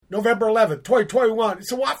November 11th, 2021.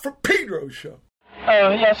 It's a Watt from Pedro Show.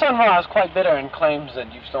 Yeah, Sun-Ra is quite bitter and claims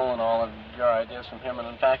that you've stolen all of your ideas from him, and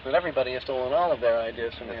in fact that everybody has stolen all of their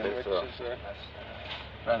ideas from him, which is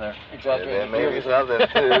rather exaggerated. Yeah, maybe something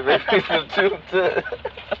too. Maybe some truth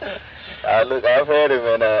to. I've heard him,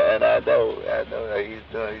 and I know that he's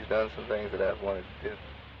done some things that I've wanted to do.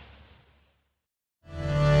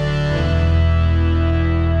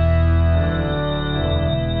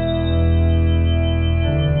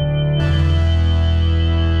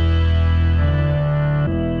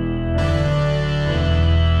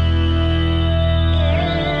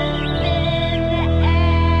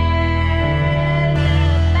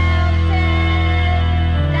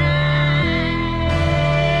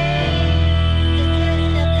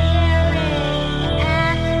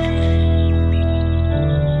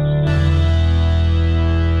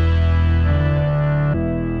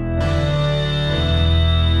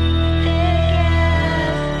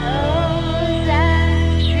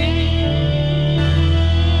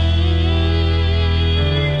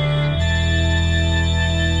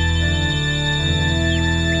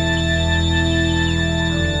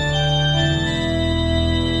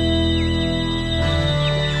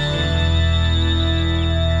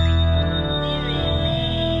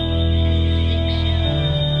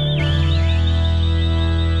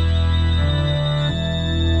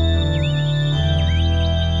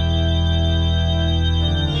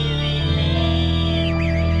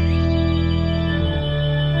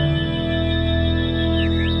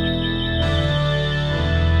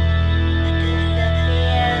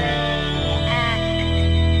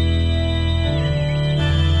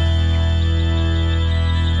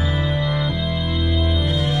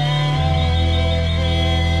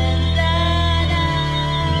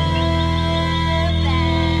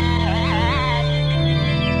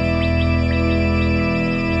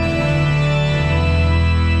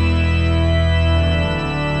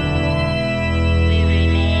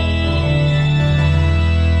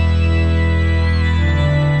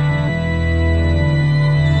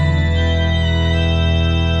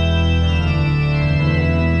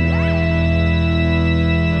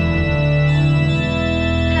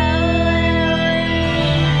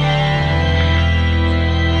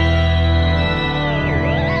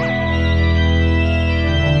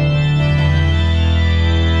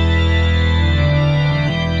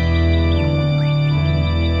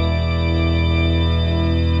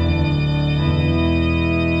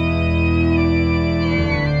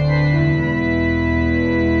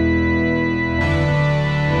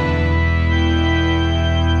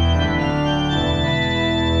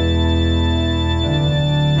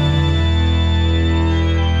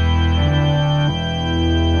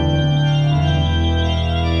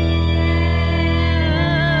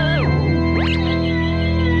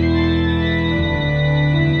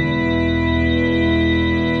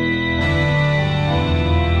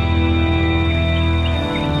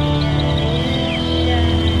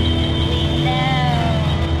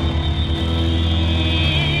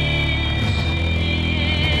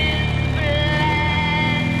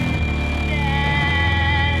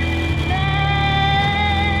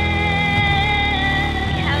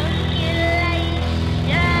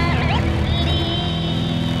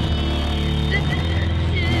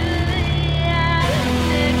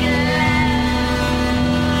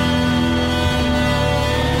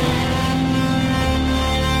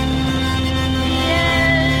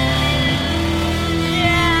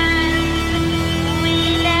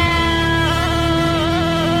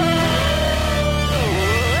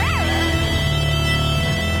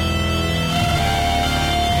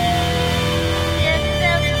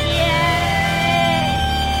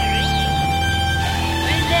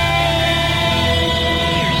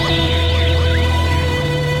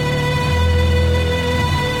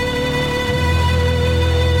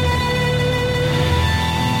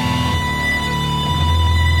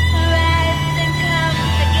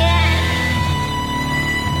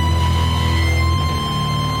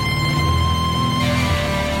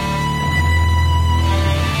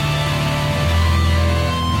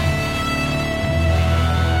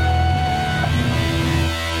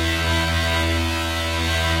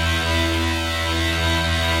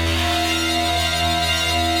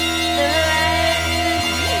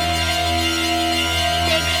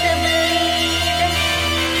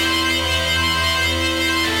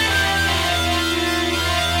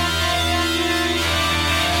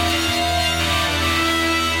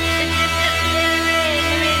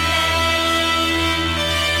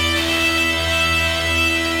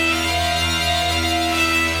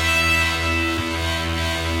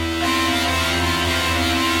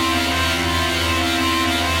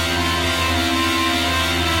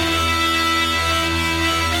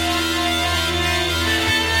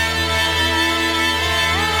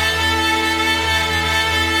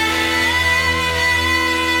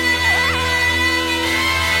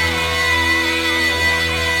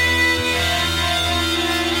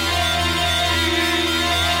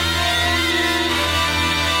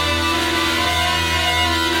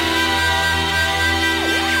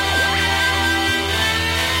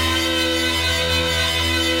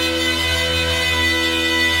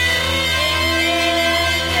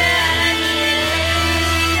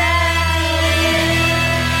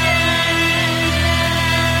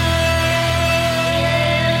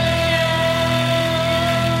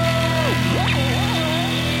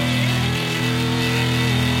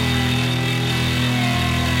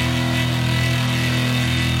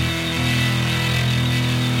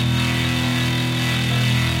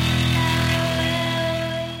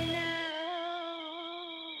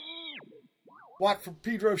 Watt from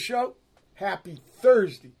Pedro Show. Happy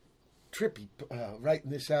Thursday. Trippy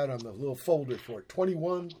writing this out on the little folder for it.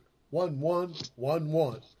 21-11-11.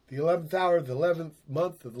 The 11th hour of the 11th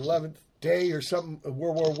month of the 11th day or something.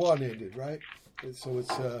 World War I ended, right? And so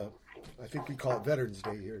it's, I think we call it Veterans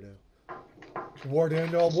Day here now. War to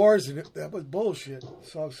end all wars, and that was bullshit.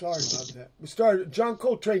 So I'm sorry about that. We started John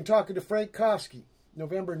Coltrane talking to Frank Kofsky,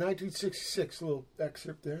 November 1966. A little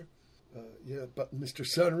excerpt there. Yeah, but Mr.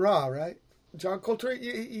 Sun Ra, right? John Coltrane,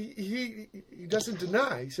 he doesn't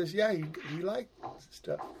deny. He says, yeah, he liked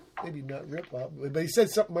stuff. Maybe not rip-off, but he said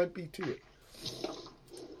something might be to it.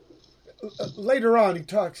 Later on, he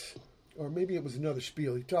talks, or maybe it was another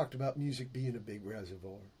spiel, he talked about music being a big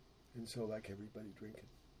reservoir. And so, like everybody drinking.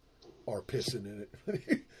 Or pissing in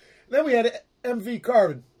it. Then we had MV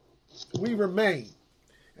Carbon. We Remain.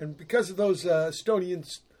 And because of those Estonian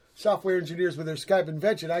software engineers with their Skype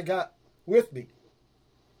invention, I got with me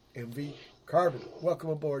MV Carbon. Welcome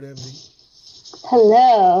aboard, MV.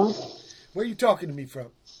 Hello. Where are you talking to me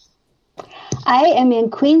from? I am in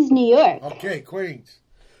Queens, New York. Okay, Queens.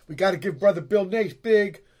 We got to give Brother Bill Nace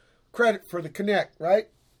big credit for the connect, right?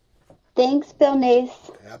 Thanks, Bill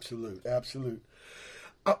Nace. Absolute.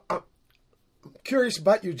 I'm curious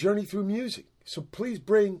about your journey through music, so please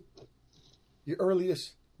bring your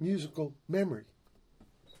earliest musical memory.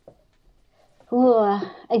 Ooh,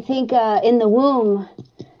 I think in the womb,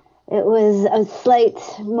 it was a slight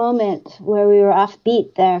moment where we were off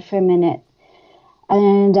beat there for a minute.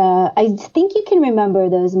 And I think you can remember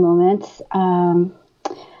those moments.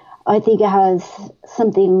 I think it has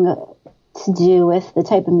something to do with the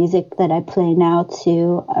type of music that I play now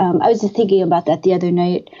too. I was just thinking about that the other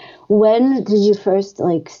night. When did you first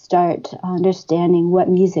start understanding what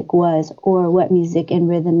music was or what music and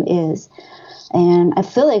rhythm is? And I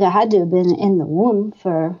feel like I had to have been in the womb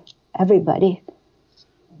for everybody.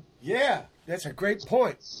 Yeah, that's a great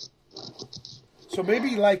point. So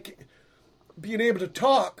maybe being able to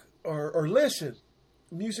talk or listen,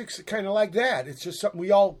 music's kind of like that. It's just something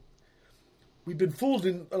we've been fooled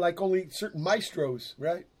in only certain maestros,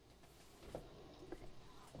 right?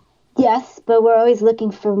 Yes, but we're always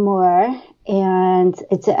looking for more, and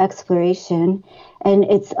it's an exploration, and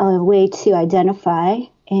it's a way to identify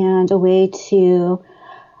and a way to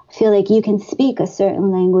feel like you can speak a certain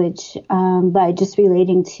language by just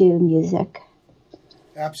relating to music.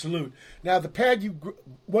 Absolute. Now, the pad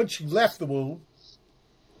once you left the womb,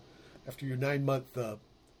 after your 9-month,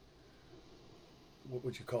 what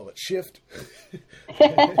would you call it, shift?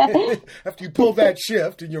 After you pulled that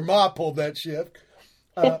shift, and your ma pulled that shift,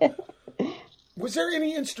 was there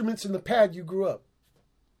any instruments in the pad you grew up?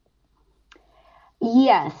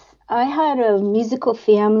 Yes, I had a musical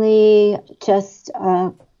family, just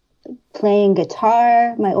playing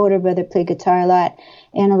guitar. My older brother played guitar a lot,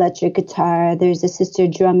 and electric guitar. There's a sister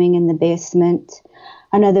drumming in the basement,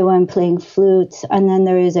 another one playing flute, and then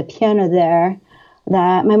there is a piano there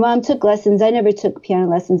that my mom took lessons. I never took piano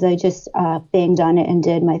lessons. I just banged on it and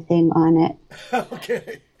did my thing on it.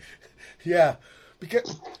 Okay. Yeah,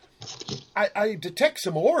 because I detect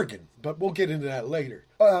some organ, but we'll get into that later.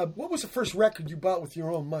 What was the first record you bought with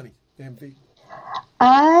your own money, MV?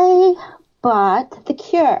 I bought The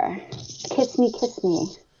Cure, Kiss Me, Kiss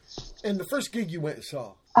Me. And the first gig you went and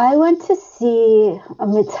saw? I went to see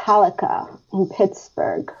Metallica in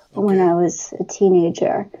Pittsburgh when I was a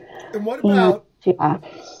teenager. And what about... Yeah.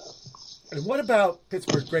 And what about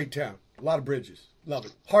Pittsburgh? Great town. A lot of bridges. Love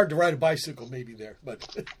it. Hard to ride a bicycle maybe there, but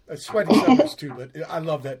sweaty summers too. But I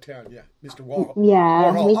love that town. Yeah, Mr. Warhol.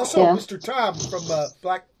 Yeah, Warhol. me Also, too. Mr. Tom from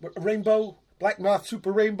Black Moth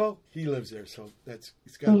Super Rainbow. He lives there, so it's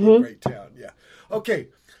got to be a great town. Yeah. Okay.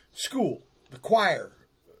 School, the choir,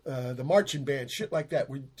 the marching band, shit like that.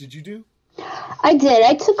 Did you do? I did.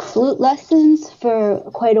 I took flute lessons for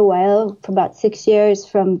quite a while, for about 6 years,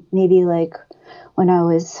 from maybe when I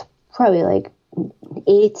was probably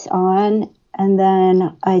 8 on. And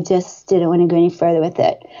then I just didn't want to go any further with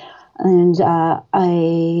it. And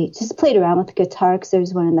I just played around with the guitar because there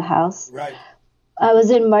was one in the house. Right. I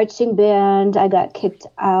was in marching band. I got kicked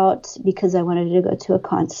out because I wanted to go to a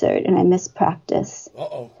concert and I missed practice.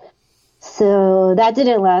 Uh-oh. So that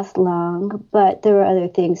didn't last long, but there were other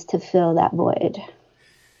things to fill that void.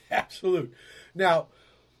 Absolute. Now,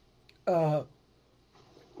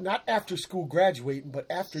 not after school graduating,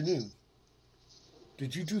 but afternoon.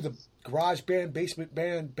 Did you do the garage band, basement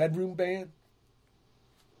band, bedroom band?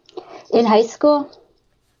 In high school?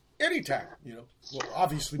 Anytime, Well,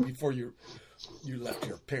 obviously before you left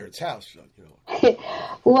your parents' house,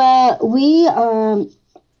 Well,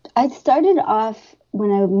 I started off,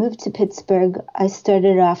 when I moved to Pittsburgh, I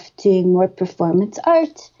started off doing more performance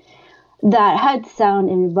art. that had sound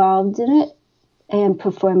involved in it, and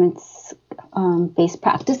performance based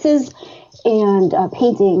practices, and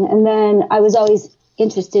painting. And then I was always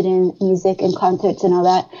interested in music and concerts and all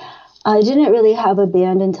that. I didn't really have a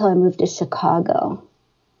band until I moved to Chicago.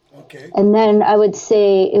 Okay. And then I would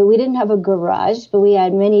say we didn't have a garage, but we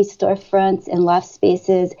had many storefronts and loft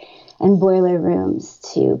spaces and boiler rooms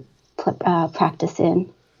to practice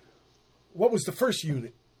in. What was the first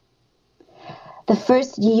unit? The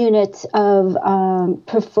first unit of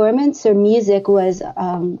performance or music was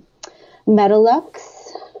Metalux.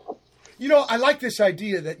 You know, I like this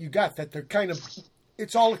idea that you got, that they're kind of,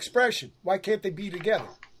 it's all expression. Why can't they be together?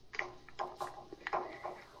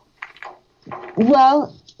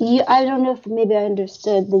 Well, I don't know if maybe I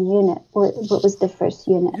understood the unit. What was the first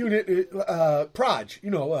unit? Proj,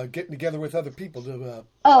 getting together with other people to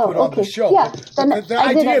put on the show. Yeah, the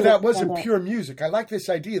idea that wasn't pure music. I like this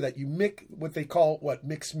idea that you mix what they call,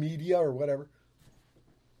 mixed media or whatever.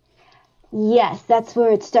 Yes, that's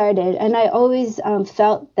where it started. And I always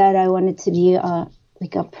felt that I wanted to be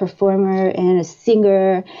like a performer and a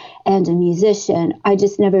singer and a musician. I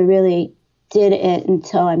just never really did it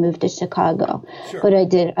until I moved to Chicago. Sure. But I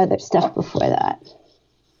did other stuff before that.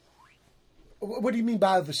 What do you mean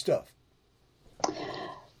by other stuff?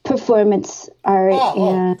 Performance art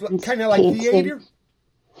and kind of like theater?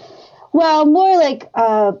 Well, more like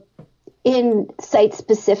in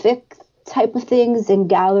site-specific type of things, in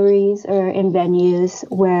galleries or in venues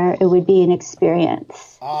where it would be an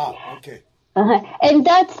experience. Okay. And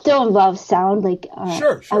that still involves sound.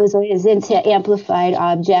 Sure. I was always into amplified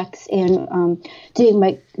objects and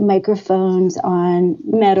doing microphones on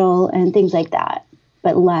metal and things like that,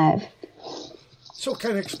 but live. So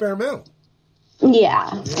kind of experimental.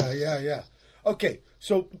 Yeah. Yeah. Okay,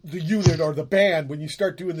 so the unit or the band, when you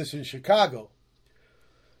start doing this in Chicago,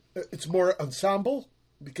 it's more ensemble?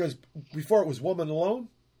 Because before it was woman alone?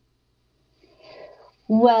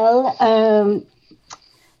 Well,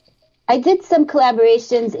 I did some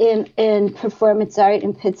collaborations in performance art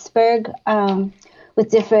in Pittsburgh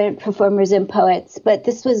with different performers and poets, but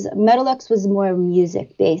Metalux was more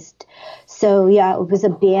music based. So yeah, it was a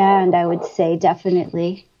band, I would say,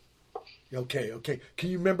 definitely. Okay. Can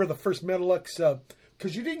you remember the first Metalux?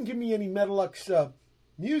 Because you didn't give me any Metalux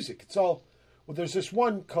music. It's all, there's this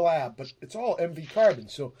one collab, but it's all MV Carbon.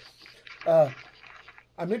 So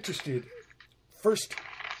I'm interested. First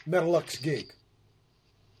Metalux gig.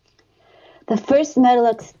 The first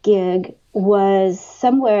Metalux gig was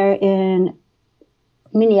somewhere in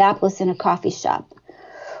Minneapolis in a coffee shop.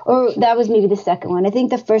 Or that was maybe the second one. I think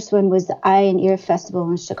the first one was the Eye and Ear Festival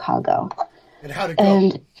in Chicago. And how'd it go?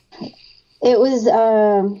 And it was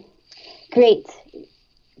great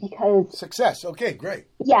because... Success. Okay, great.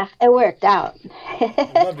 Yeah, it worked out.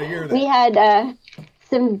 I'd love to hear that. We had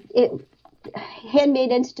some handmade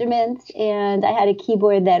instruments, and I had a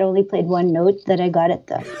keyboard that only played one note that I got at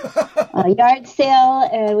the yard sale,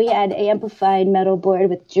 and we had an amplified metal board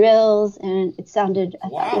with drills, and it sounded, I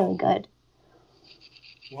thought, really good.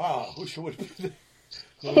 Wow. Wish I would have...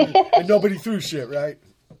 And nobody threw shit, right?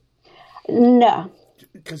 No.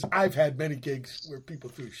 Because I've had many gigs where people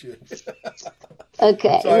threw shit.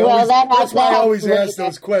 Okay. So that's why I always ask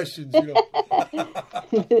those questions,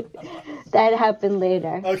 That happened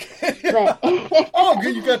later. Okay. But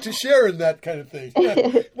good, you got to share in that kind of thing.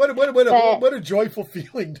 What a joyful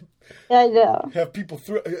feeling. I know. Have people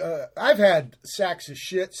throw. I've had sacks of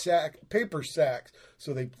shit, paper sacks,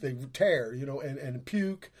 so they tear, and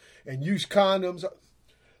puke, and use condoms.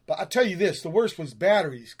 But I'll tell you this: the worst was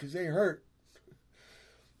batteries because they hurt.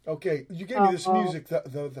 Okay, you gave me this music,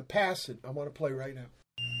 the Passing. I want to play right now.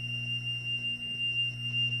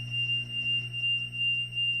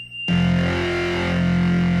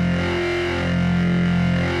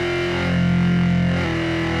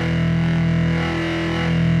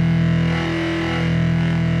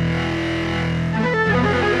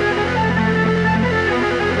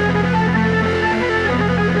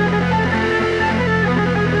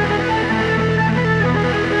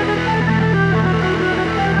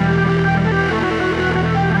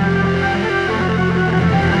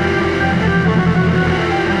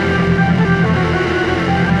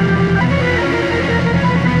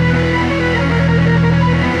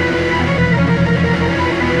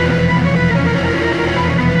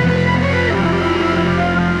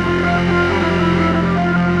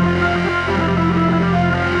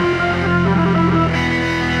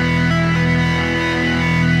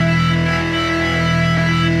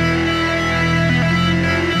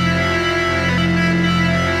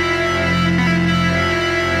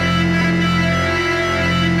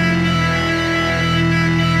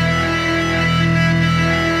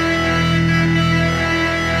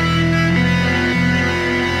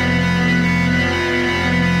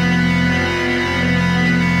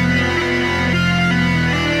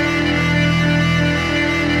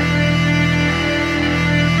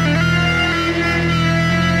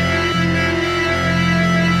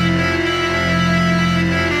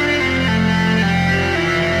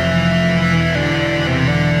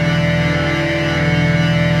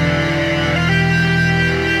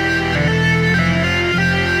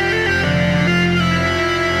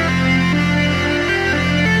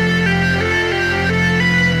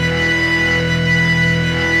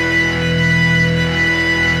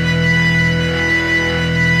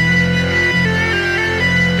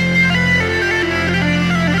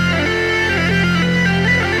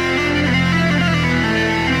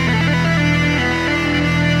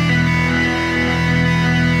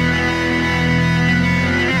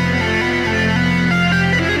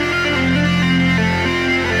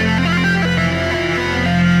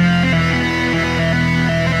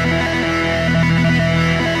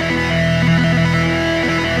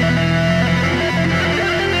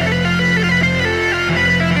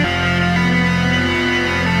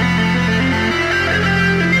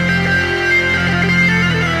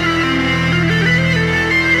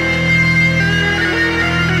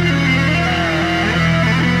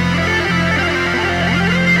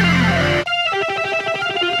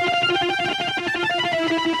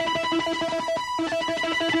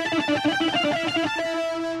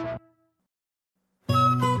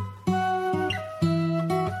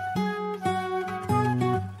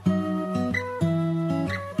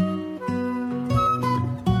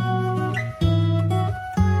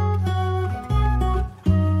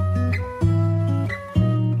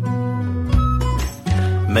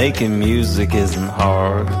 Making music isn't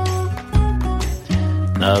hard,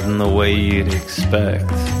 not in the way you'd expect.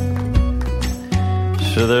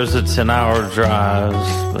 Sure, there's a 10-hour drive,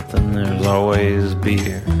 but then there's always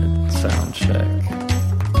beer at sound check.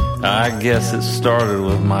 I guess it started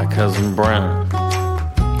with my cousin Brent.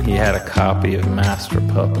 He had a copy of Master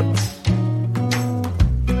Puppets.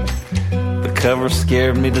 The cover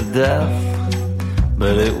scared me to death,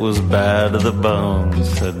 but it was bad to the bone,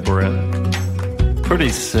 said Brent. Pretty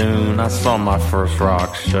soon I saw my first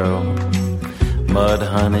rock show.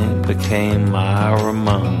 Mudhoney became my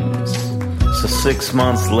Ramones. So 6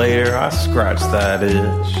 months later I scratched that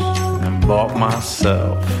itch and bought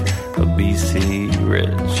myself a BC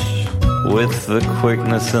Rich. With the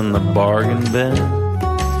quickness in the bargain bin,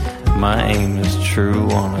 my aim is true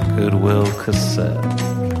on a Goodwill cassette.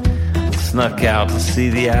 Snuck out to see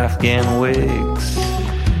the Afghan Wigs.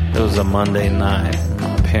 It was a Monday night and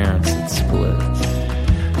my parents had split.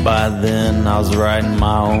 By then I was writing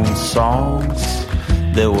my own songs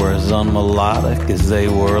that were as unmelodic as they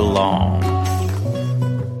were long.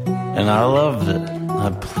 And I loved it.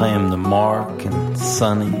 I'd play them to Mark and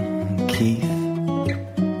Sonny and Keith.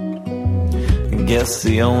 I guess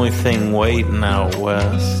the only thing waiting out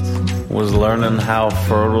west was learning how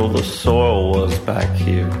fertile the soil was back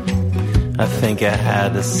here. I think I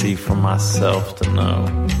had to see for myself to know.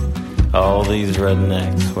 All these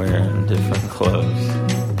rednecks wearing different clothes.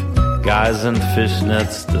 Guys in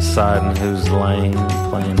fishnets deciding who's lame,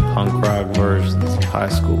 playing punk rock versions of high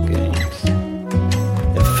school games.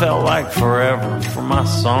 It felt like forever for my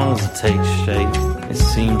songs to take shape. It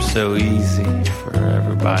seemed so easy for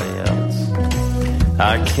everybody else.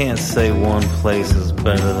 I can't say one place is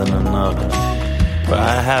better than another, but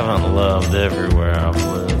I haven't loved everywhere I've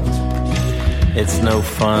lived. It's no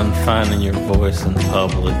fun finding your voice in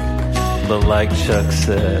public, but like Chuck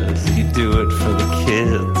says, you do it for the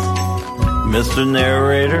kids. Mr.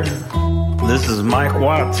 Narrator, this is Mike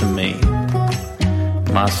Watt to me.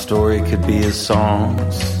 My story could be his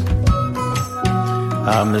songs.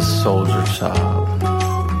 I'm his soldier child.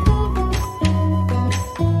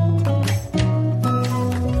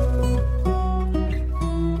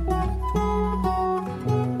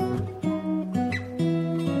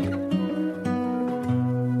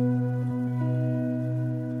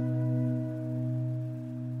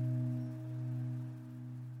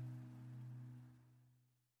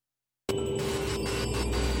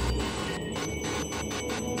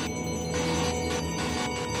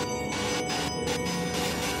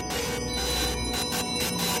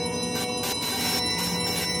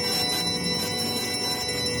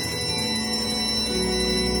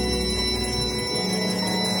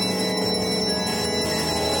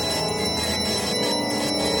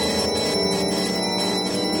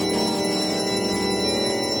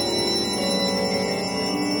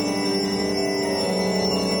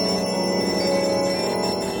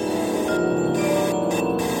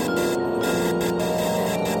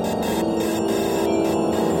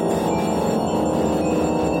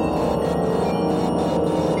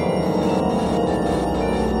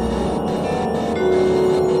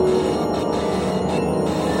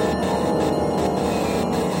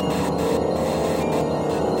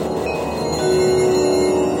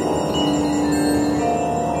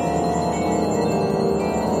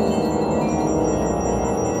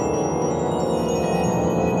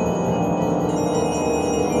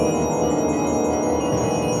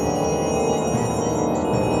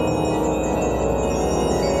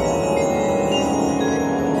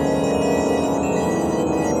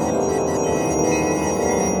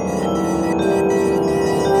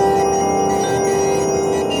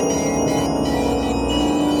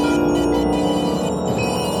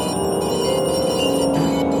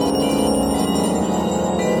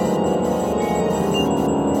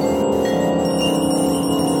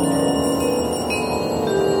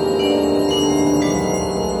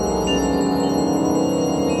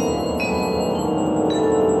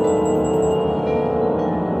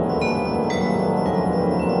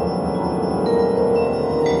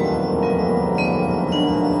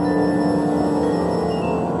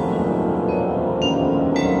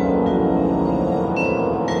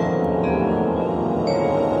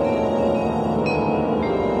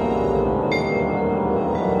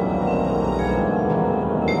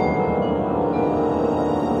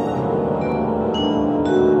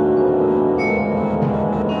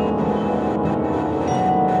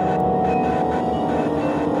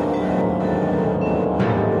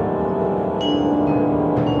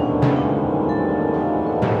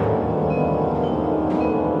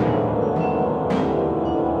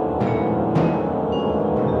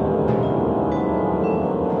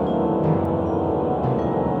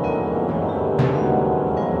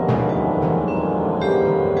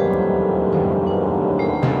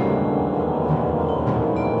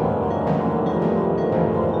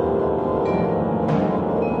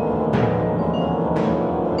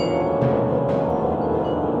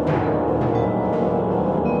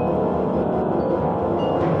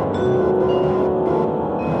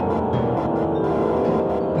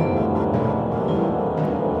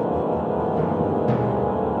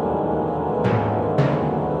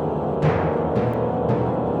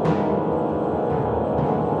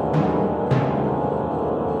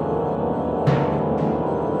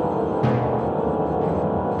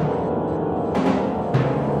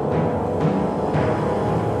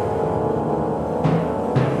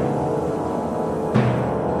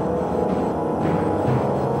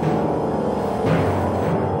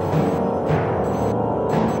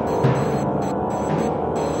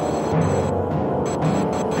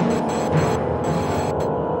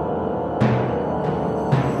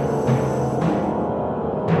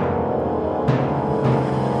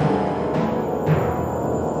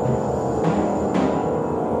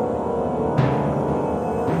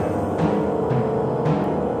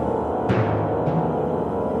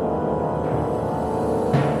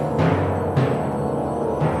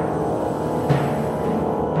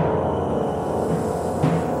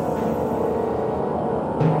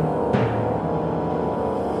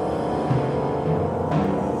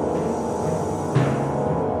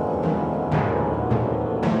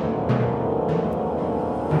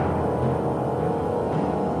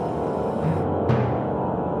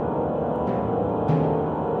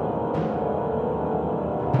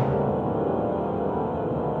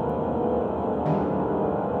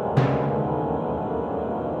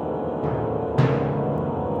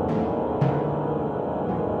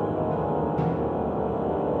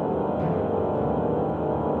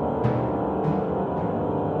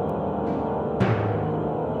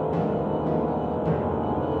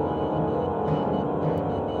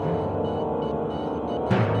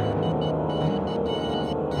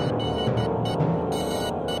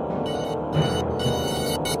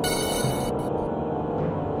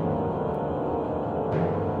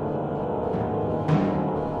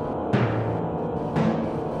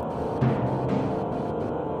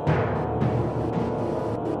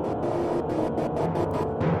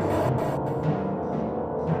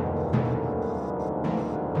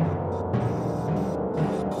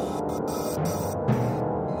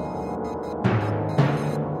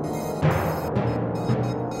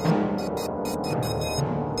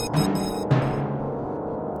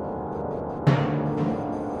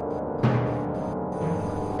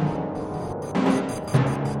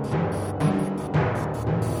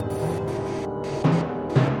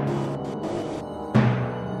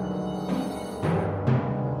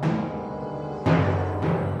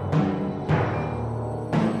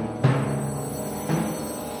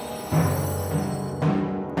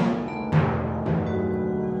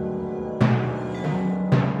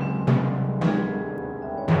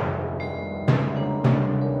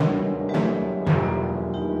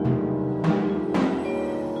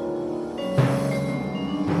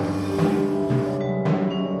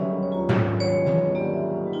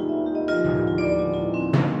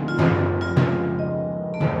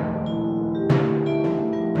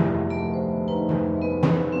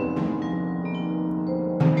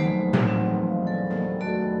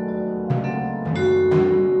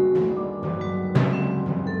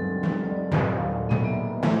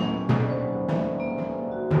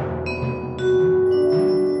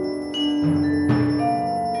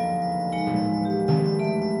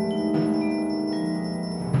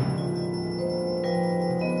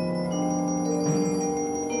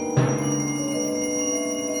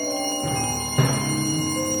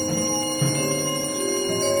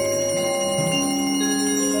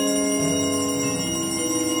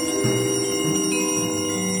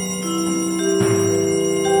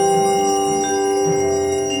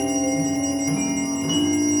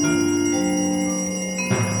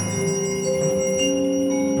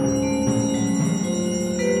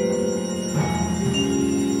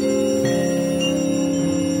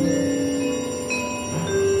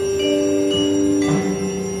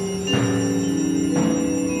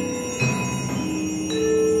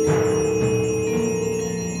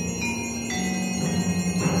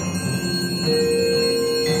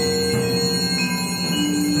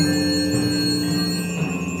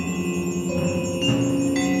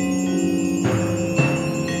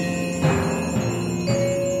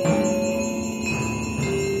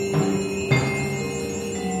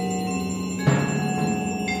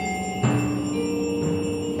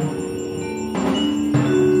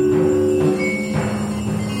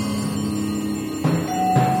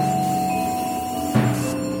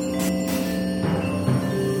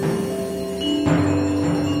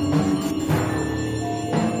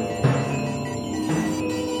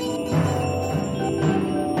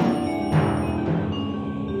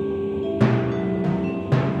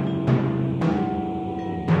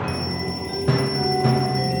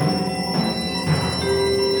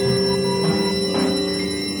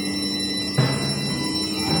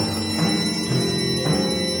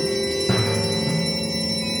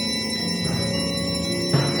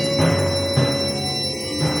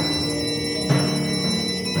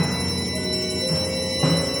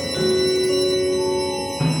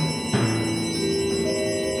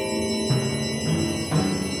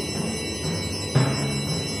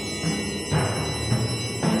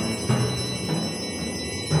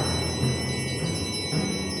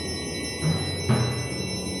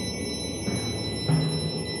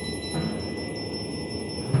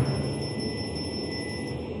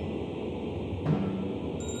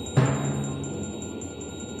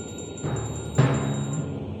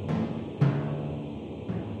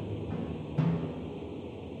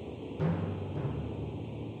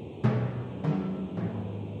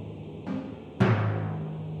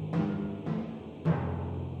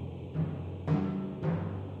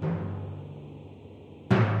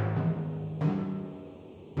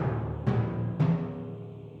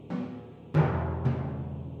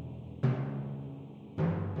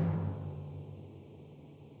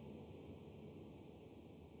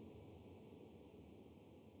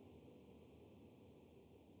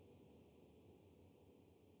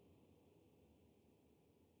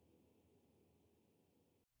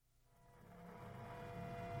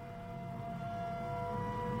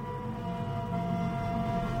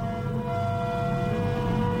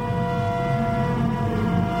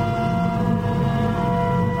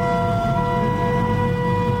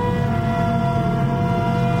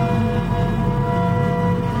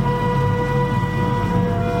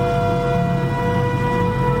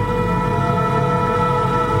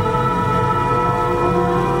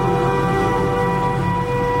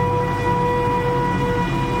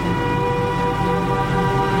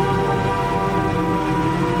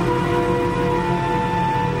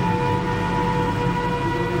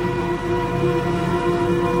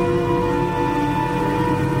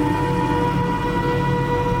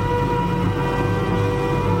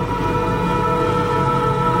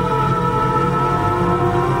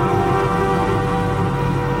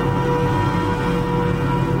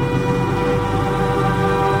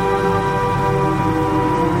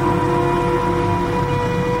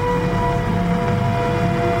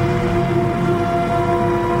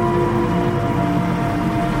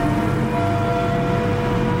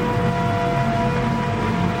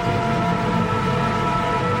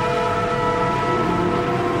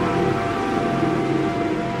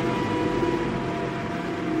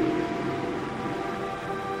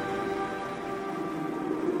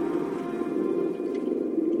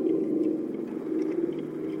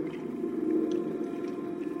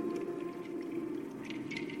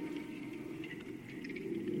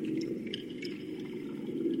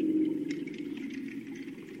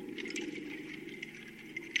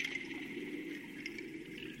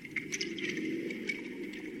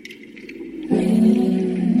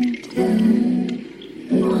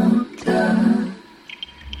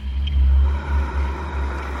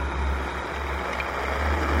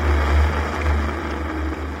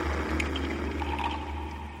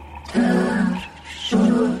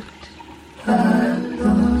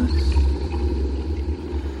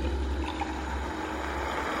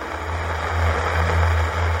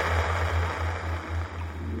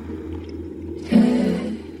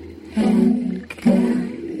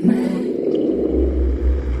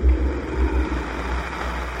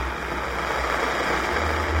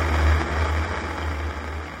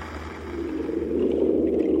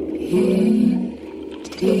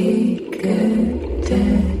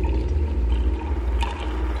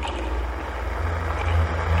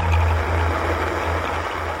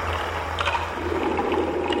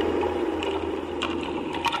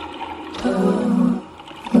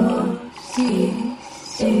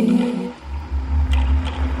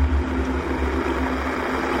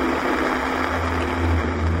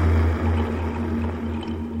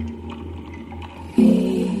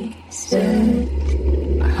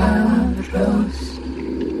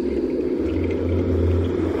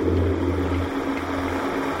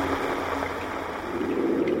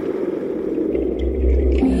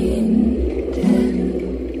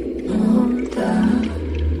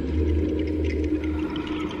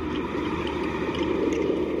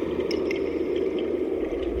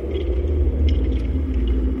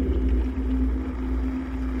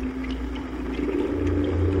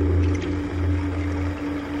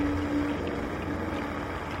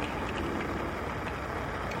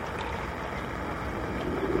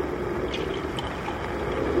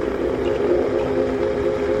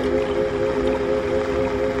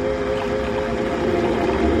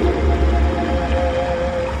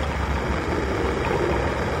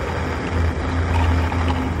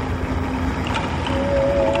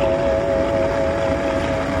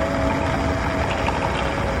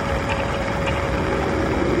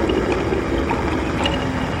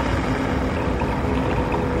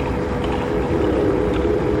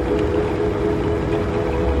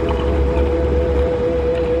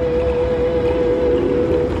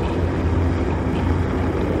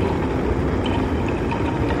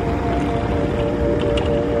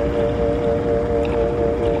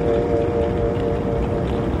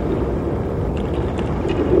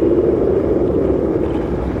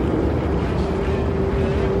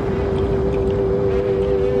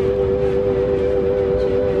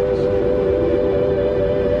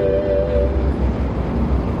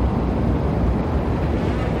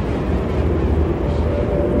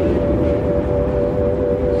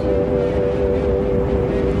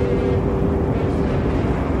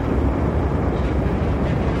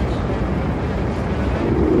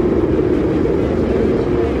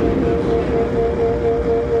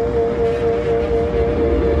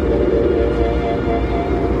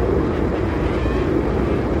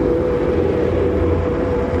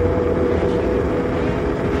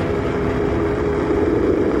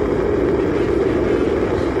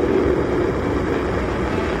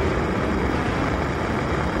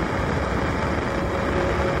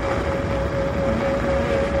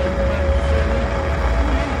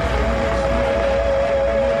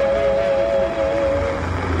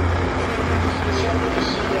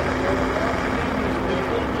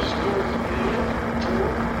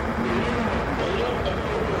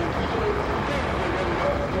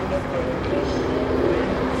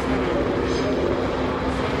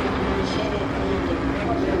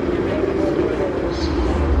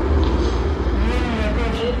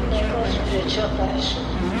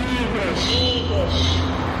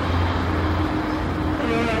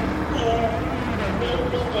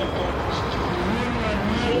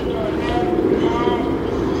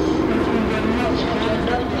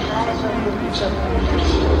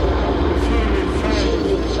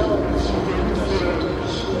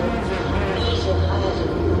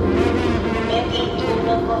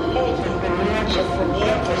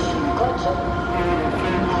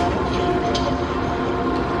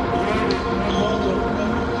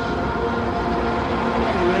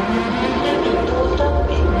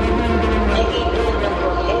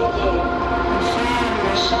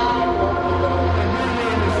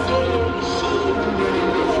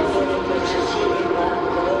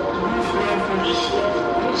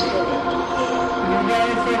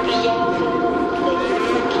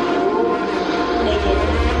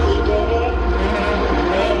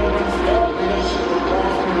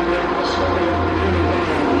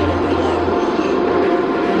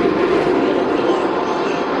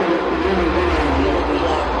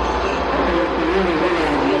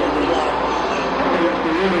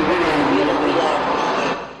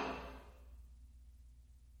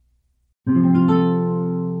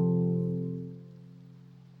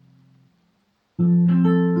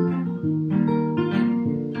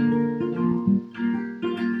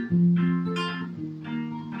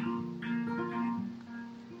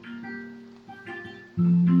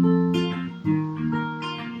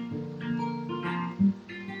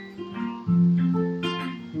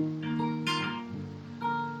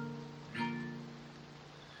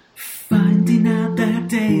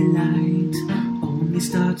 daylight only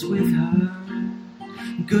starts with her.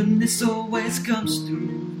 Goodness always comes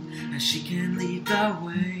through as she can lead the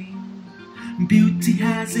way. Beauty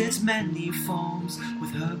has its many forms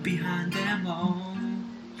with her behind them all.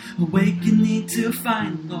 Awakening to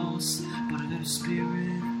find loss, but her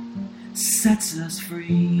spirit sets us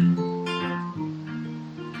free.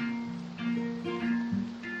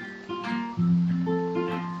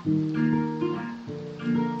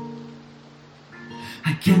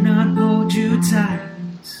 I cannot hold you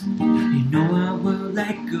tight, you know I will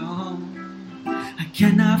let go. I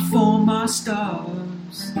cannot form our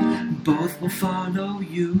stars, both will follow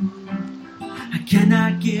you. I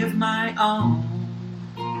cannot give my all,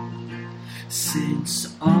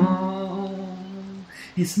 since all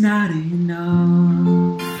is not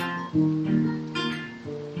enough.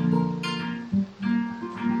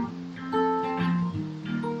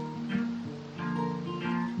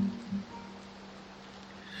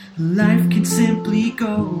 Life can simply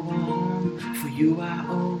go on, for you I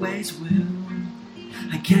always will.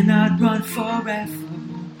 I cannot run forever,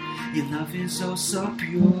 your love is oh so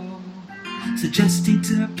pure. Suggesting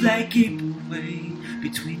to play keep away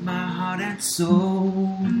between my heart and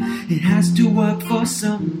soul. It has to work for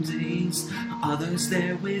some days, others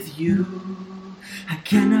there with you. I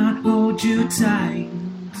cannot hold you tight,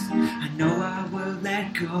 I know I will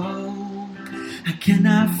let go. I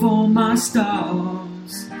cannot form my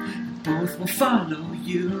stars, both will follow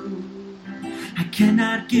you. I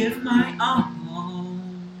cannot give my all,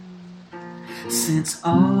 since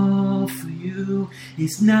all for you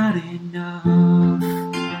is not enough.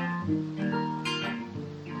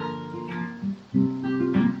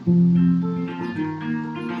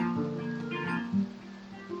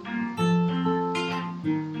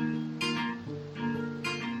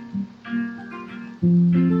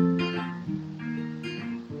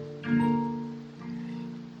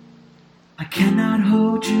 I cannot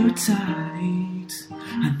hold you tight,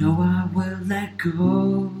 I know I will let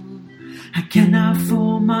go. I cannot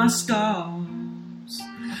form my stars,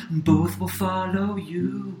 both will follow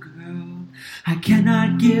you, girl. I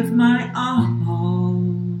cannot give my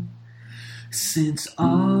all, since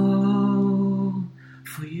all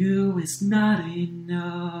for you is not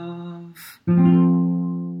enough.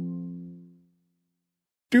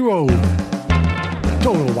 Do-over.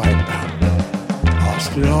 Total wipeout.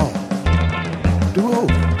 Lost it all.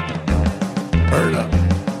 Do-over. Burn up.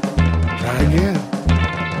 Try again.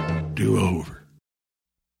 Do-over.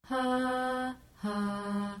 Ha, ha,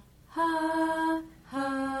 ha, ha, ha,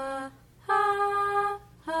 ha,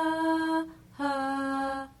 ha, ha, ha,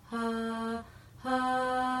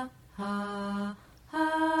 ha, ha,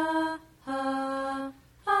 ha,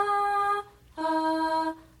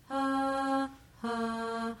 ha,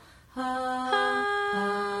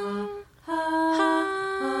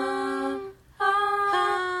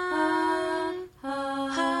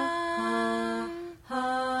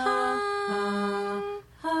 ha,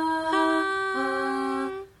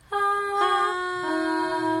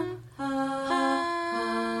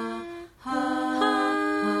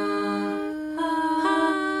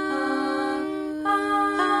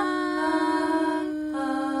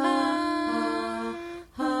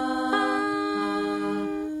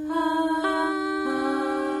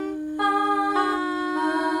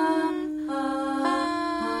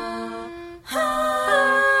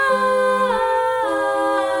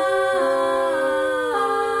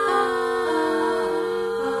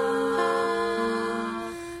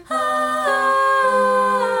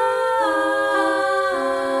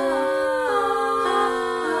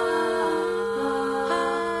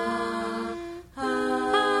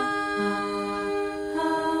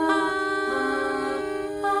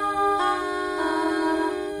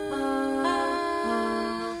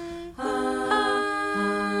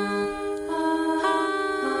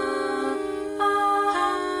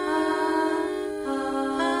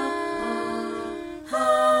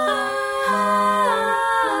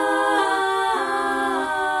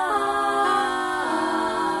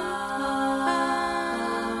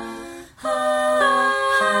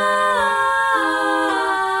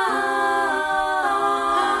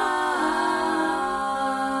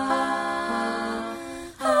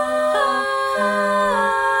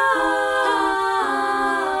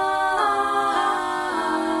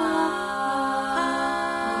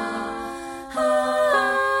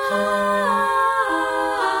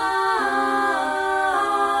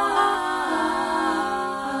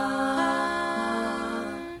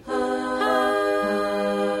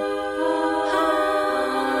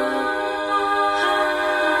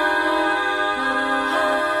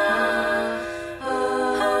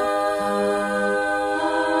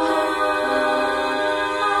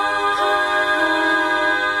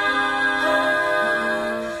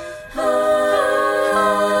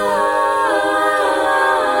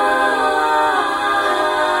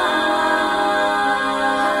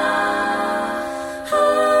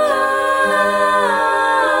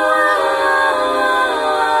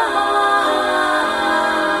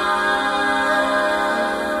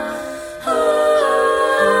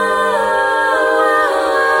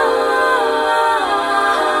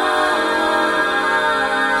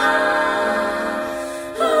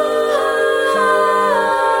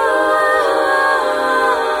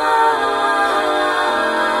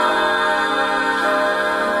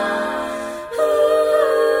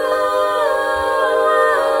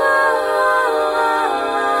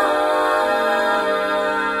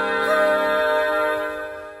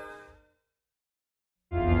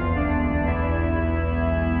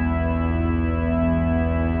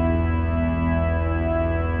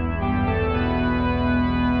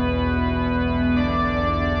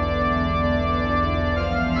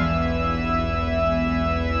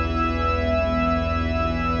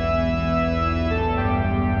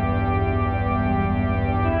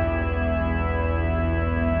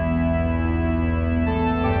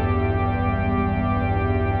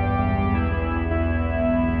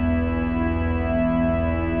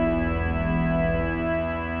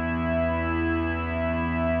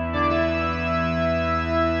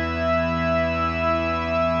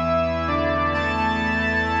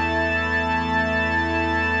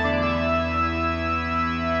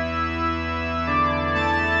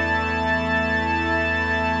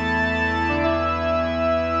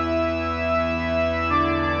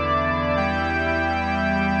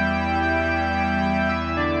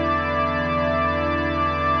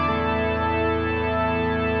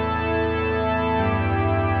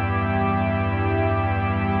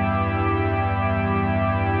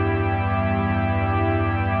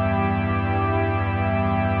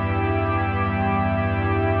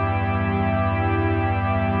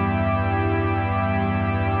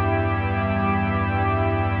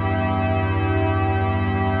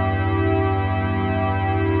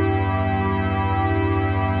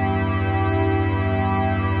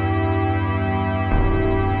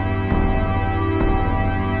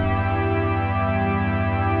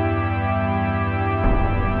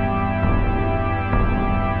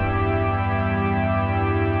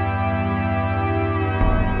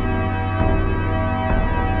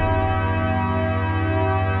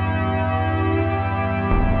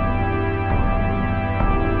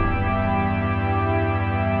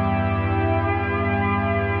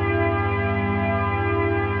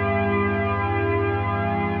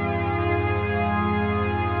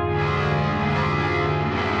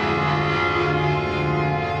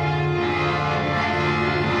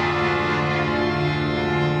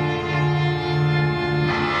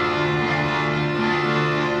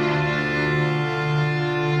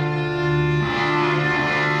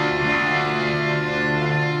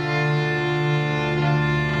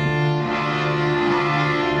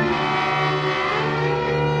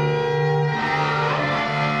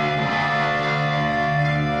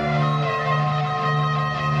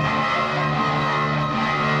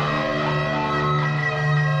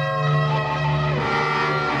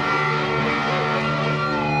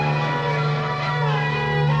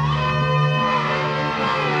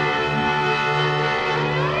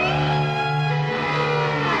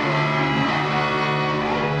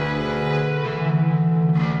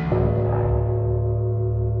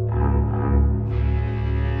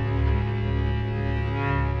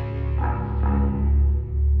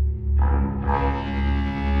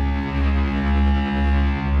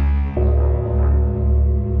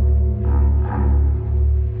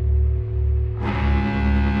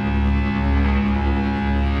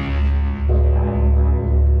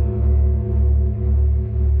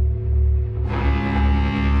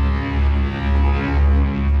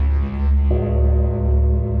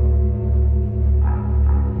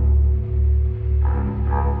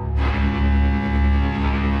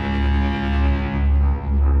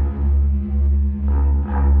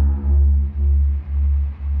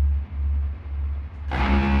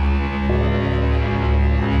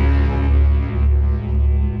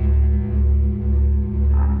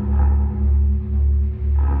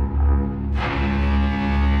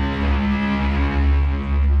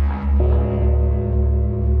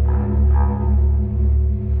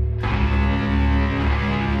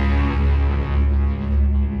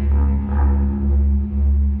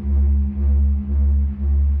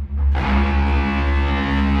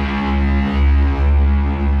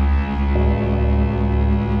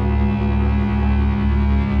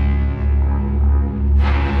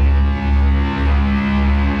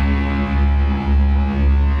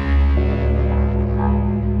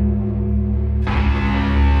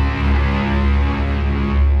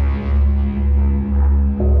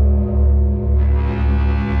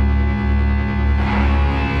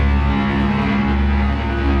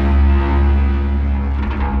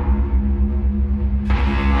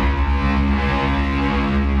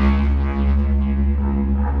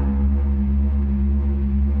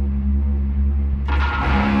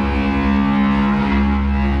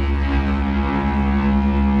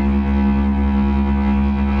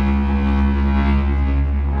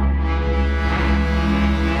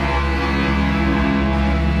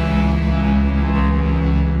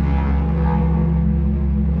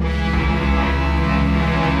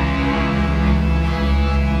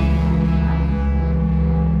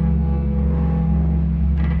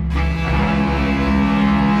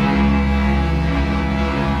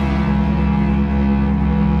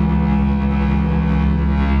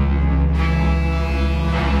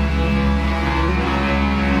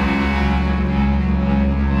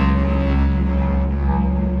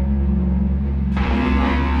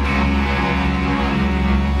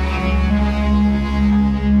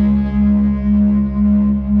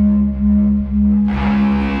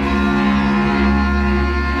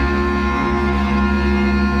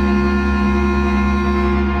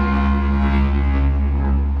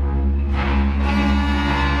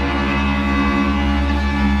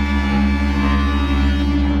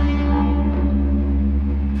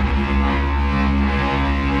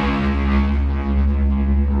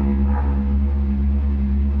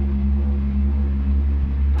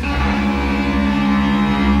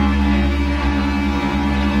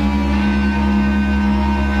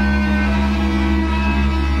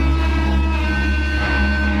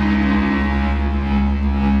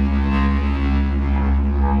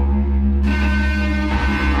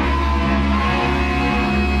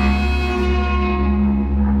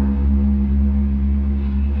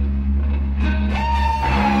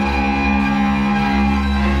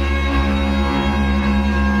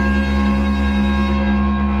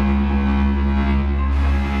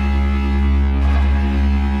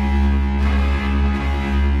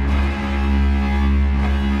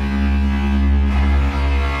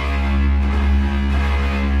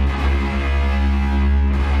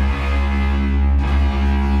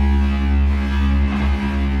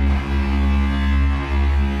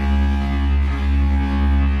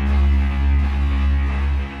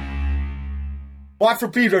 Well, for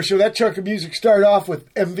Pedro Show, that chunk of music started off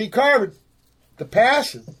with MV Carbon, The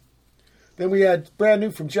Passion. Then we had brand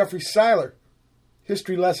new from Jeffrey Siler,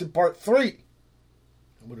 History Lesson Part 3. I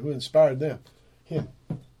wonder who inspired them. Him.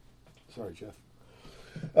 Sorry, Jeff.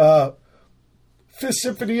 Fifth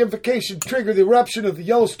Symphony Invocation, Trigger the Eruption of the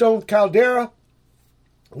Yellowstone Caldera.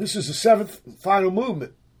 This is the seventh and final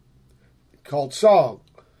movement called Song.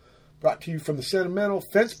 Brought to you from the sentimental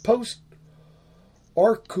Fencepost,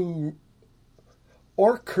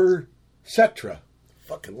 orcursetra.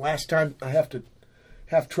 Fucking last time I have to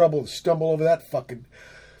have trouble and stumble over that fucking...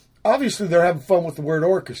 Obviously they're having fun with the word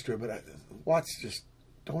orchestra, but Watts just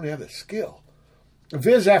don't have the skill.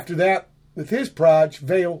 Viz after that, with his proj,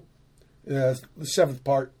 Veil, the seventh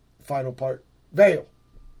part, final part, Veil,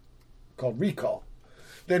 called Recall.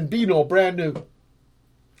 Then bnol, brand new. I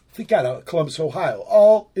think out of Columbus, Ohio.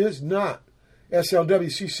 All Is Not.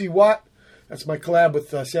 SLWCC Watt. That's my collab with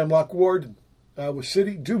Sam Locke Ward and with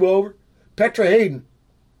City. Do-Over. Petra Haden.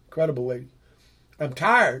 Incredible lady. I'm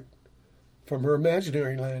Tired from her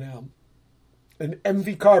Imaginary Land album. And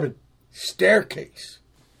MV Carbon. Staircase.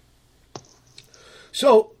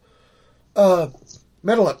 So,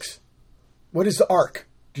 Metalux, what is the arc?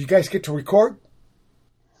 Do you guys get to record?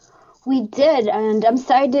 We did, and I'm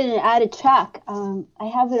sorry I didn't add a track. I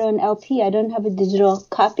have it on LP. I don't have a digital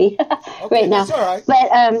copy right now. That's all right.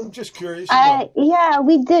 But I'm just curious. Yeah,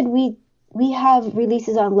 we did. We have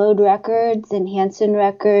releases on Load Records and Hanson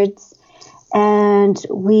Records, and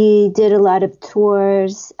we did a lot of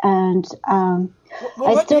tours. And I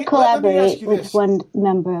still collaborate with one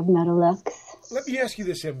member of Metalux. Let me ask you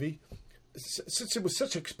this, MV. Since it was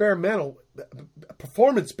such an experimental,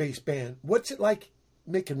 performance-based band, what's it like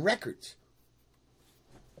making records?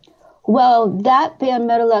 Well, that band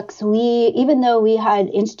Metalux, even though we had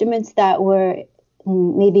instruments that were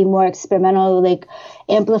maybe more experimental, like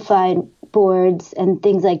amplified boards and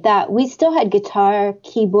things like that, we still had guitar,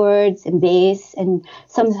 keyboards, and bass, and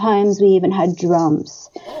sometimes we even had drums.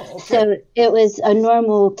 Oh, okay. So it was a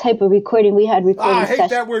normal type of recording. We had recording I hate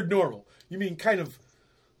sessions. that word normal. You mean kind of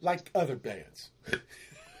like other bands?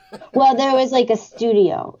 Well, there was like a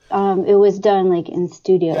studio. It was done like in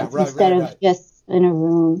studios instead of just in a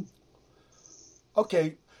room.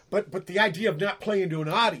 Okay, but the idea of not playing to an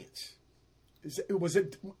audience, maybe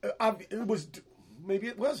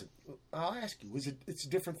it wasn't. I'll ask you. It's a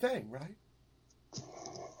different thing, right?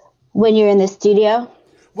 When you're in the studio?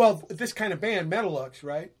 Well, this kind of band, Metalux,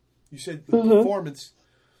 right? You said the performance.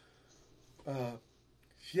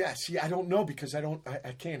 Yeah, see, I don't know because I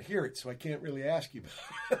can't hear it, so I can't really ask you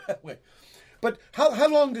that way. But how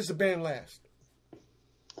long does the band last?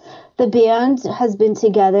 The band has been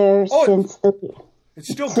together since the late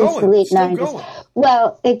 90s.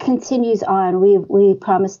 Well, it continues on. We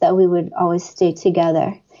promised that we would always stay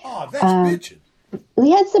together. Oh, that's bitchin'.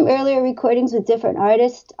 We had some earlier recordings with different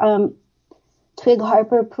artists. Twig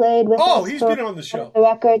Harper played with us. Oh, he's been on the show. The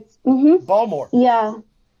records. Mm-hmm. Balmore. Yeah.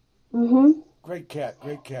 Mm-hmm. Great cat,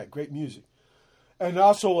 great music. And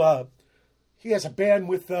also, he has a band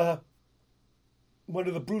with one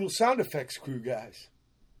of the Brutal Sound Effects crew guys.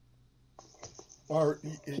 Or,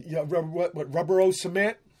 Rubber O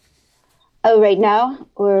Cement? Oh, right now?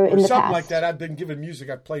 Or in the past? Something like that. I've been given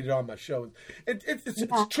music. I've played it on my show. It's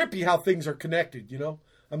trippy how things are connected, you know?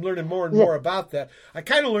 I'm learning more and more about that. I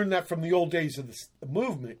kind of learned that from the old days of the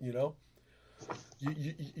movement, you know?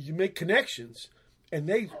 You make connections. And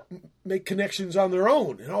they make connections on their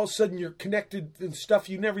own. And all of a sudden you're connected in stuff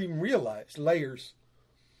you never even realized. Layers.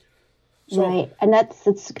 So, right. And that's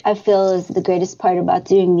I feel is the greatest part about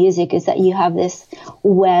doing music is that you have this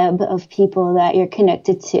web of people that you're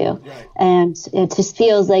connected to. Right. And it just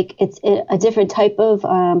feels like it's a different type of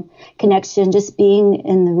connection, just being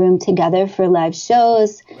in the room together for live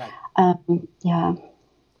shows. Right. Yeah.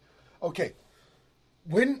 Okay.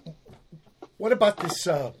 What about this...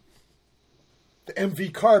 the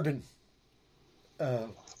MV Carbon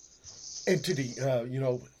entity,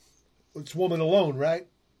 it's Woman Alone, right?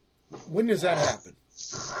 When does that happen?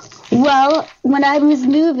 Well, when I was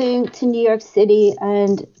moving to New York City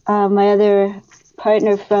and my other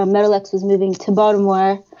partner from Metalux was moving to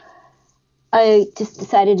Baltimore, I just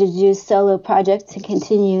decided to do a solo project to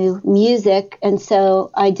continue music. And so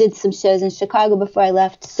I did some shows in Chicago before I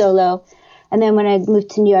left solo. And then when I moved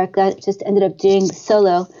to New York, I just ended up doing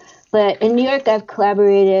solo. But in New York, I've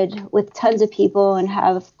collaborated with tons of people and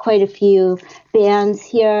have quite a few bands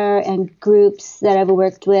here and groups that I've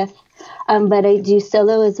worked with. But I do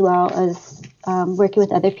solo as well as working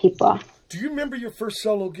with other people. Do you remember your first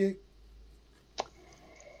solo gig?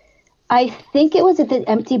 I think it was at the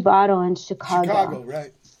Empty Bottle in Chicago. Chicago,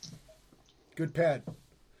 right. Good pad.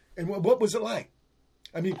 And what was it like?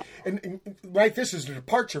 I mean, and right, this is a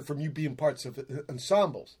departure from you being parts of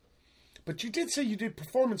ensembles. But you did say you did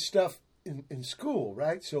performance stuff in school,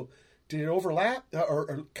 right? So did it overlap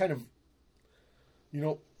or kind of,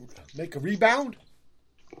 make a rebound?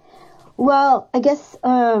 Well, I guess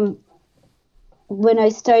when I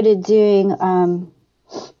started doing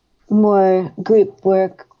more group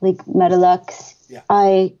work, like Metalux,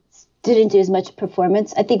 I didn't do as much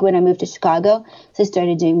performance. I think when I moved to Chicago, so I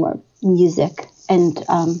started doing more music and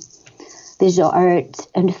visual art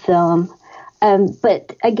and film.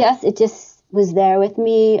 But I guess it just was there with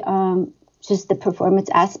me, just the performance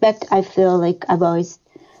aspect. I feel like I've always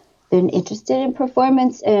been interested in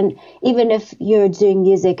performance. And even if you're doing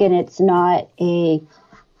music and it's not a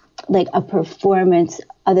performance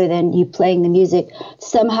other than you playing the music,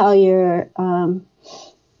 somehow you're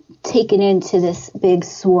taken into this big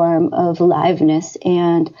swarm of liveness,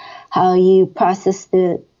 and how you process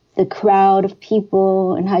the crowd of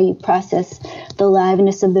people and how you process the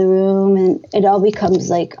liveness of the room, and it all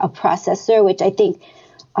becomes like a processor, which I think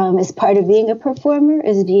is part of being a performer,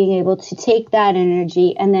 is being able to take that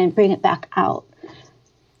energy and then bring it back out.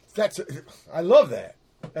 I love that.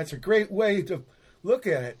 That's a great way to look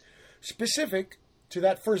at it. Specific to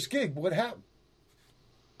that first gig, what happened?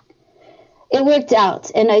 It worked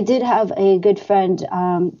out, and I did have a good friend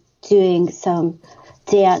doing some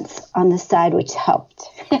dance on the side, which helped.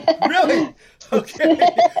 Really? Okay.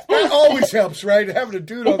 That always helps, right? Having a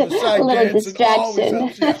dude on the side dancing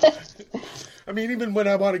always helps. Yeah. I mean, even when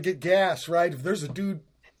I want to get gas, right? If there's a dude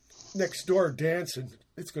next door dancing,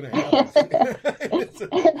 it's going to happen.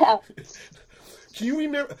 Can you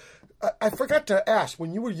remember? I forgot to ask,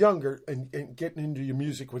 when you were younger and getting into your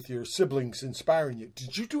music with your siblings inspiring you,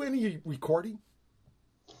 did you do any recording?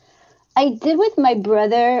 I did with my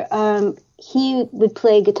brother. He would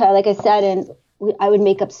play guitar, like I said, and I would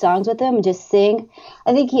make up songs with him and just sing.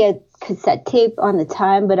 I think he had cassette tape on the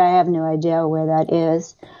time, but I have no idea where that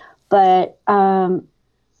is. But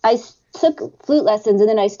I took flute lessons, and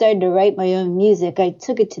then I started to write my own music. I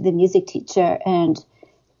took it to the music teacher, and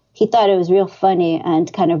he thought it was real funny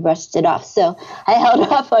and kind of brushed it off. So I held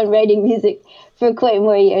off on writing music for quite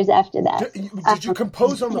more years after that. Did you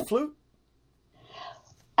compose on the flute?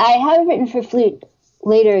 I have written for flute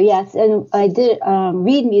later, yes. And I did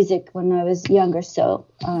read music when I was younger, so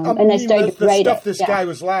and I started to write the stuff it. This guy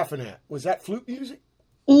was laughing at, was that flute music?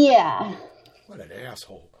 Yeah. What an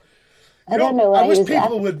asshole. I don't know why I wish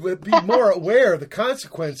people would be more aware of the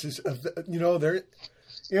consequences of their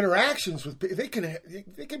interactions with people. They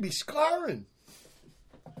can be scarring.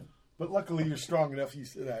 But luckily you're strong enough. You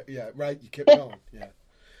said that. Yeah, right. You kept going. Yeah.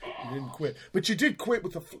 You didn't quit. But you did quit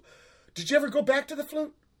with the flute. Did you ever go back to the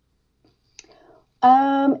flute?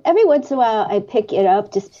 Every once in a while I pick it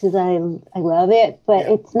up just because I love it, but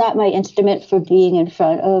it's not my instrument for being in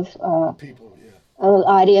front of people. An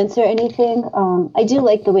audience or anything. I do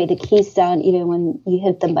like the way the keys sound even when you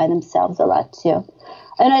hit them by themselves a lot too.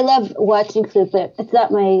 And I love watching flute, but it's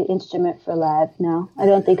not my instrument for live. No, I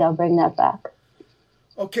don't think I'll bring that back.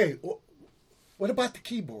 Okay. What about the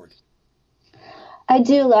keyboard? I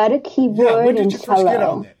do a lot of keyboard. Yeah, when did you cello. first get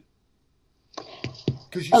on that?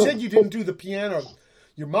 Because you said you didn't do the piano.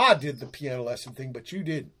 Your ma did the piano lesson thing, but you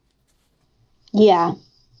didn't. Yeah.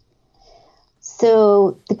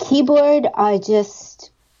 So the keyboard, I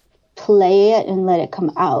just play it and let it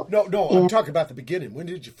come out. No, I'm talking about the beginning. When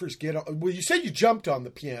did you first get on? Well, you said you jumped on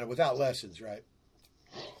the piano without lessons, right?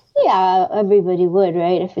 Yeah, everybody would,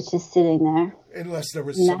 right? If it's just sitting there. Unless there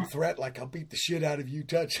was some threat, like I'll beat the shit out of you,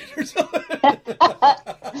 touch it or something.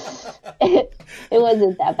 It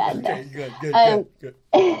wasn't that bad, though. Okay, good.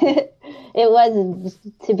 It wasn't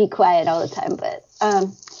to be quiet all the time, but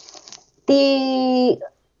the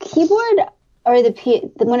keyboard or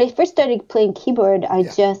when I first started playing keyboard, I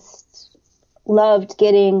just loved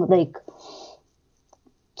getting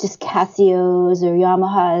just Casios or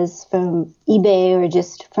Yamahas from eBay or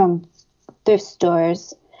just from thrift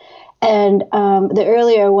stores. And the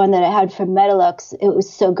earlier one that I had from Metalux, it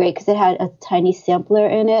was so great because it had a tiny sampler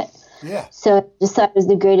in it. Yeah. So I just thought it was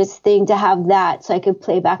the greatest thing to have that so I could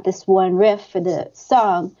play back this one riff for the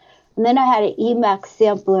song. And then I had an Emax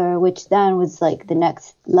sampler, which then was the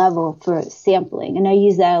next level for sampling. And I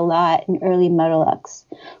used that a lot in early Metalux.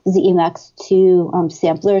 It was the Emax 2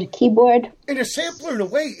 sampler keyboard. And a sampler, in a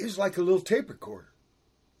way, is like a little tape recorder.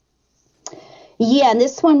 Yeah, and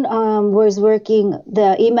this one was working.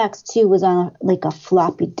 The Emax 2 was on a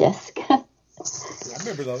floppy disk. I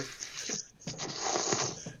remember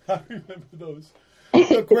those.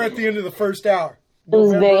 Look, we're at the end of the first hour. It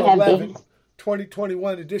was very heavy.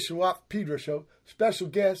 2021 edition Pedro Show. Special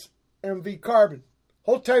guest, MV Carbon.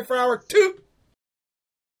 Hold tight for hour 2.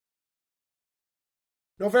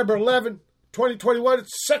 November 11, 2021.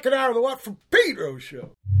 It's the second hour of the What from Pedro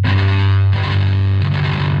Show.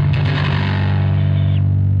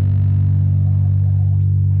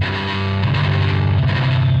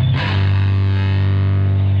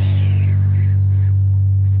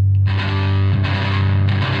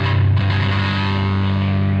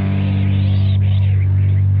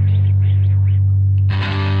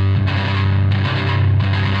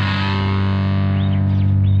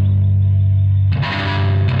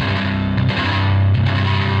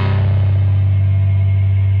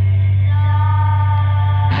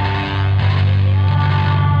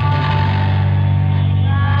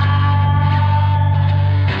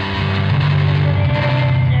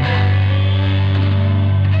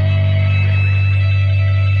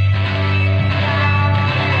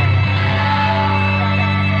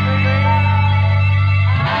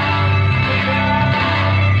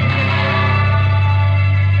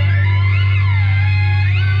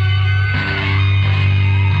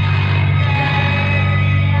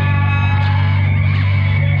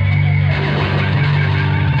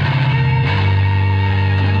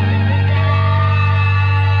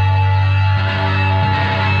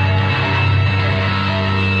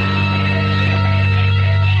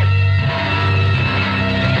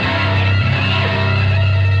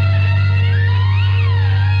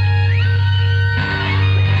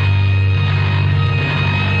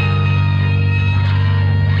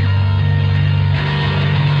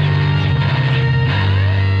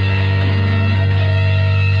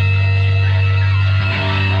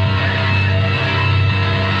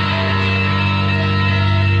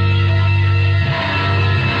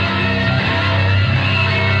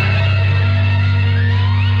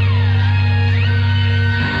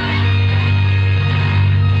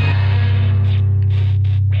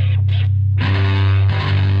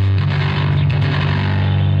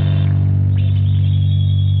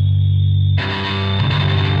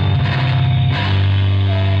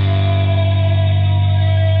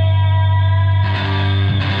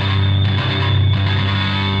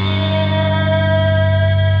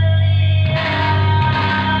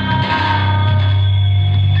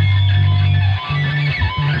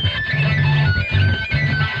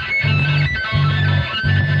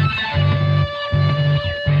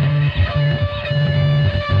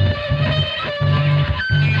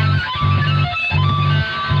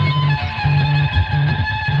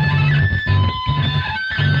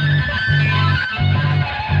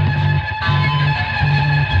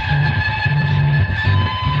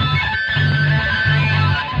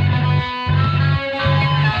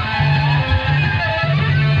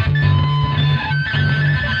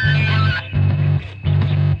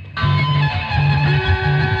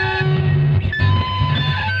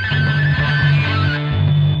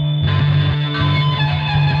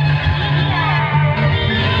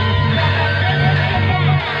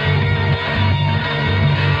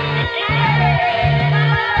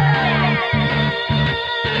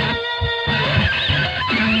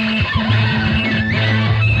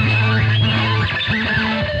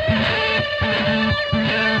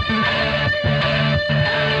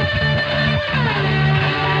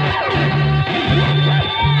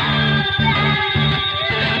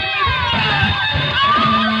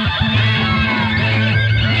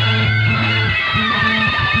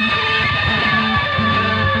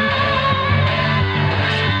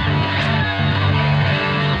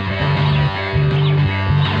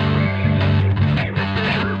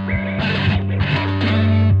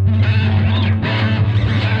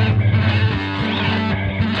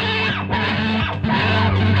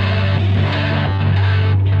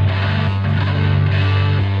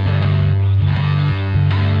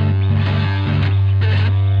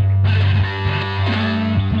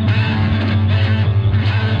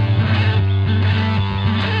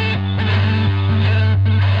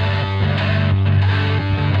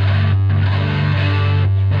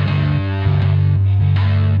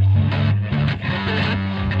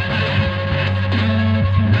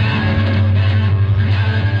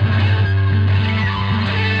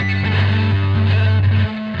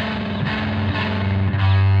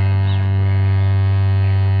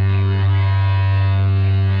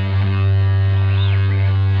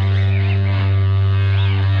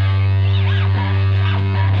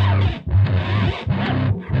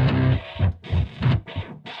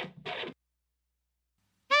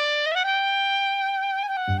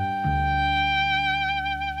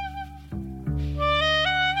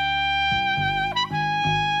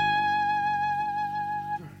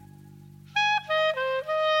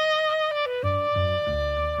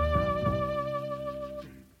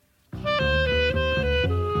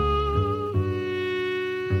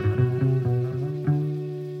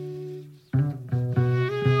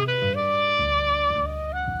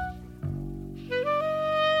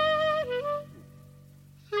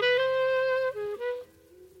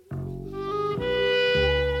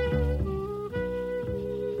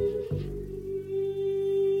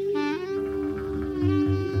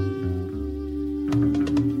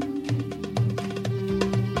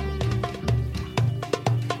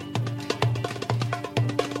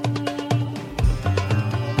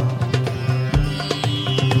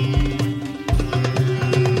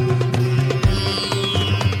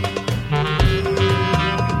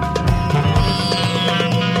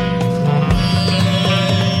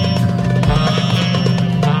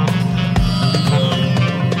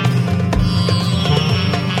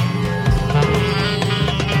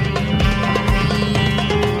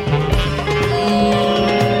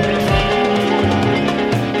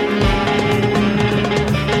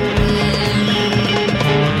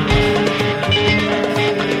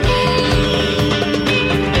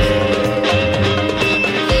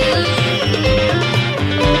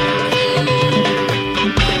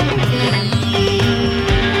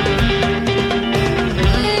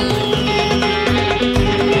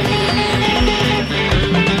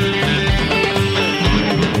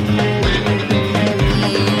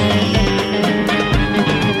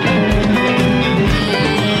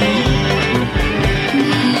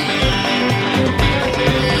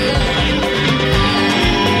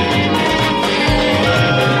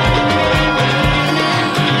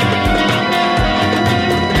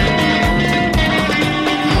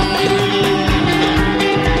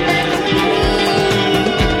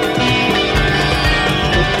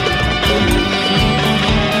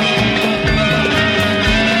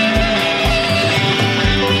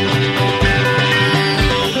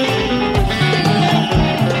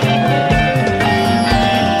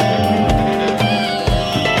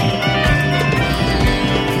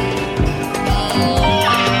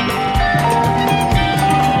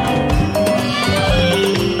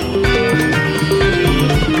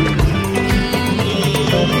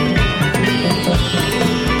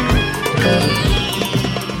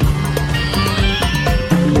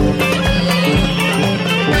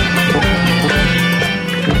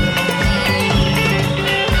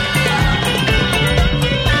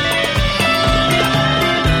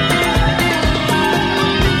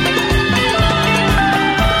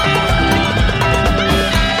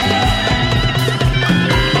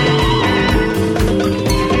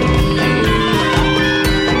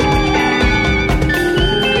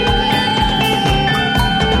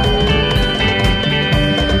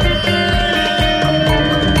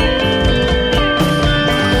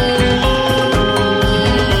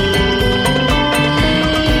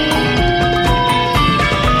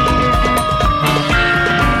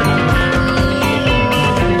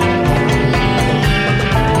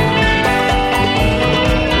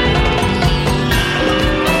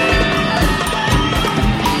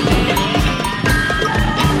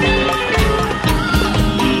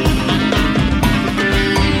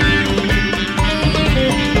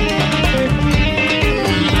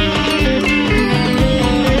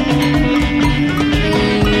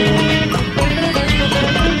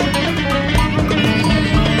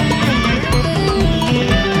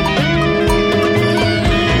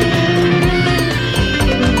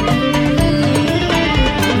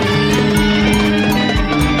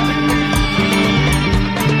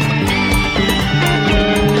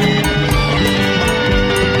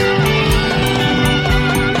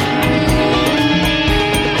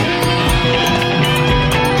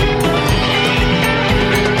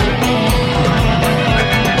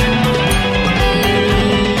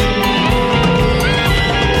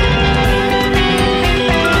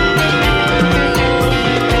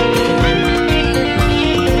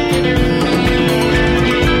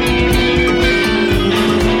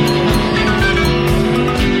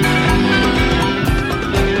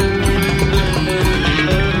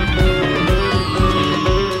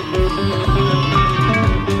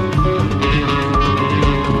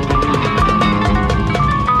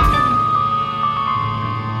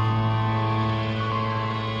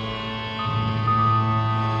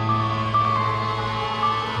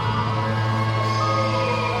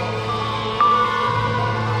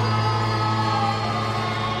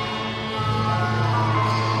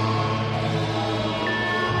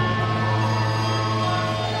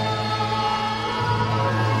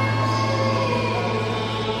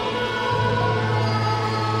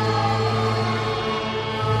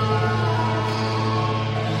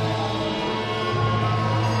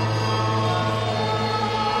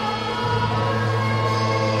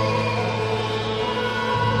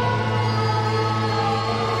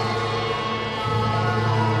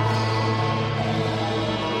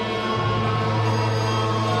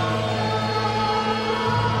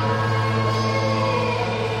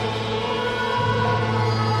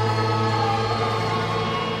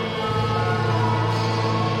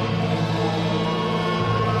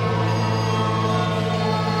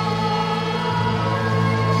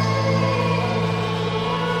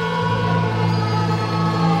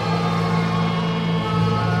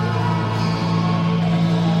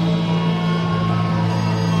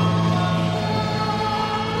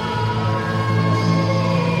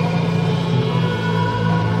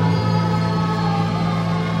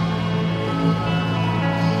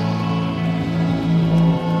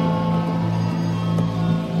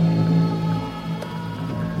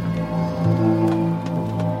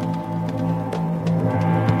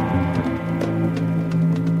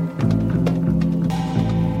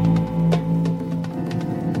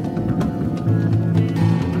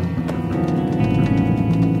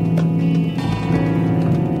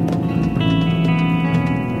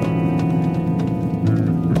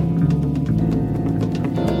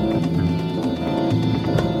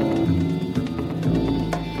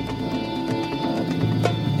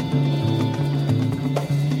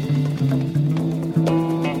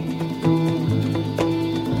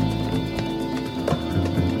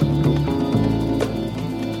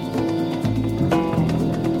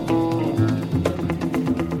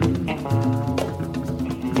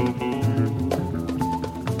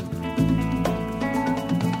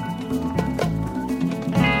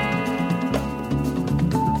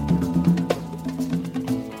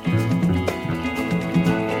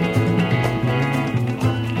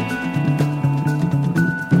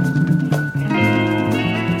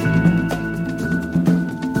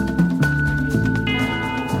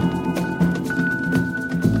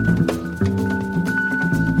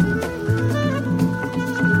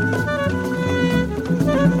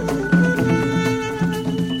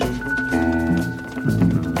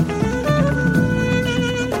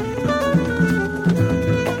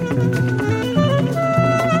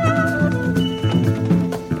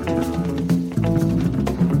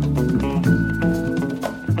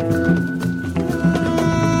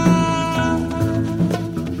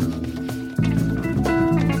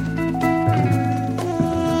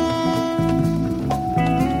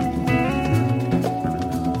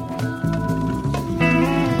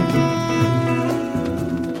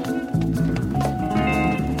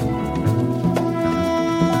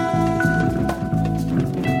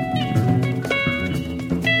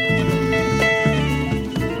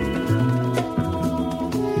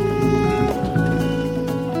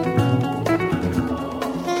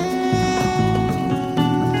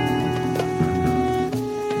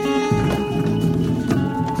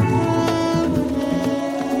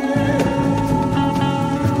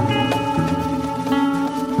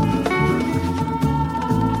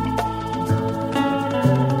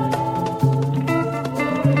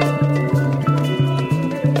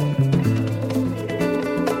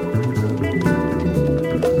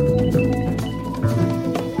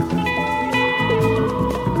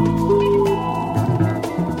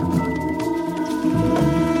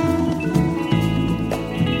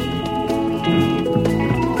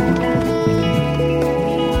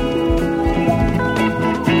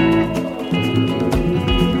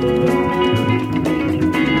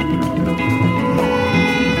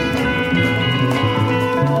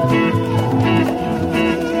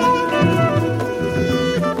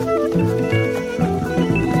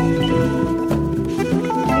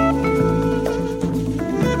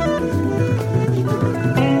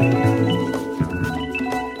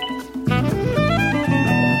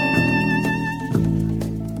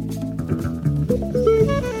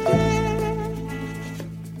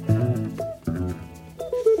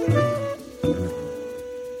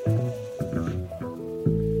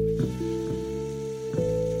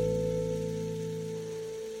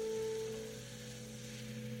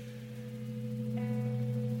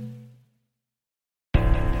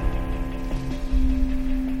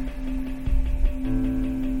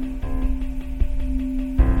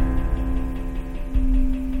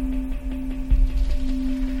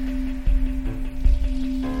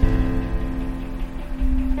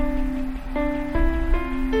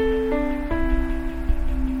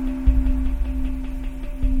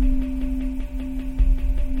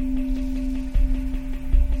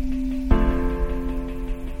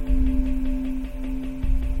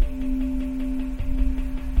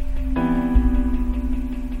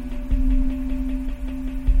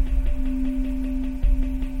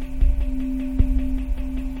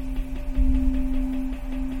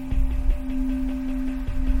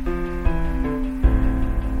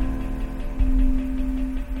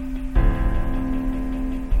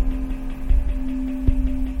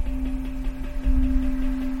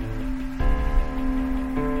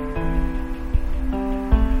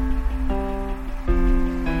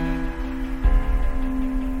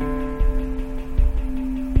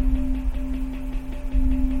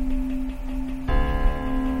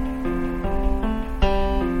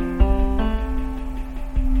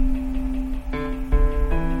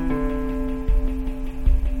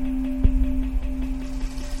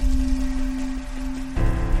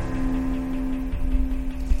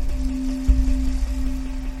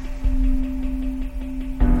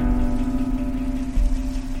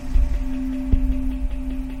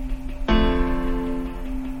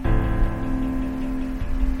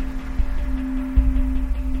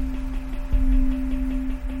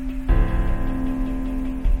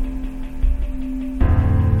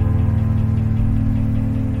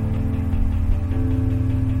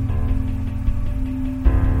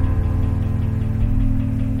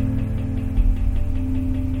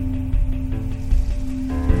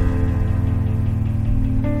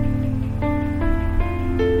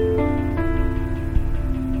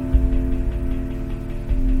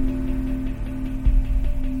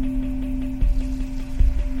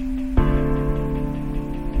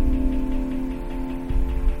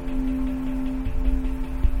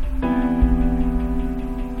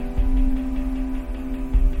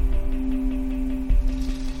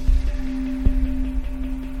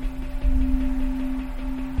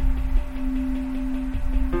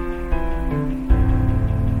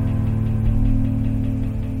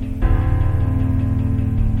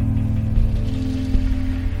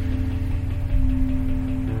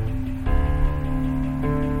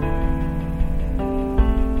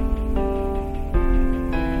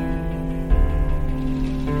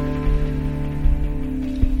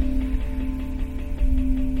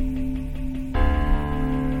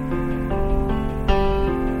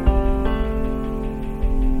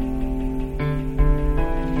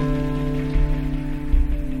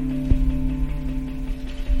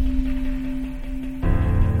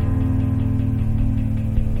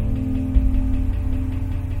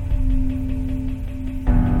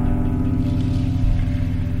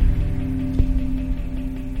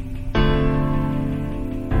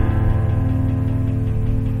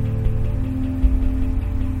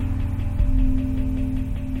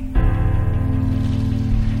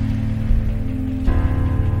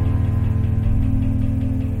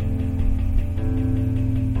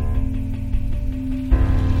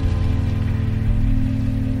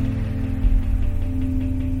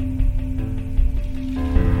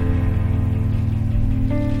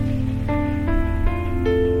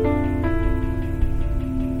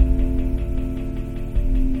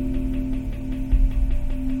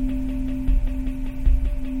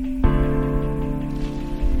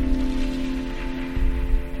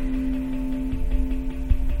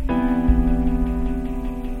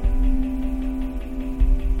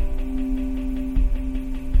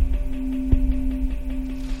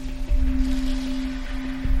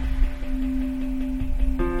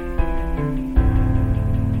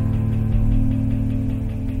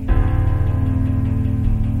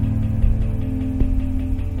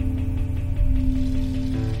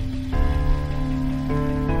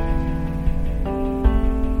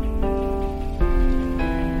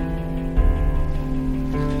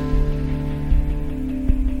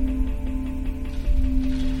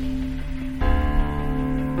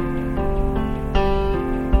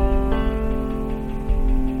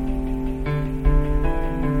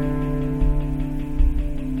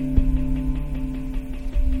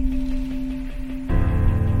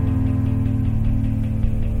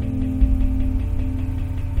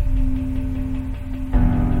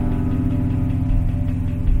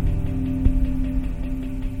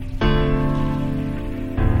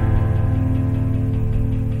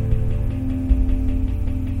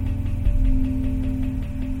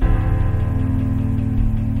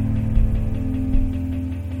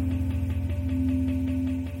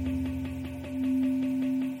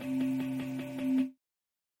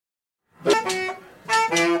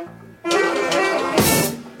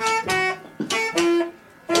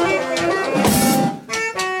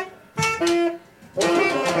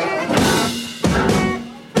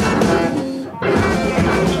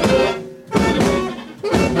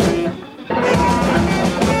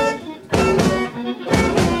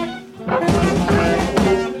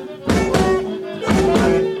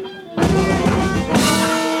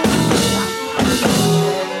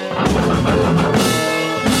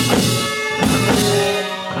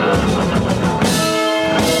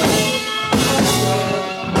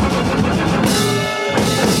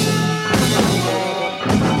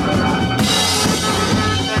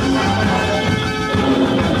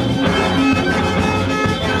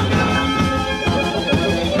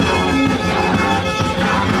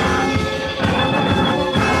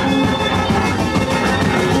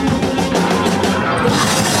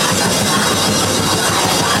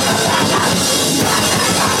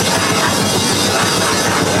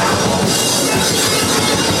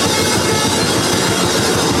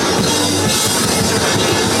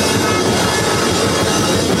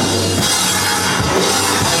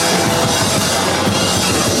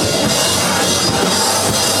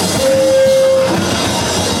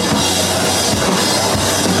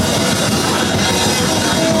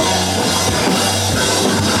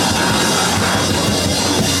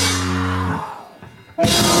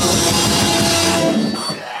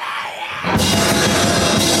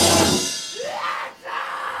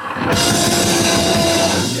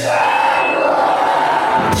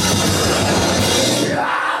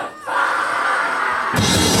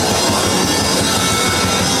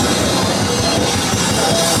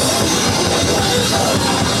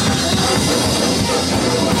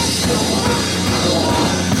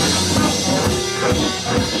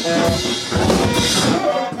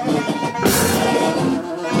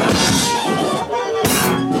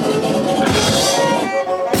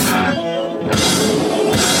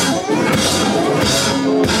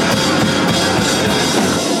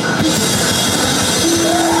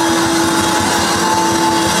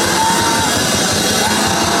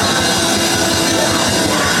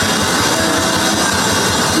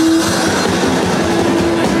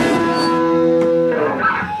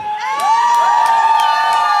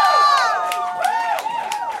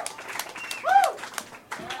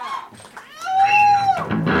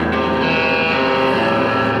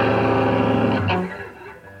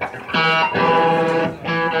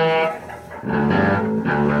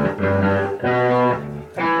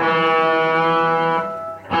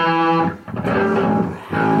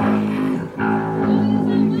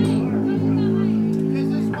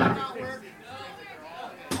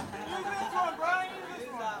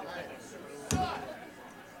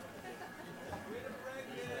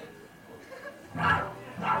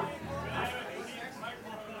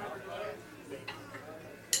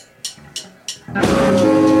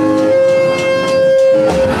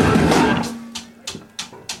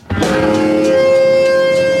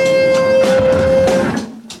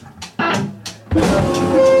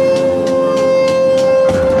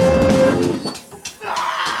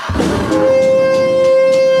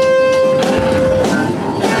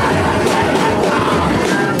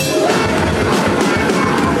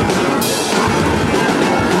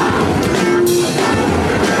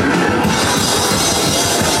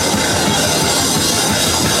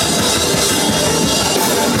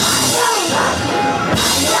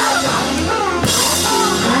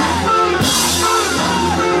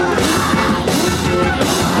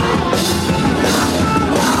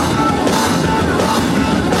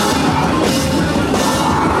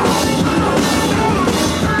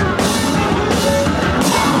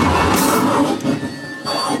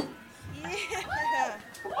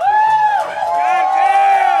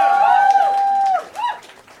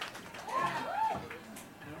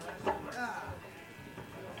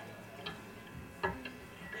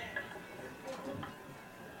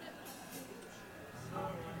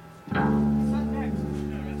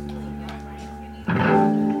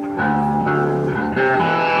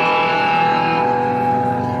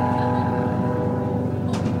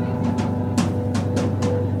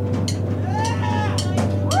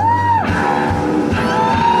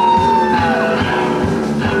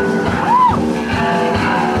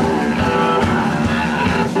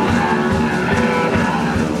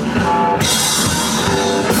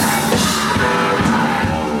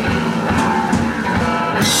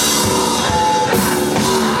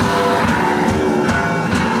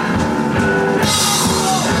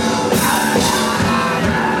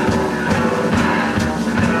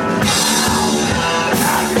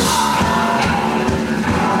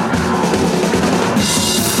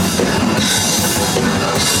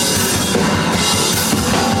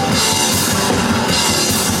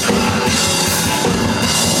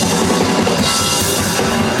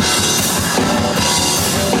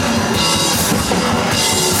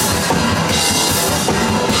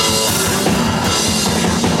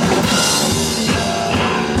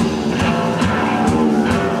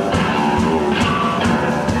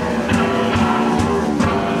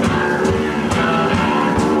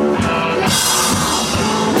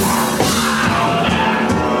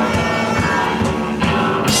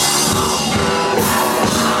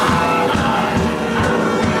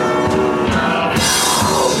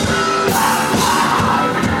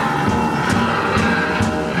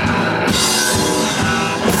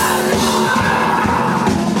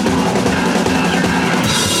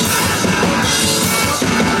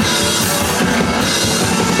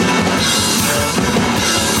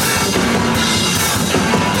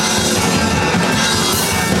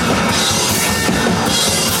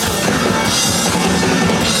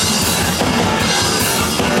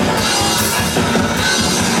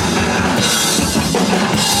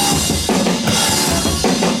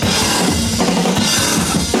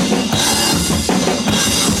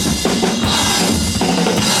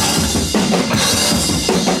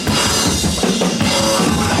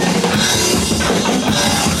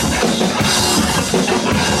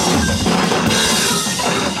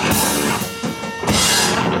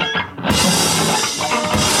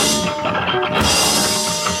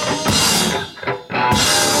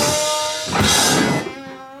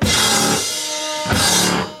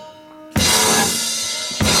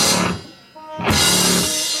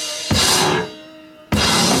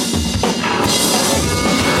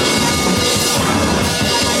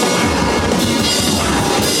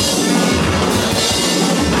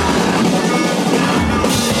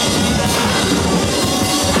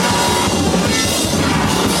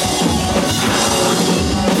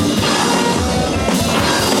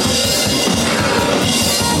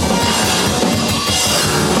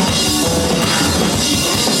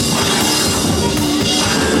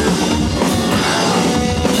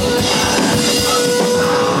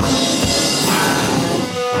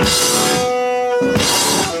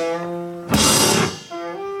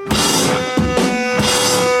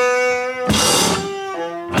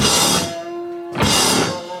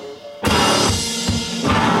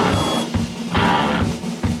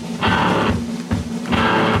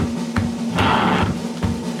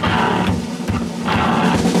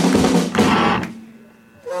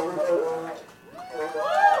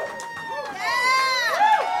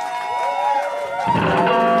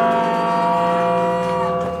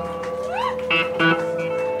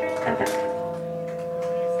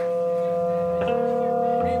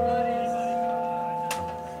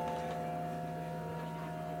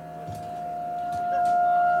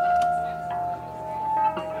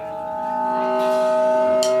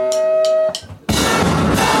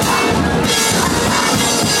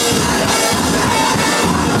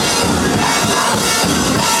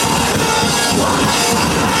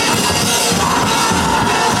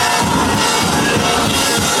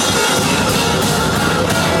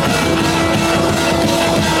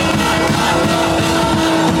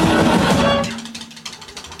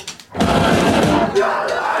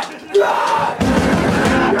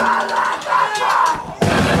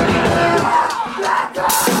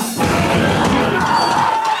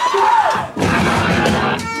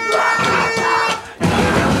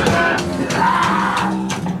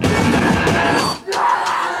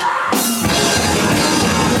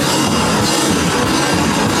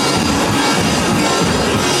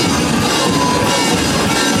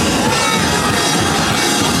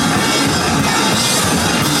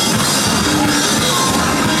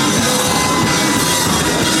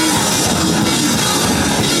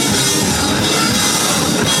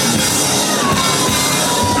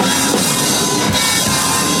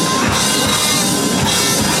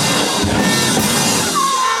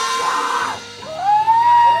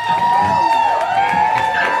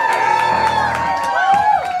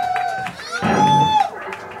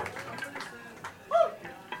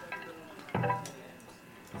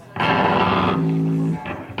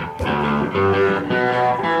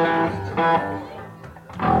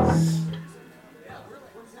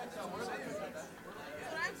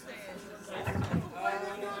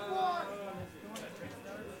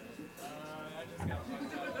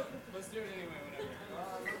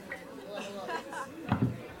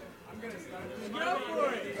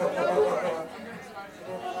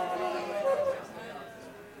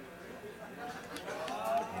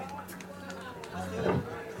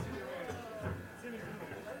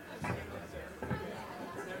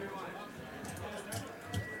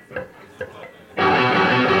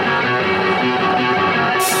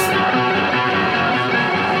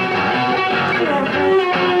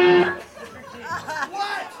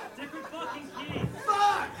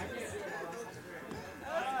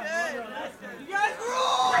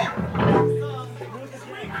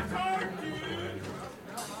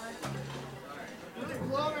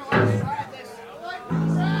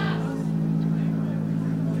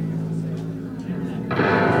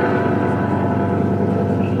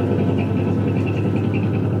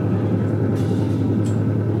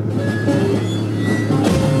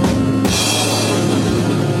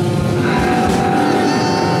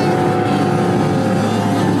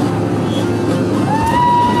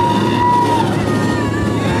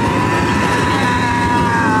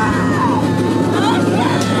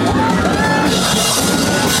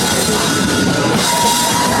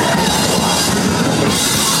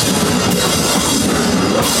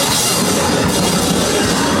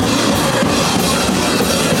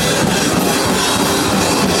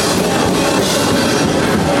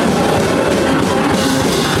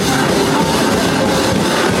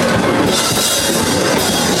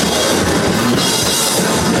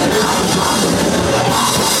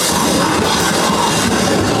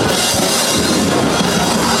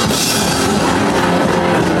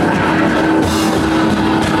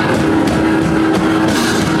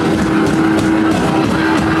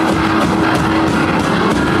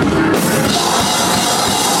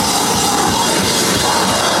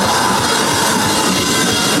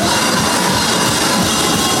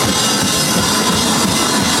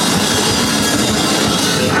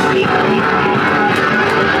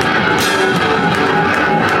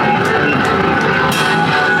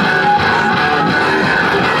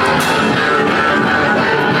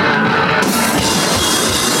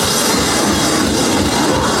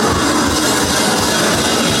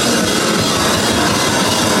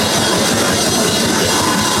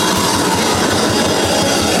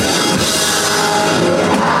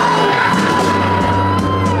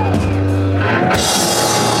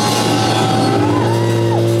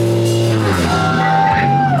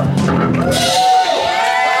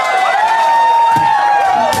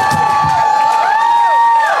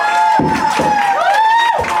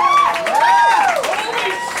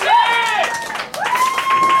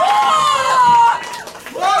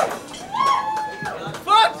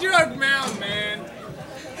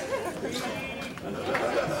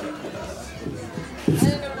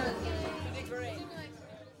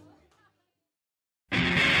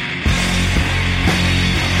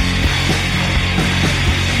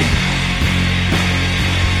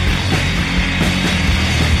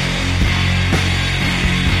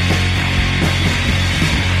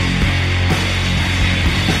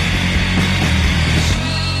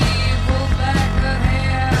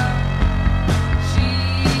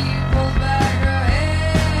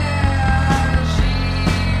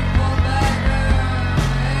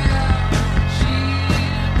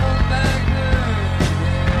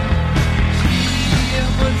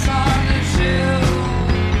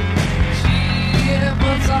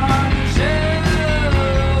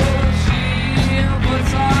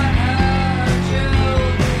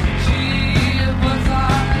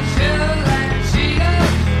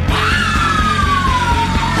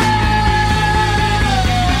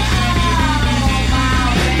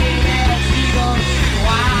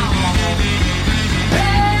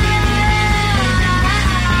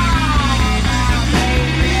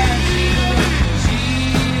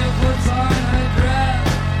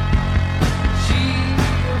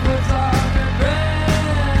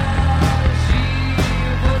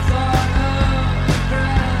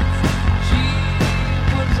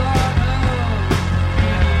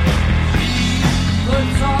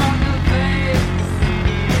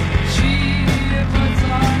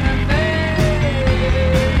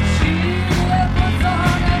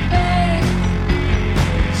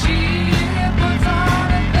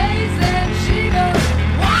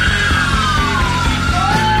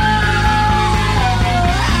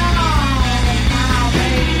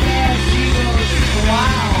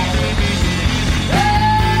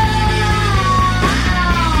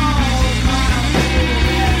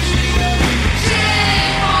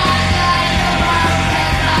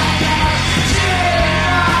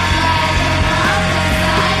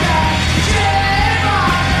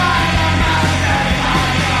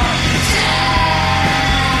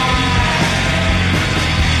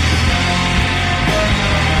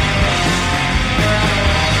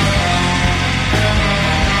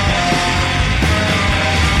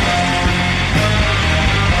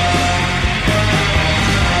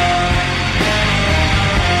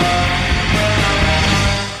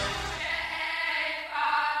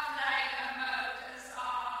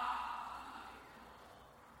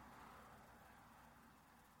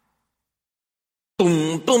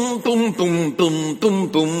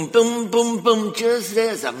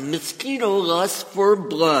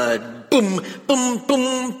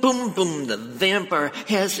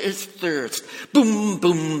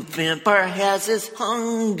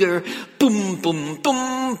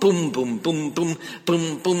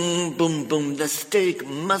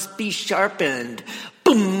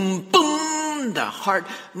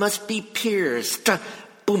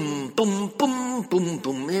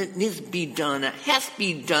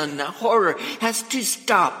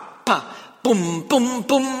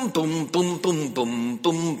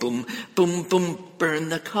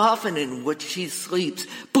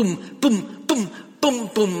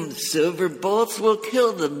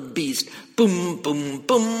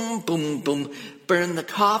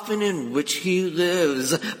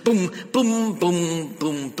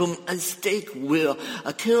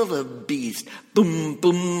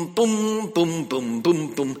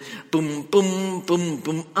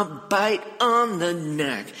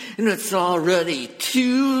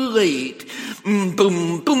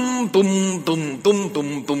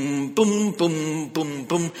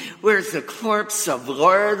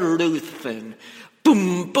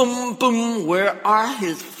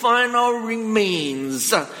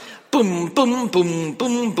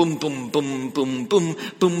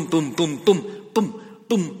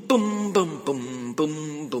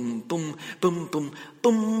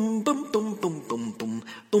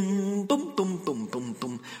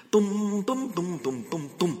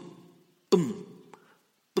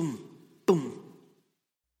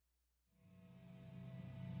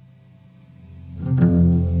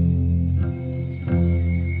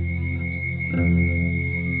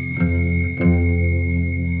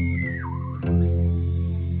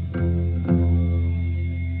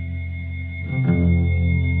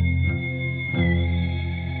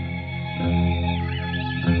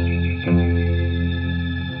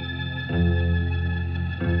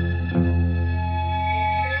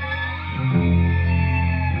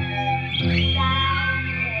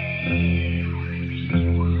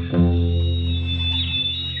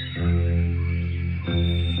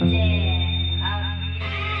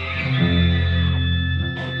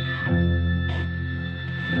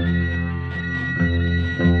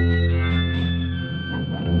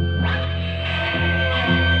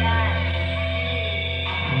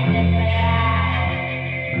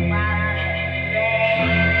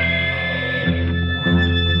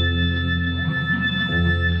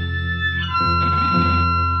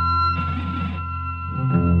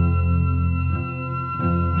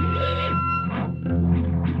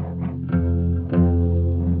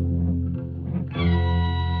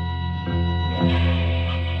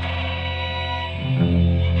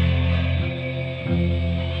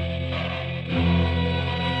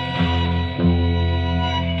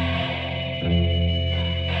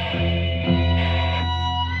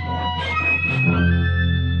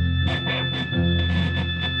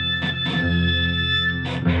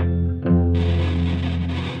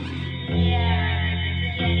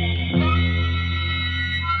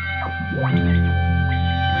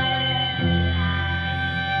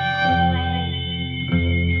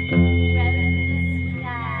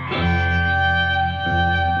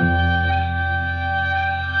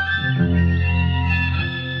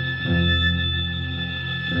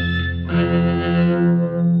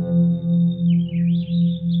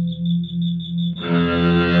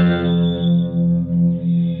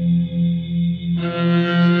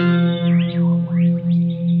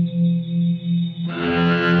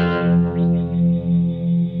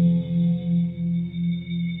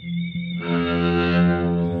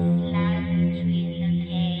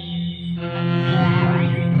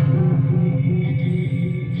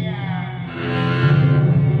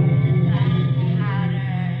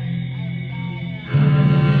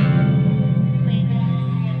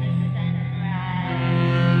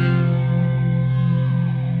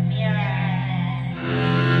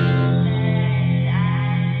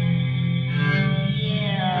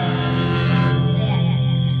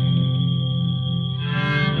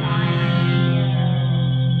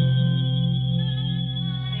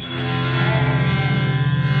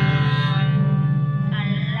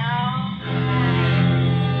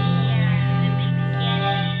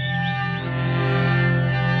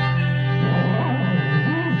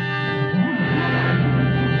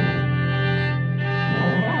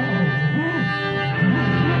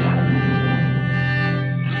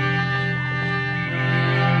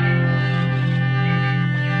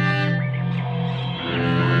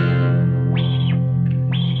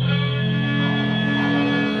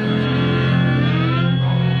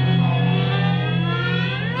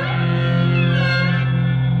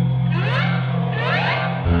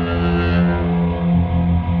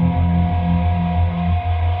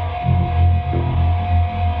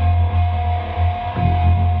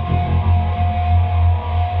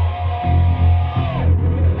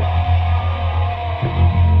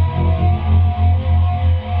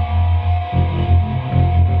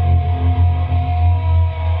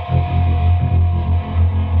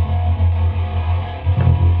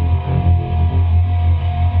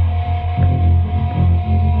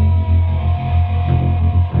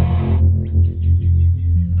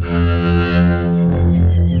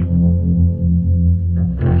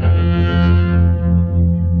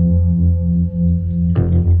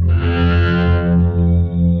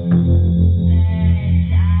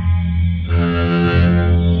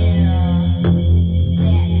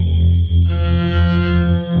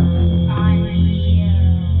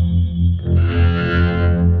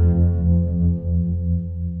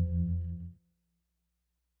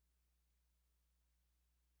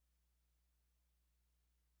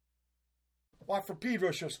 Watt for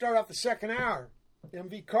Pedro Show. Start off the second hour.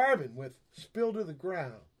 MV Carbon with Spill to the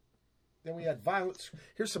Ground. Then we had Violence.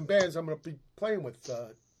 Here's some bands I'm going to be playing with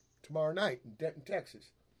tomorrow night in Denton,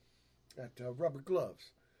 Texas at Rubber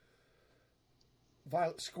Gloves.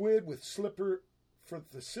 Violet Squid with Slipper for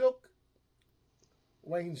the Silk.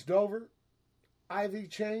 Wayne's Dover. Ivy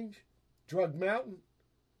Change. Drug Mountain.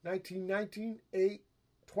 1919, 8,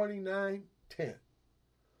 29, 10.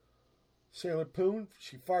 Sailor Poon,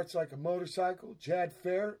 She Farts Like a Motorcycle. Jad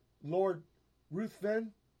Fair, Lord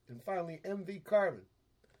Ruthven, and finally MV Carbon.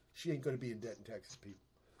 She ain't going to be in Denton, Texas, people.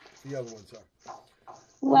 The other ones are.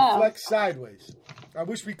 Wow. Reflect Sideways. I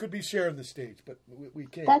wish we could be sharing the stage, but we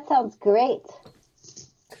can't. That sounds great.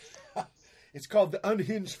 It's called the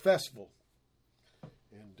Unhinged Festival.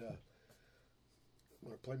 And I'm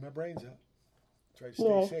going to play my brains out. Try to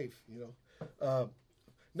stay safe, you know.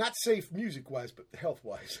 Not safe music-wise, but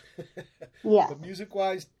health-wise. Yeah. But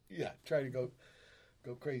music-wise, yeah, try to go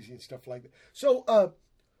crazy and stuff like that. So,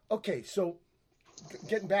 okay, so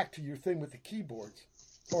getting back to your thing with the keyboards,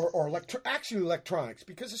 or electronics,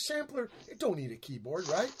 because a sampler, it don't need a keyboard,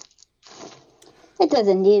 right? It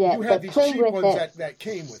doesn't need it. You have these cheap ones that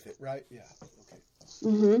came with it, right? Yeah. Okay.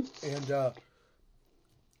 Mm-hmm. And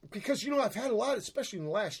because, you know, I've had a lot, especially in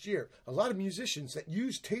the last year, a lot of musicians that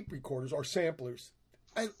use tape recorders or samplers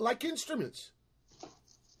like instruments.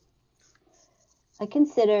 I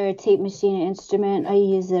consider a tape machine an instrument. I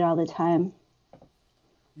use it all the time.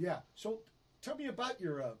 Yeah. So tell me about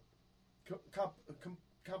your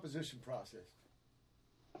composition process.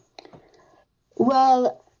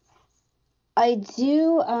 Well, I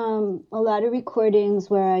do a lot of recordings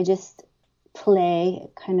where I just play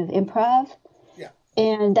kind of improv. Yeah.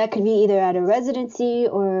 And that could be either at a residency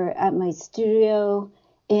or at my studio.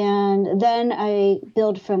 And then I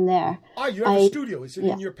build from there. Ah, you have a studio. Is it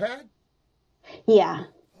in your pad? Yeah.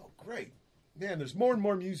 Oh, great. Man, there's more and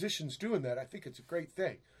more musicians doing that. I think it's a great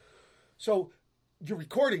thing. So you're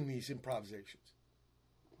recording these improvisations.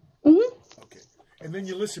 Mm-hmm. Okay. And then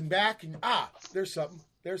you listen back and, there's something.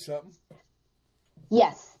 There's something.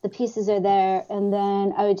 Yes, the pieces are there. And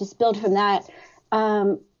then I would just build from that.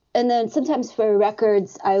 And then sometimes for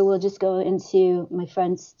records, I will just go into my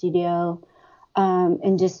friend's studio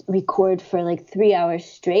and just record for like 3 hours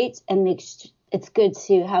straight, and it's good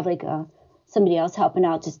to have like somebody else helping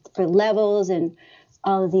out just for levels and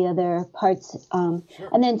all of the other parts. Sure.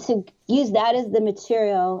 And then to use that as the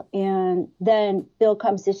material and then build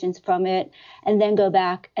compositions from it, and then go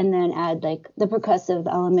back and then add like the percussive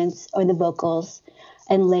elements or the vocals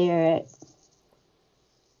and layer it.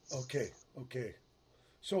 Okay.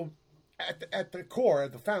 So at the core,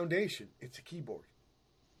 at the foundation, it's a keyboard.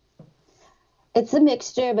 It's a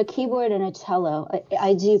mixture of a keyboard and a cello.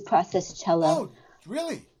 I do process cello. Oh,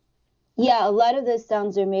 really? Yeah, a lot of those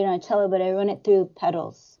sounds are made on a cello, but I run it through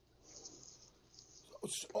pedals.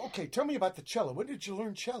 Okay, tell me about the cello. When did you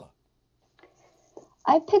learn cello?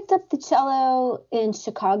 I picked up the cello in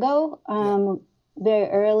Chicago very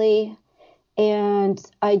early, and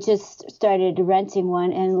I just started renting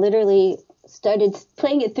one and literally started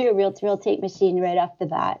playing it through a reel-to-reel tape machine right off the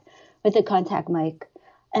bat with a contact mic.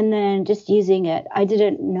 And then just using it. I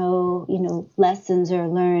didn't know, lessons or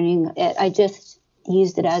learning it. I just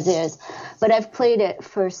used it as is. But I've played it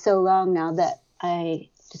for so long now that I'm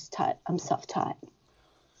self-taught.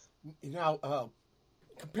 Now,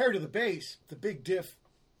 compared to the bass, the big diff,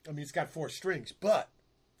 I mean, it's got 4 strings, but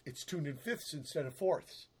it's tuned in fifths instead of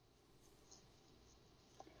fourths.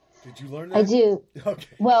 Did you learn that? I do.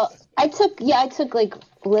 Okay. Well, I took like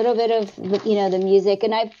a little bit of, the music,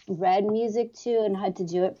 and I've read music too and had to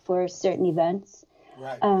do it for certain events.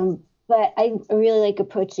 Right. But I really like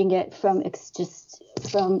approaching it from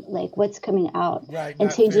like what's coming out, right,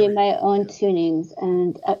 and changing my own tunings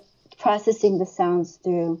and processing the sounds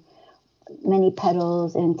through many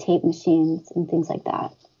pedals and tape machines and things like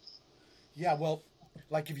that. Yeah, well,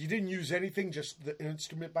 like if you didn't use anything, just the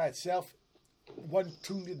instrument by itself, one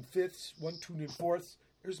tuned in fifths, one tuned in fourths,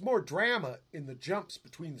 there's more drama in the jumps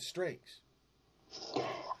between the strings.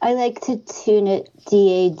 I like to tune it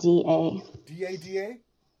D-A-D-A. D-A-D-A?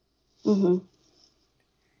 Mm-hmm.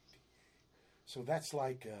 So that's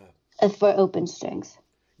like... for open strings.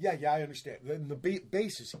 Yeah, I understand. Then the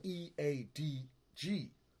bass is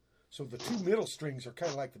E-A-D-G. So the 2 middle strings are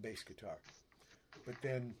kind of like the bass guitar. But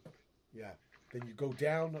then, then you go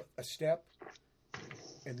down a step,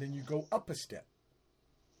 and then you go up a step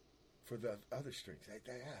for the other strings.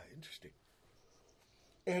 Yeah, interesting.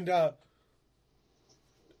 And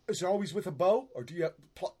is it always with a bow, or do you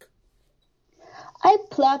pluck? I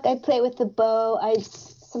pluck. I play with the bow. I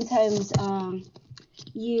sometimes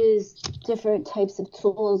use different types of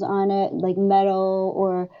tools on it, like metal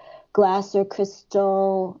or glass or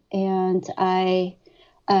crystal. And I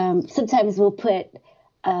sometimes will put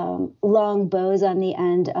long bows on the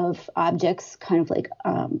end of objects, kind of like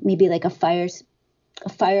maybe like a fire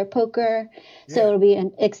poker. Yeah. So it'll be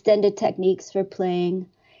an extended techniques for playing.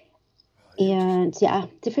 And yeah,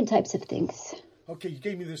 different types of things. Okay, you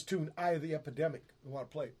gave me this tune, Eye of the Epidemic. I want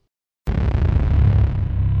to play it.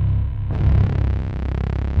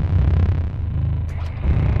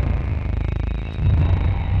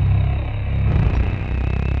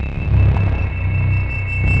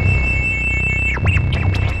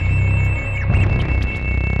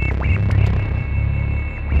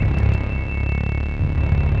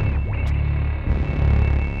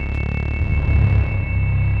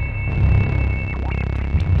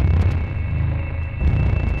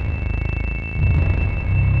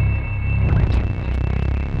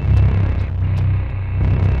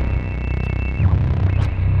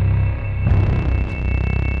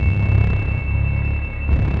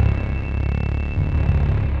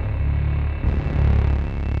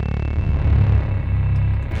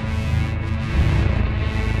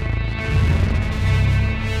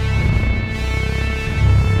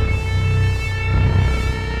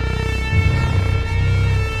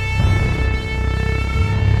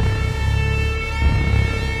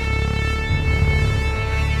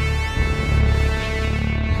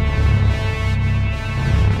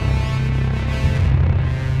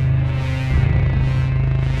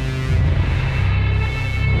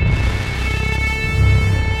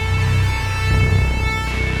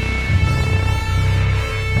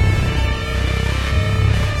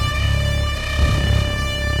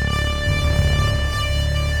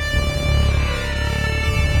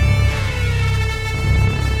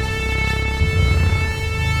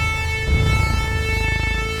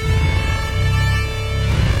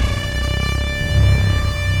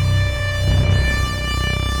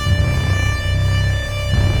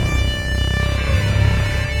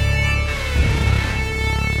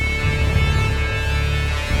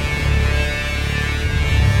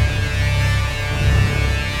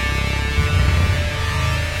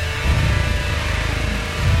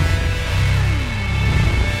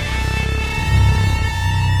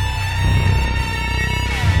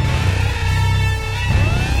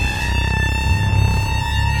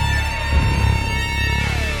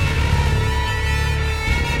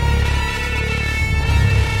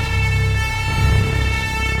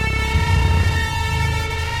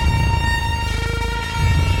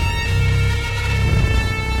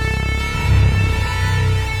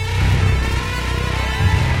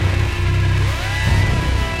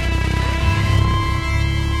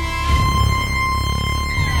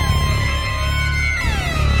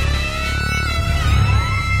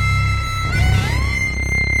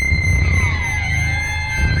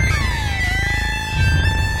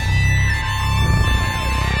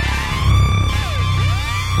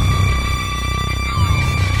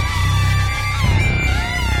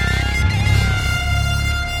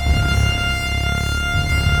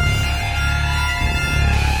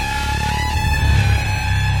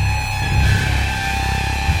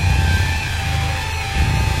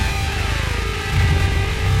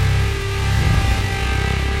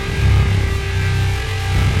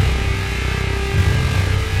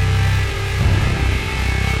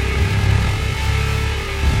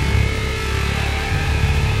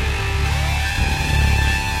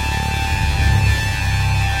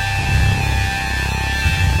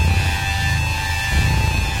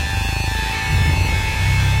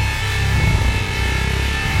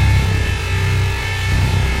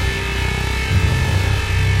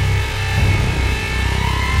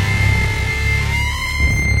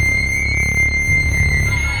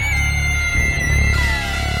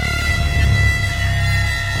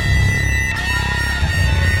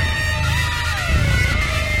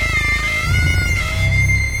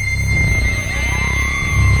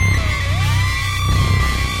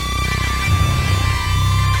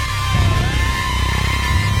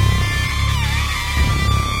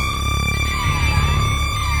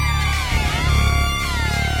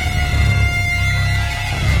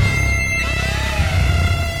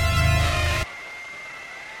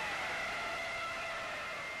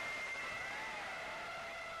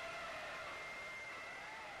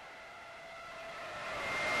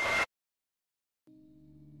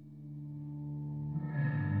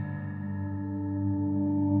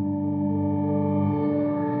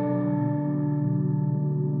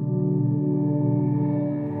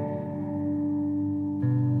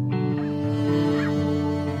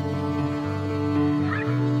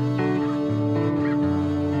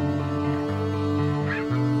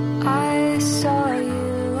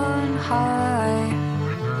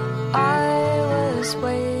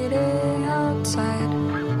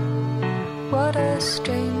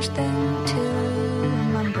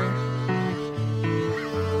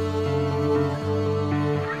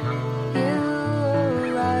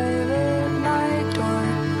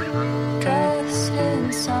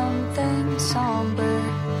 in something somber.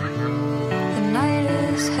 The night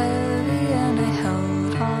is heavy and I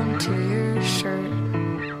held on to your shirt.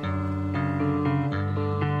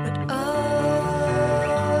 But I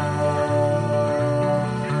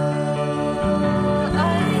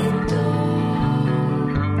don't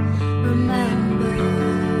remember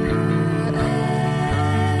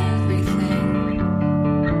everything.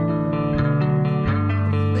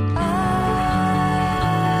 But I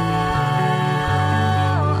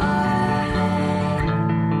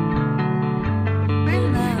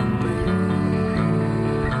remember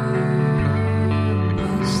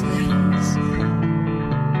most things.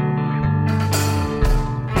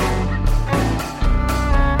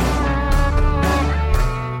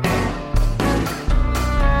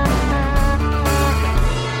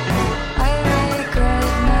 I regret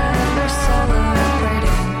never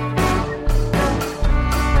celebrating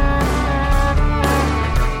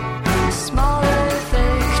smaller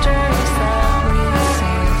victories that we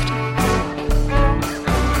saved.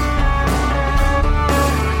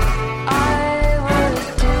 I would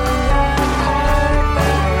do that part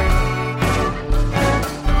better.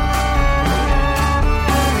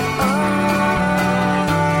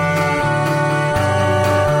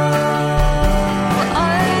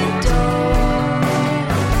 I don't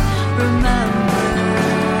remember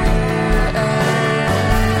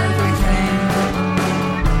everything.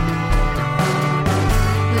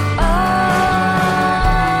 But I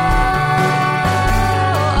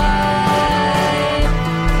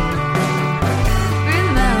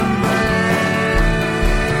remember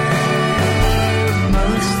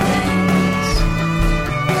most things.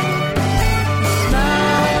 The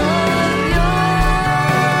smell of your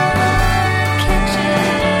kitchen,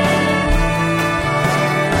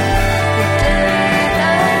 the day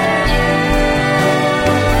that you ended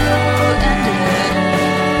it.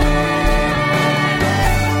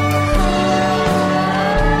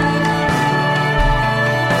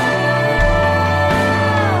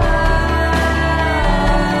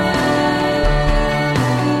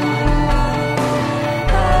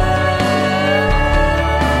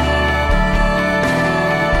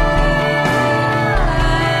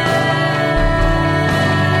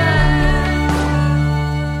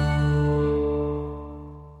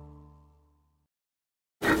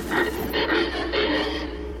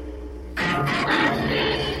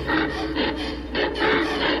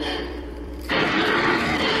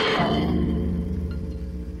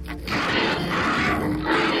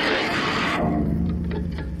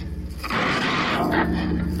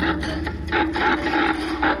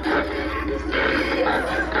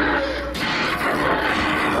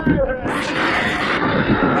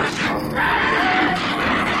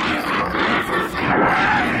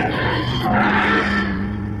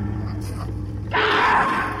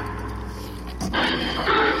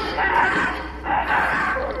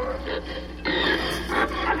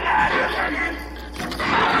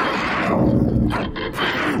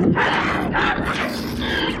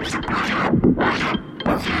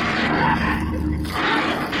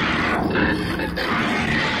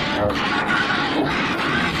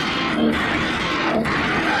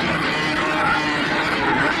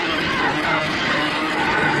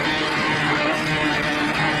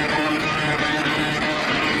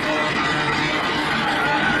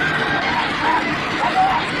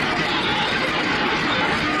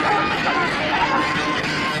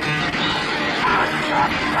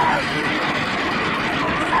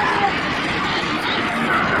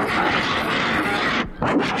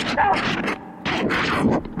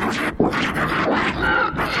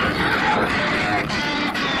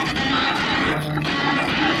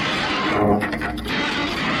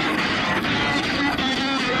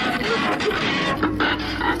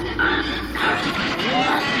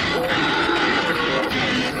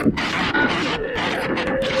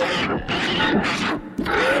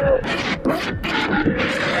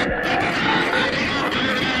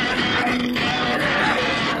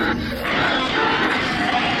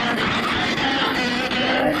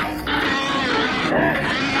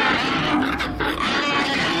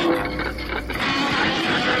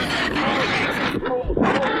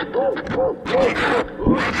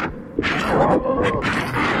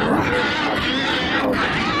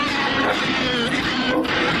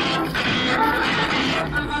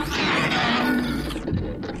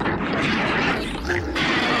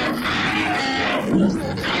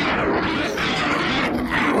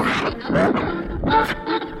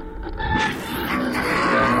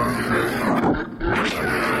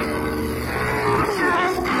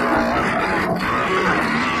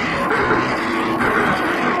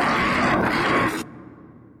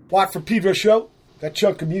 Watt for Pedro Show. That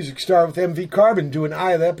chunk of music started with MV Carbon doing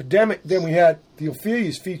Eye of the Epidemic. Then we had the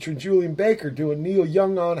Ophelias featuring Julien Baker doing Neil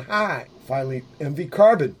Young on High. Finally, MV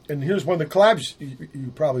Carbon. And here's one of the collabs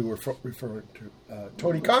you probably were referring to.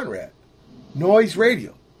 Tony Conrad. Noise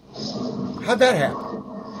Radio. How'd that happen?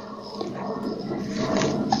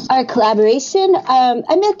 Our collaboration,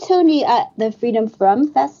 I met Tony at the Freedom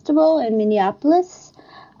From Festival in Minneapolis.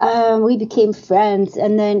 We became friends,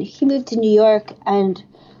 and then he moved to New York, and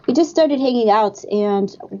we just started hanging out.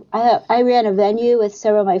 And I ran a venue with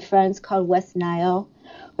several of my friends called West Nile,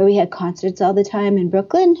 where we had concerts all the time in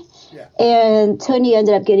Brooklyn. Yeah. And Tony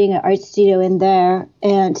ended up getting an art studio in there,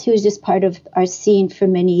 and he was just part of our scene for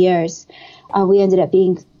many years. We ended up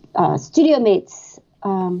being studio mates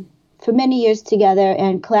for many years together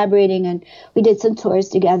and collaborating, and we did some tours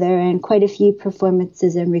together and quite a few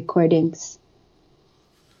performances and recordings.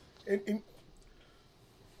 And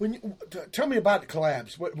tell me about the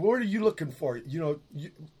collabs. What are you looking for?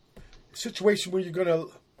 Situation where you're going to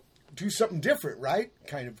do something different, right?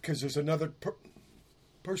 Kind of, because there's another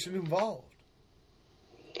person involved.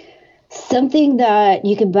 Something that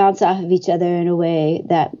you can bounce off of each other in a way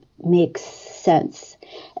that makes sense.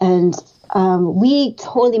 And we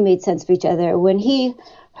totally made sense for each other. When he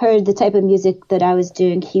heard the type of music that I was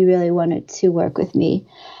doing, he really wanted to work with me.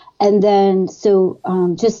 And then, so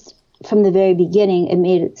just from the very beginning, it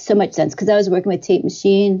made so much sense because I was working with tape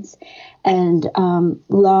machines and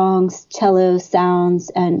long cello sounds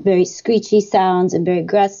and very screechy sounds and very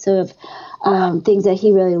aggressive things that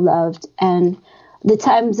he really loved. And the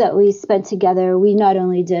times that we spent together, we not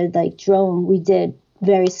only did like drone, we did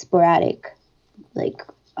very sporadic, like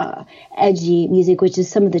edgy music, which is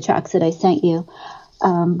some of the tracks that I sent you.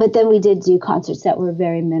 But then we did do concerts that were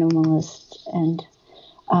very minimalist and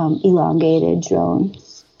elongated drone.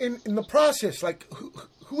 In the process, like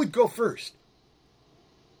who would go first?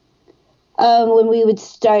 When we would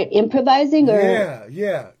start improvising, or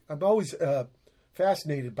yeah, I'm always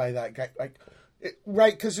fascinated by that guy,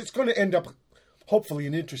 right? Because it's going to end up hopefully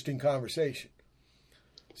an interesting conversation.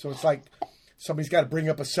 So it's like somebody's got to bring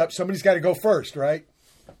up somebody's got to go first, right?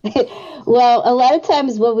 Well, a lot of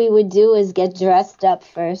times what we would do is get dressed up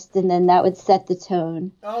first, and then that would set the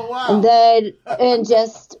tone. Oh wow! And then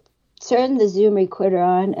just turn the Zoom recorder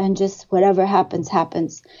on, and just whatever happens.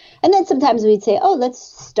 And then sometimes we'd say, "Oh, let's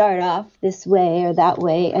start off this way or that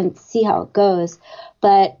way and see how it goes."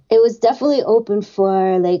 But it was definitely open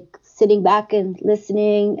for like sitting back and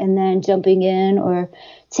listening, and then jumping in or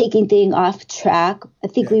taking things off track. I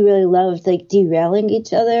think we really loved like derailing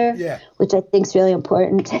each other, which I think is really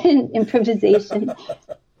important in improvisation.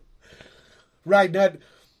 Right, not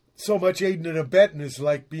so much aiding and abetting as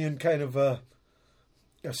like being kind of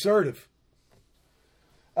assertive.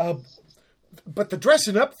 But the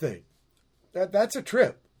dressing up thing, that's a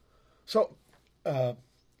trip. So,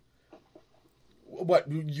 what,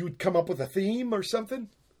 you'd come up with a theme or something?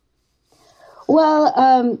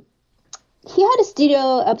 Well, he had a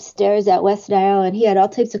studio upstairs at West Nile, and he had all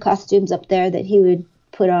types of costumes up there that he would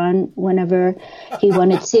put on whenever he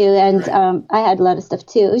wanted to. And I had a lot of stuff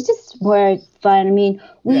too. It was just more fun. I mean,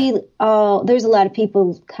 there's a lot of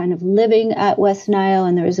people kind of living at West Nile,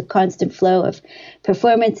 and there was a constant flow of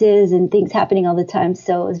performances and things happening all the time.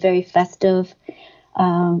 So it was very festive.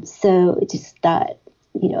 So it just thought,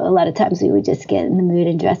 a lot of times we would just get in the mood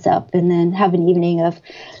and dress up and then have an evening of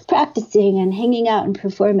practicing and hanging out and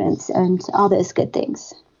performance and all those good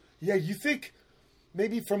things. Yeah, you think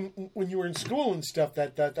maybe from when you were in school and stuff,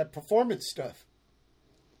 that performance stuff.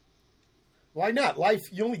 Why not? Life,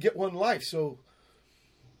 you only get one life, so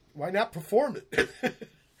why not perform it?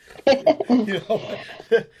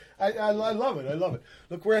 I love it. I love it.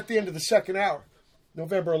 Look, we're at the end of the second hour,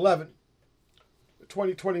 November 11th.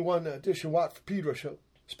 2021 edition Watt for Pedro Show.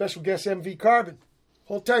 Special guest MV Carbon.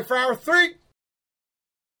 Hold tight for hour 3.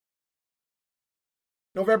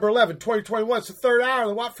 November 11, 2021. It's the third hour of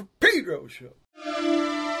the Watt for Pedro Show.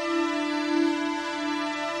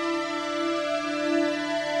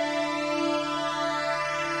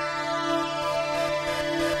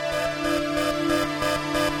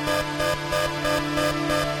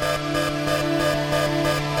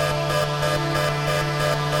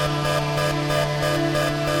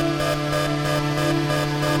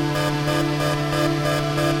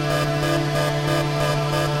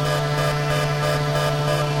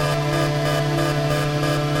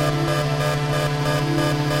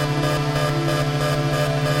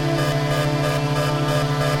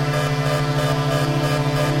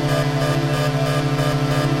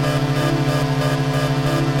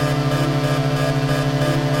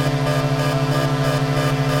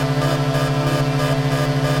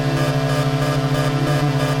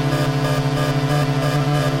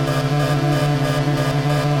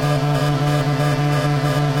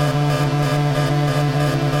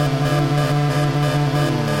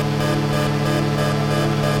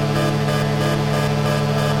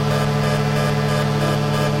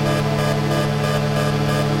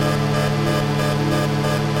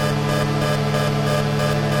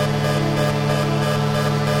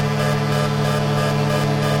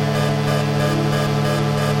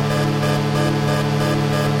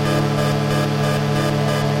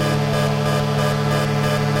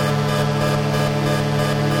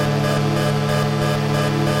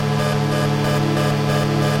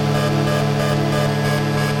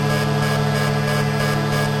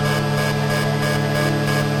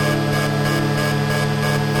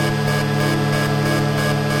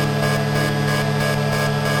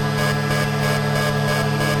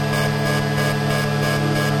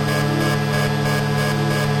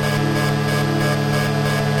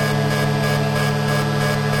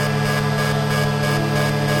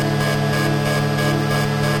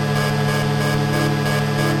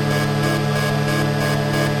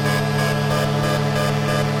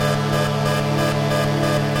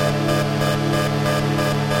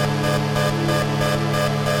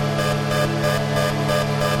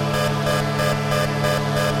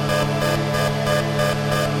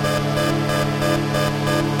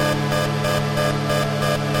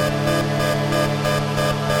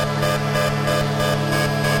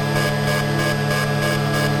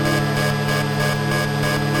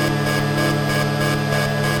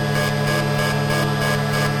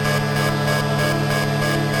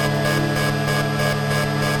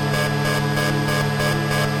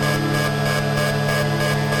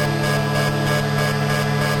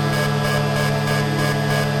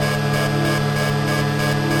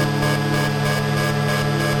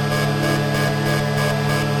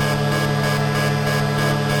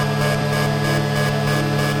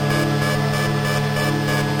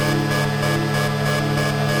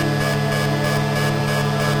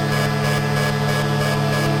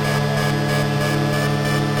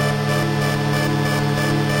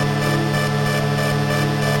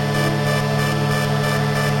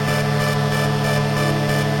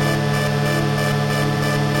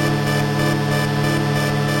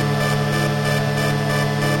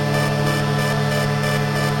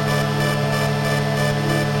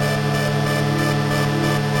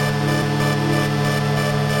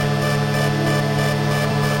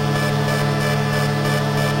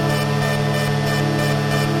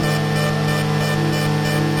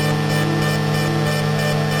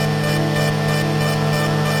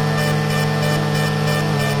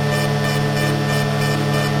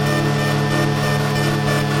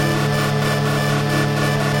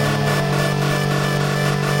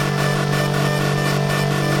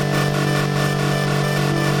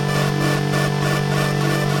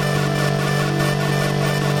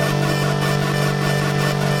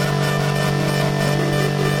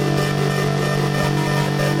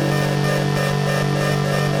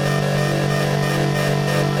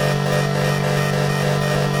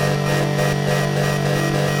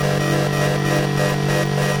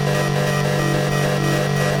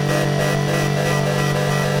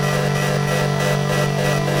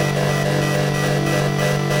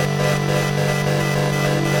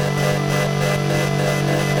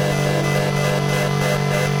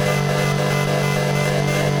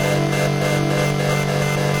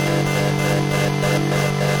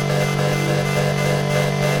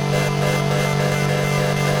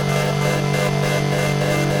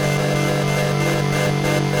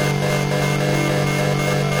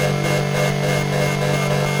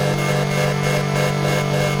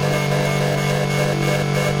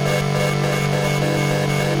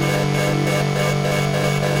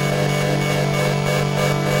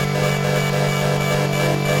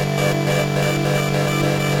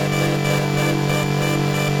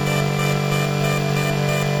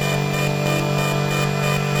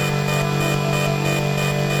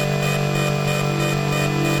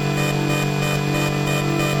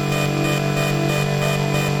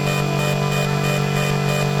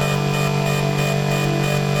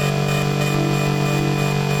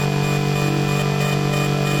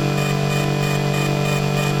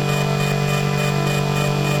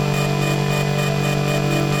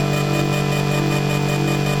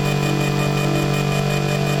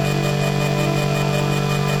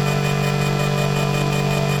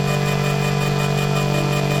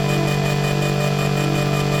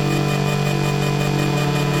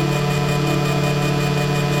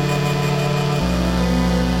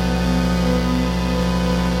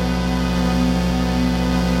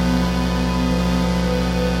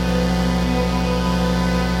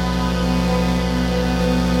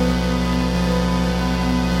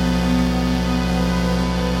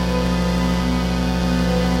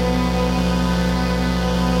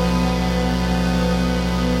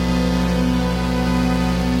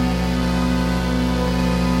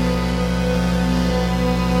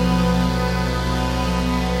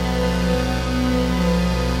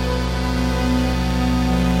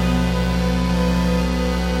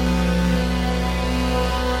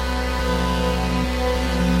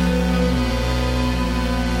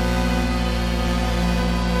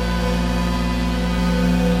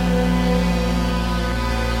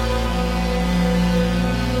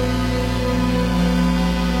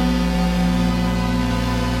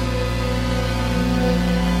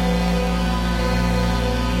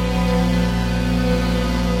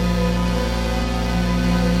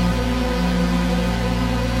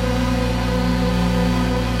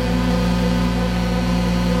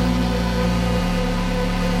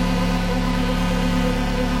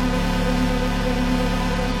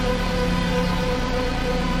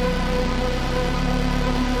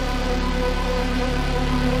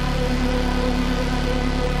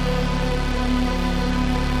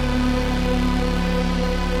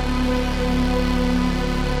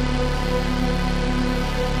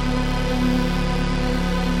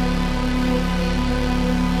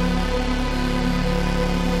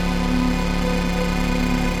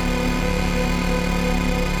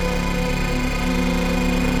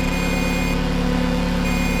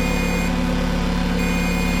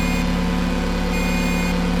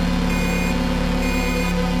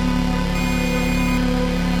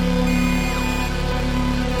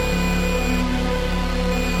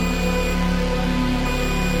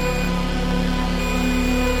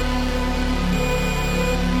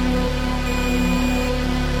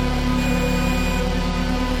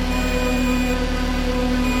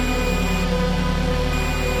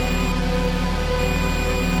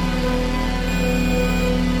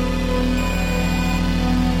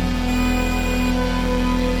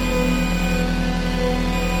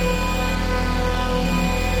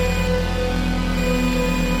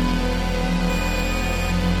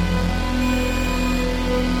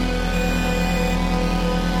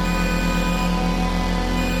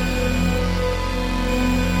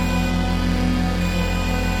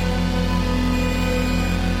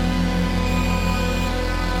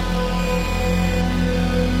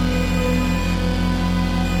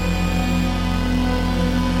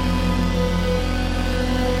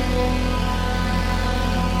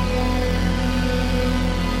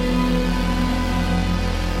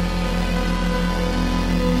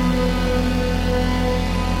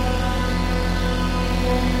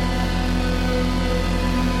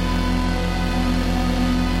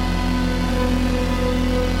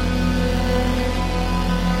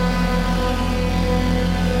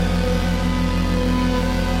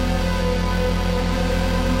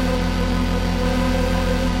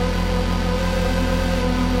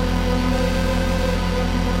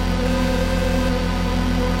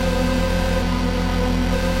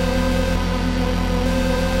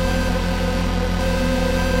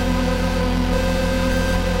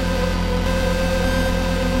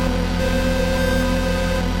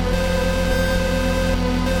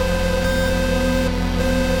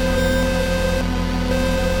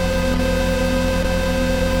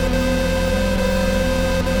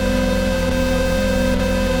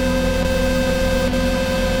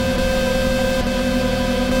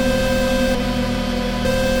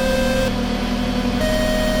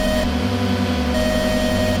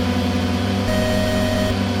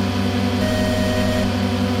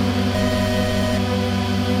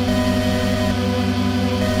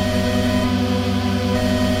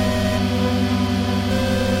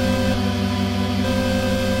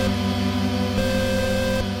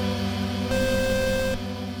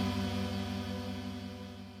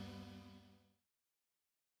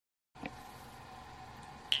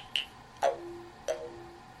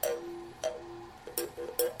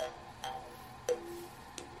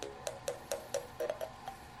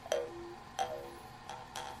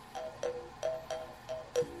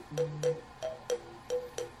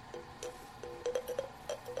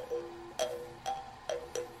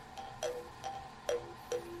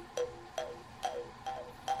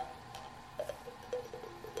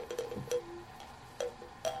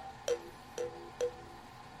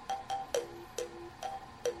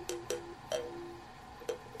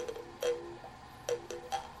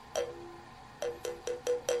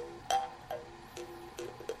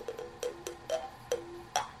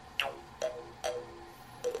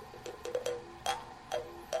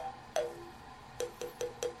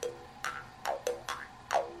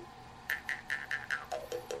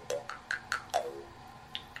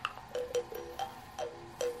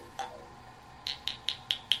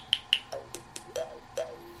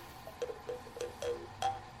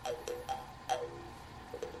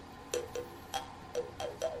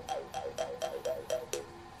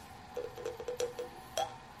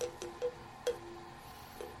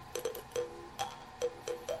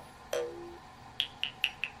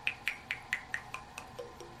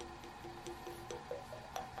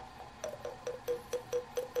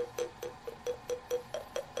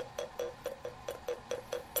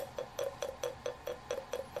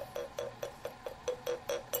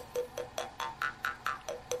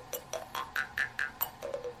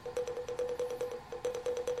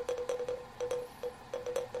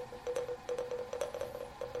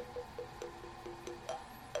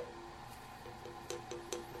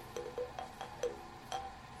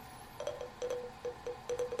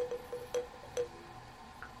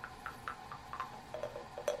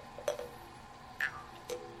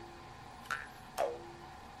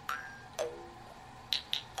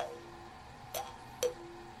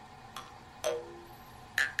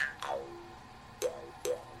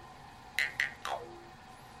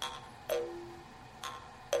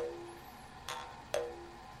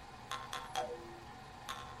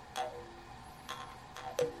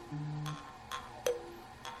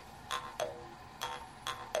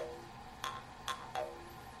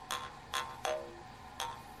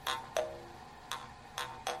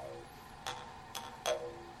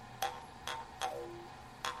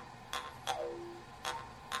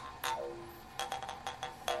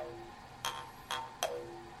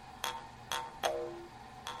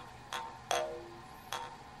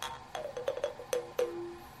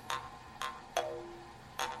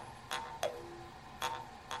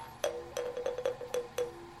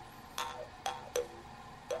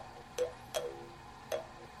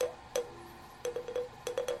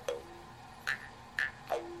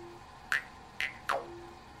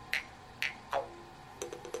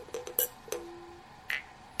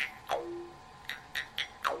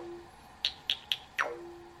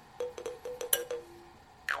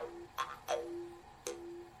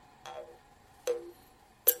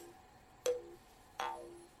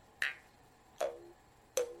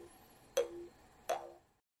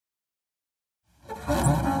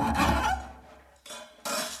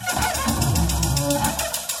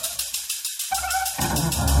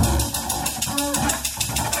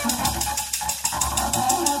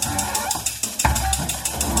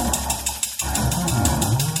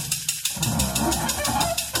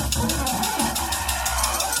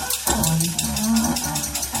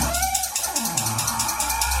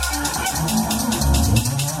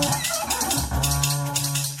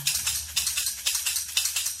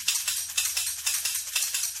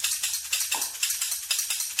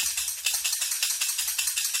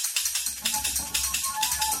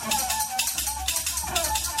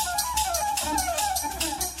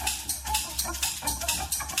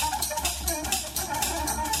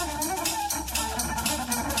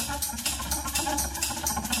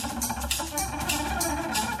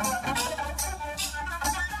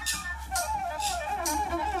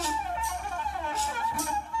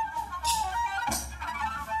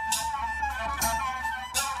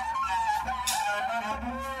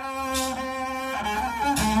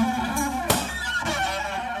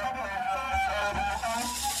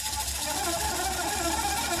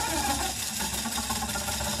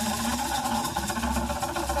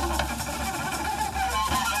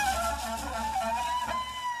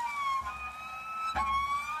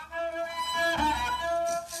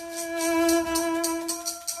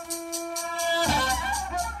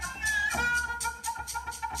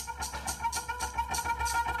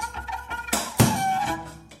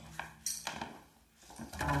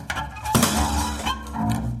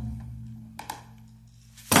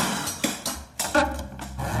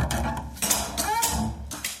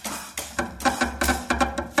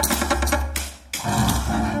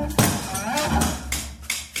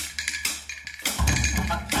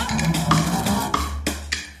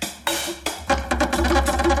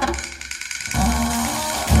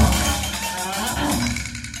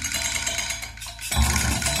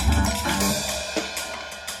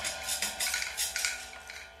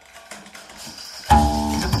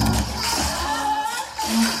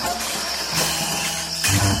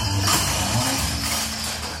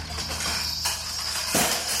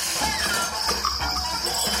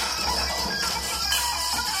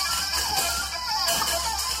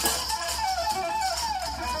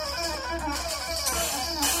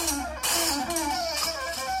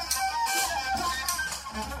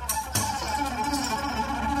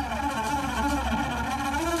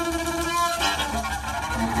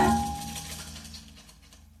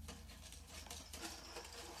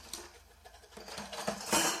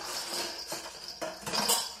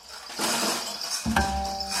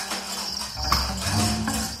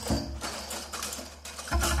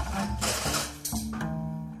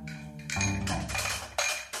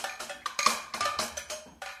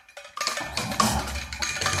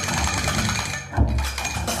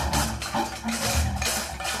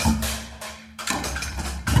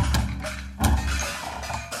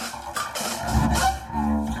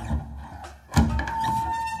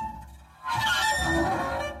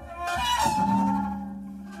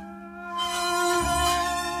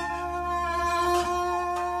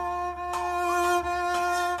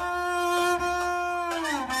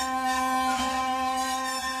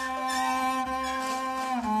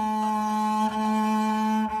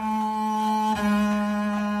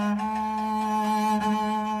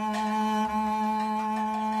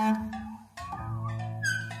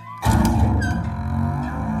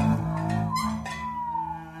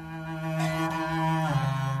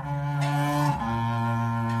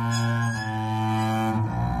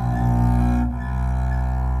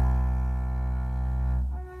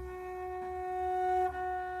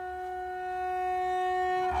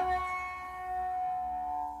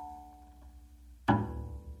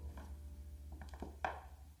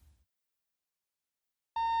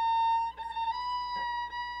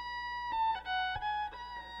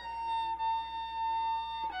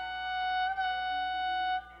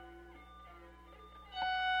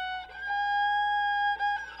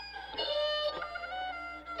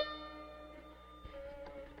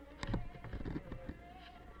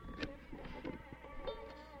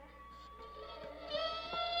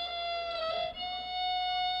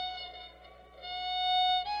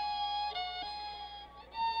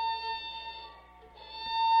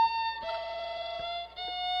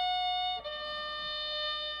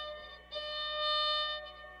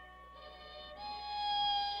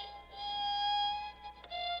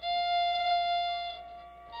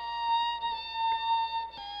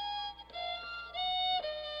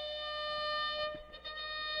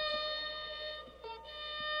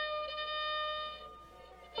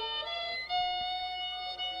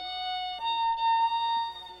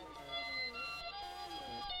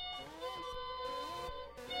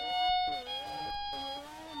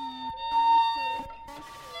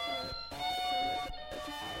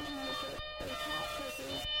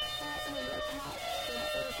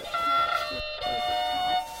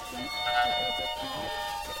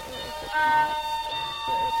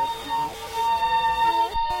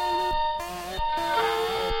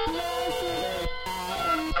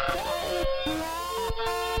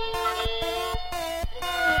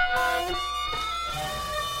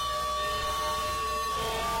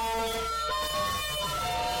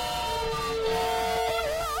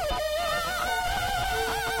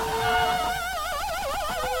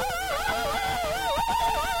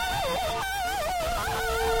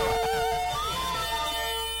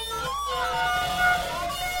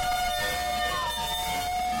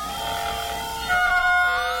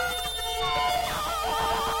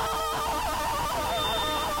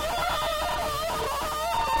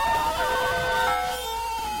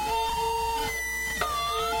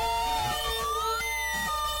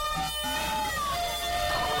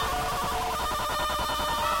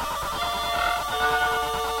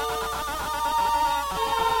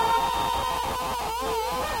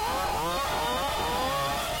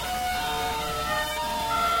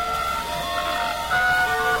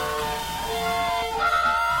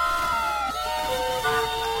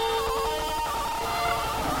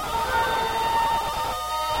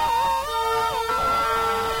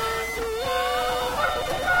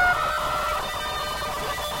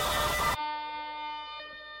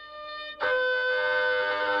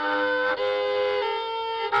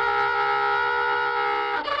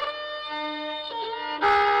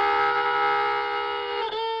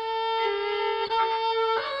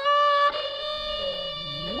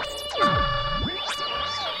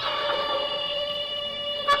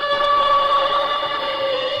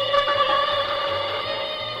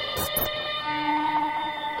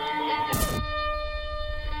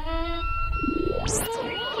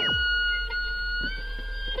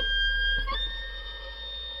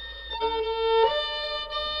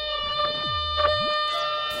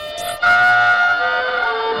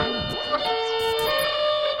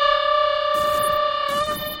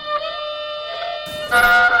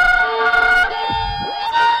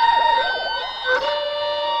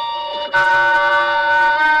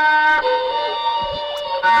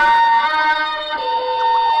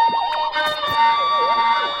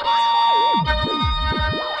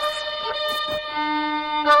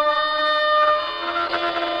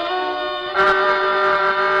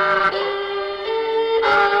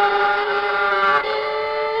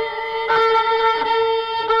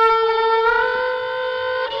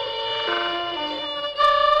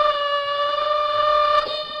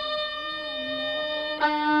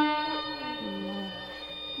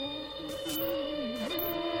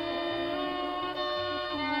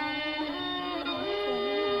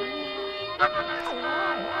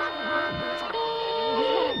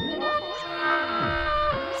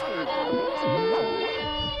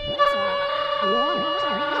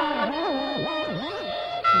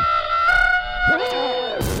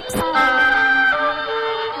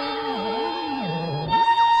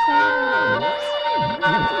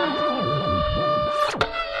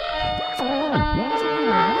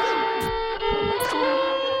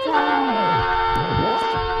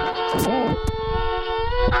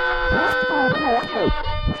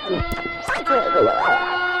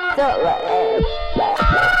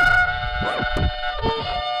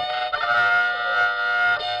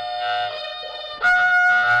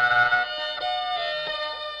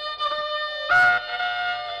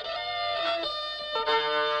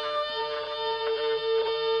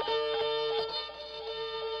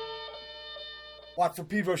 Watt for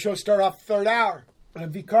Pedro Show start off the third hour.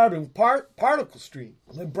 MV Carbon, Particle Stream.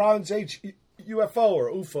 Then Bronze Age UFO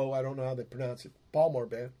or UFO, I don't know how they pronounce it. Baltimore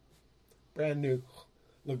band. Brand new.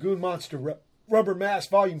 Lagoon Monster Rubber Mass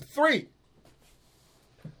Volume 3.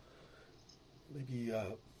 Maybe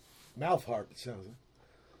Mouth Harp, it sounds like.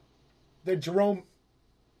 Then Jerome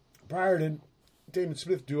Bryerton, Damon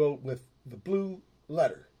Smith duo with The Blue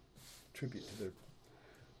Letter. Tribute to their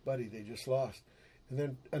buddy they just lost. And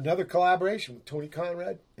then another collaboration with Tony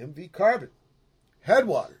Conrad, MV Carbon.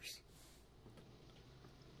 Headwaters.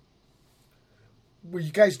 Were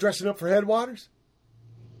you guys dressing up for Headwaters?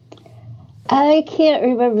 I can't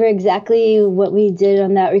remember exactly what we did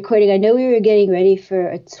on that recording. I know we were getting ready for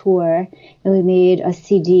a tour, and we made a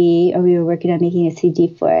CD, or we were working on making a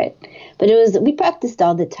CD for it. But we practiced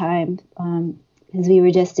all the time, because we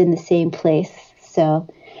were just in the same place. So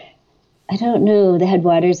I don't know, the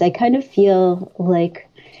Headwaters. I kind of feel like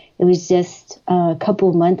it was just a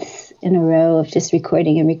couple months in a row of just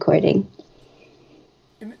recording and recording.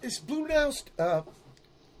 And is Blue Nile,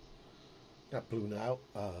 not Blue Nile,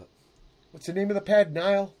 what's the name of the pad?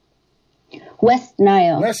 Nile? West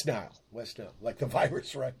Nile. West Nile, like the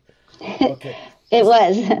virus, right? Okay. It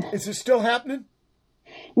was. Is it still happening?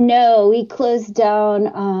 No, we closed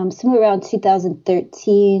down somewhere around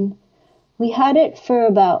 2013. We had it for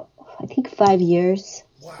about, I think, 5 years.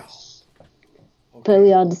 Wow. Okay. But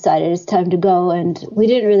we all decided it's time to go, and we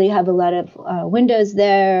didn't really have a lot of windows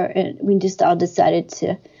there, and we just all decided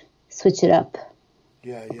to switch it up.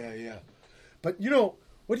 Yeah. But,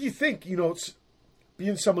 what do you think? It's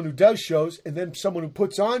being someone who does shows and then someone who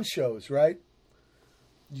puts on shows, right?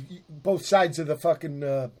 Both sides of the fucking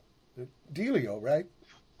dealio, right?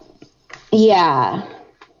 Yeah.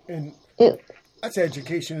 And that's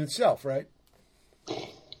education itself, right?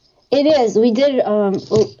 It is. We did,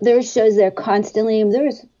 there were shows there constantly. There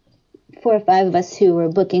was 4 or 5 of us who were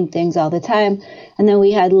booking things all the time. And then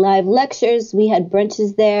we had live lectures. We had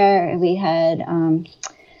brunches there. We had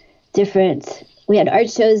we had art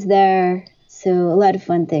shows there. So a lot of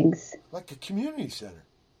fun things. Like a community center.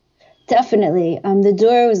 Definitely. The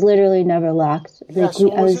door was literally never locked. Yeah, so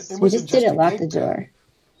we just didn't lock the door.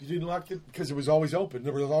 You didn't lock it because it was always open.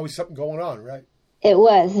 There was always something going on, right? It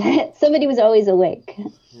was. Somebody was always awake.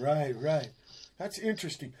 Right. That's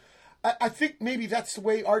interesting. I think maybe that's the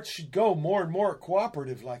way art should go, more and more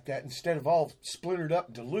cooperative like that, instead of all splintered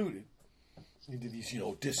up, diluted into these,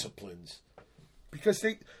 disciplines. Because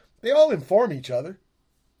they all inform each other.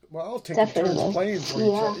 Well, I'll take turns playing for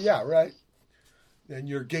each other. Yeah, right. Then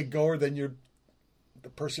you're a gig goer, then you're the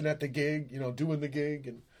person at the gig, doing the gig,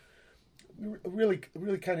 and really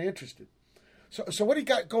kind of interested. So what do you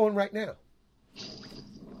got going right now?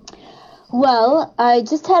 Well, I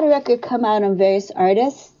just had a record come out on various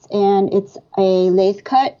artists, and it's a lathe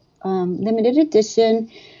cut, limited edition,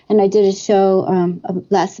 and I did a show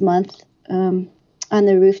last month on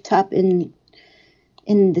the rooftop in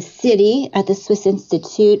the city at the Swiss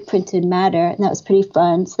Institute, Printed Matter, and that was pretty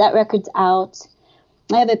fun. So that record's out.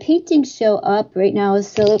 I have a painting show up right now, a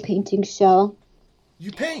solo painting show.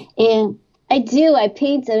 You paint? And I do. I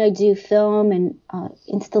paint and I do film and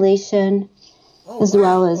installation. As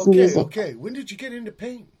well as music. Okay. When did you get into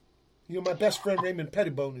painting? My best friend Raymond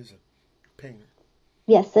Pettibone is a painter.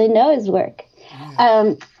 Yes, I know his work. Yeah,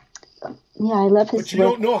 I love his work. But you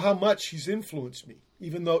don't know how much he's influenced me,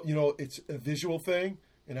 even though, it's a visual thing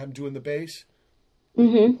and I'm doing the bass.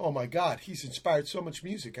 Mm-hmm. Oh, my God. He's inspired so much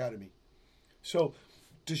music out of me. So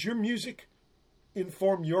does your music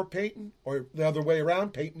inform your painting, or the other way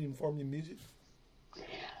around, painting inform your music?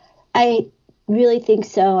 really think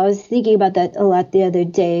so. I was thinking about that a lot the other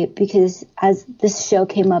day because as this show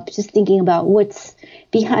came up, just thinking about what's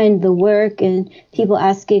behind the work and people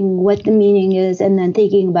asking what the meaning is and then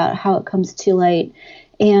thinking about how it comes to light.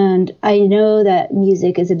 And I know that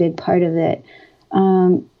music is a big part of it.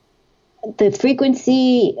 The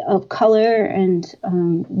frequency of color and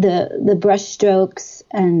the brush strokes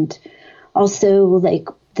and also like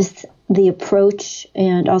the approach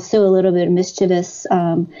and also a little bit of mischievous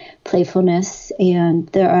playfulness. And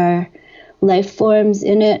there are life forms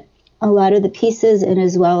in it, a lot of the pieces, and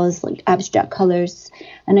as well as like abstract colors.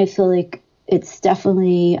 And I feel like it's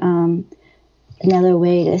definitely another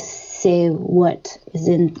way to say what is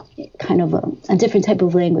in kind of a different type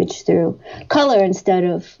of language through color instead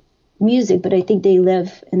of music. But I think they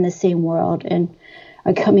live in the same world and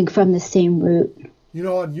are coming from the same root. You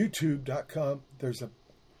know, on YouTube.com, there's a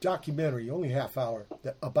documentary, only half hour,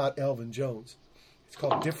 about Elvin Jones. It's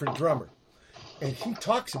called Different Drummer. And he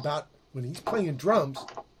talks about when he's playing drums,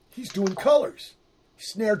 he's doing colors.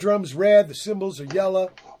 Snare drum's red, the cymbals are yellow,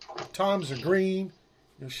 toms are green,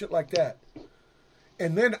 shit like that.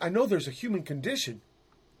 And then I know there's a human condition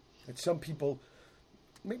that some people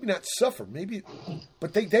maybe not suffer,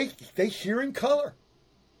 but they hear in color.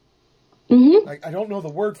 Mm-hmm. I don't know the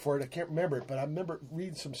word for it. I can't remember it, but I remember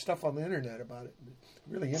reading some stuff on the internet about it.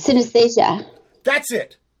 Really interesting. Synesthesia. That's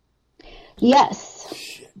it. Yes.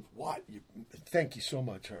 Shit. What? Thank you so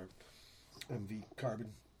much, MV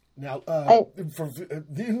Carbon. Now,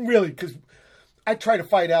 really, because I try to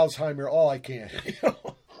fight Alzheimer all I can.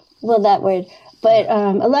 Well, that word. But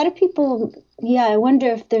a lot of people, I wonder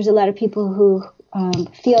if there's a lot of people who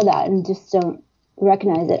feel that and just don't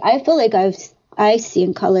recognize it. I feel like I see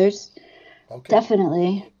in colors. Okay.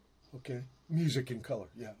 Definitely. Okay. Music in color.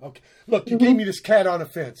 Yeah. Okay. Look, you gave me this cat on a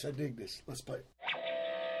fence. I dig this. Let's play.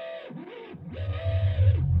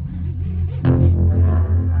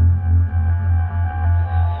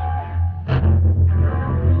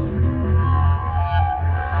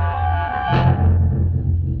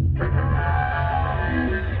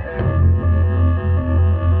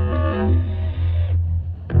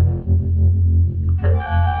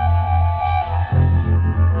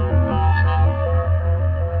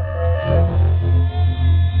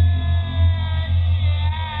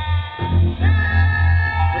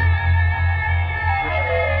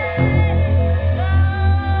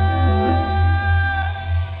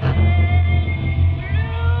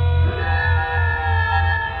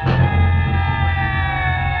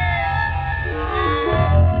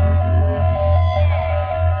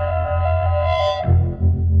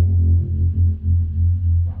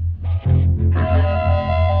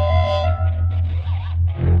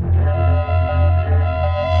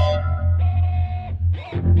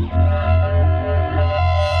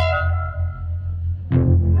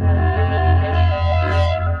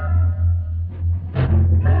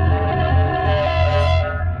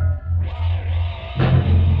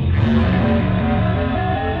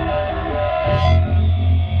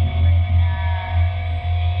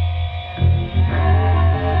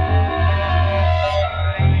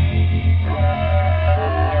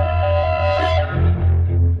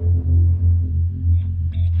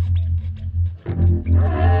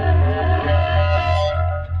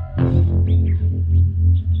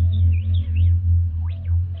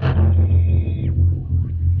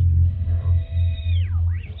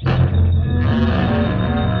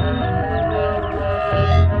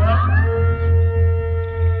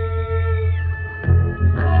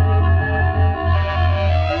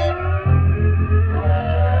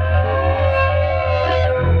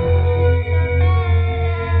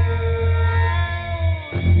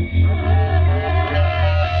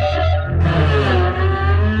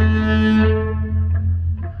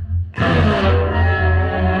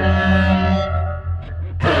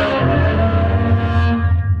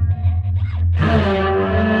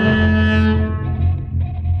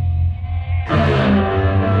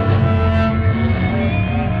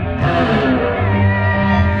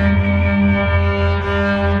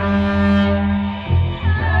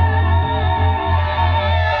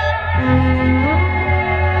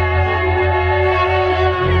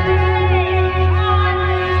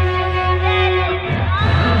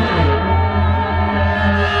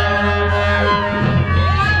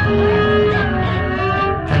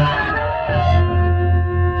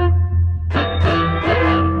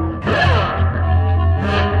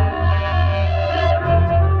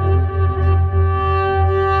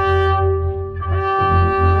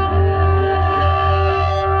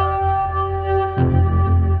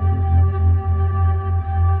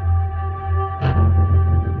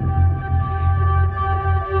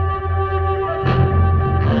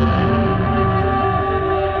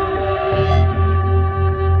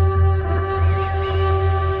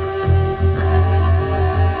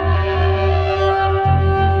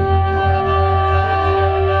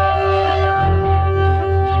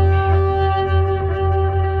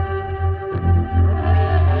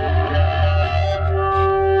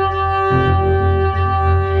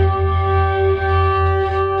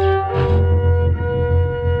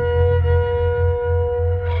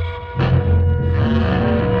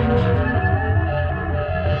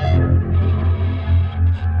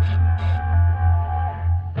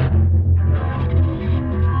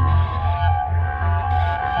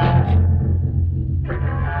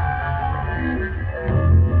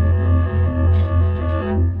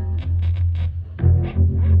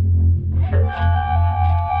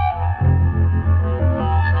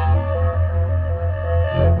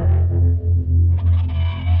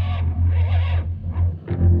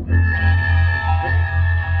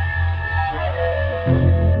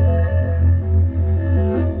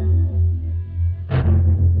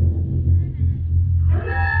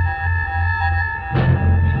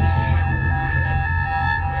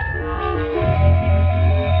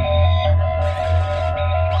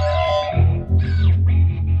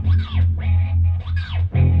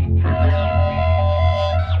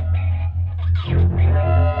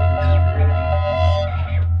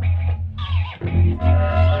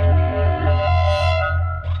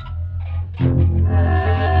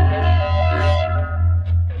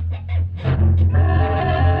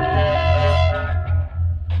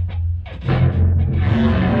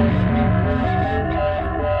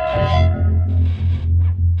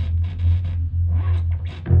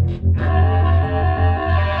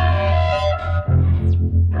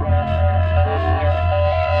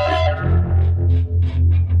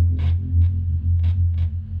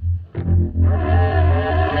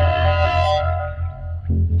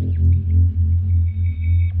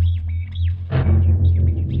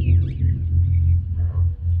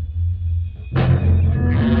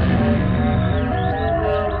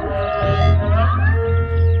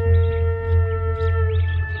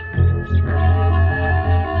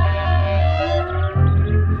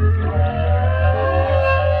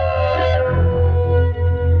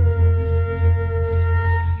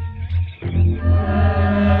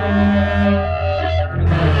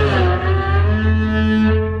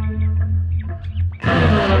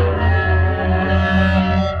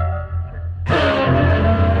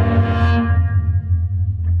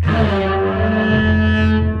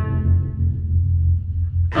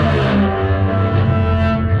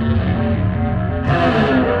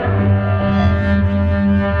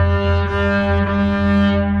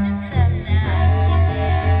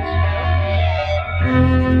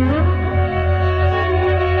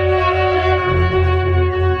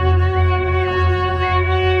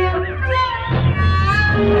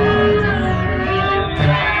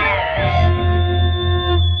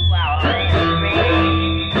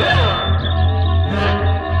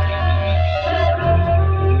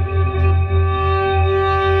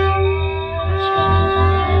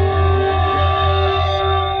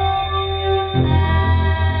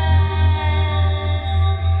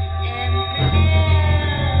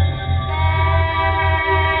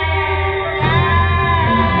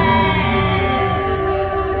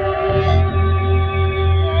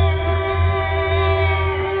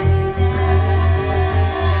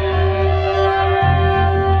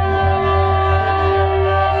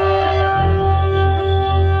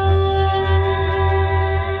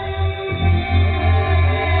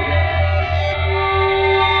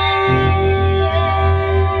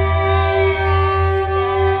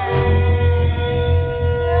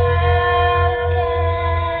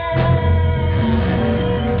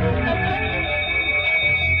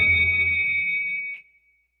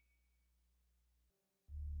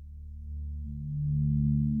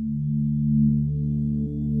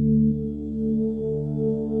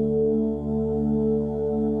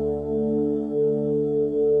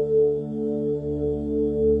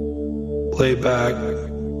 Lay back.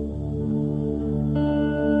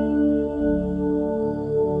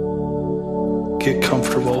 Get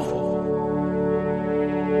comfortable.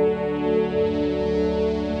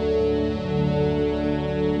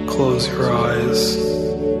 Close your eyes.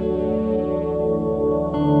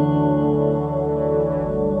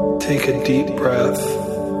 Take a deep breath.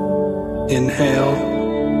 Inhale.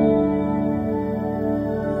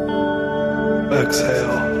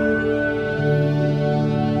 Exhale.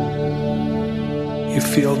 You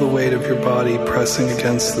feel the weight of your body pressing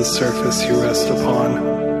against the surface you rest upon.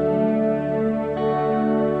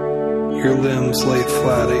 Your limbs lay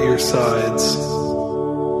flat at your sides,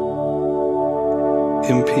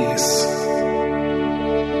 in peace.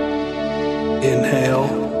 Inhale.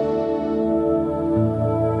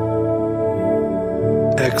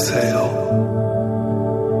 Exhale.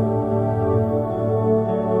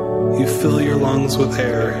 You fill your lungs with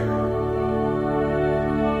air.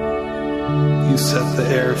 You set the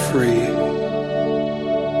air free.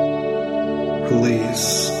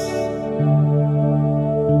 Release.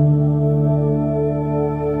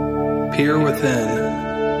 Peer within.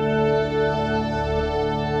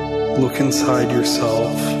 Look inside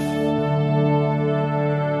yourself.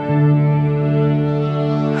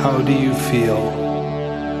 How do you feel?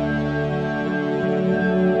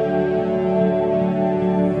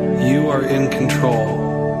 You are in control.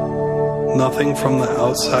 Nothing from the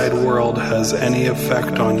outside world has any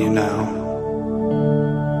effect on you now.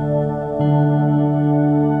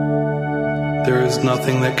 There is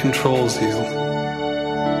nothing that controls you.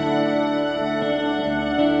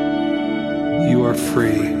 You are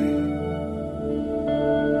free.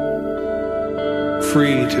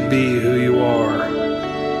 Free to be who you are.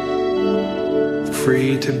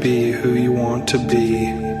 Free to be who you want to be.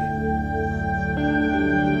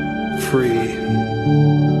 Free.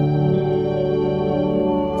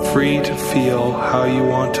 Free to feel how you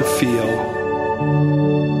want to feel.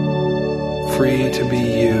 Free to be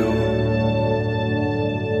you.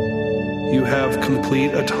 You have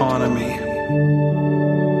complete autonomy.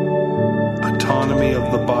 Autonomy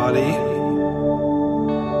of the body.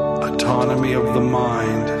 Autonomy of the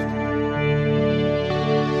mind.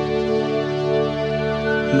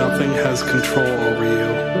 Nothing has control over you.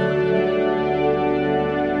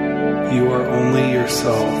 You are only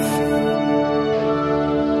yourself.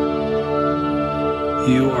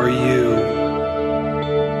 You are you.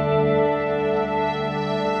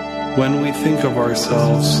 When we think of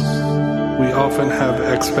ourselves, we often have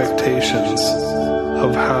expectations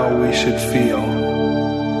of how we should feel.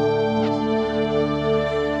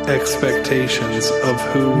 Expectations of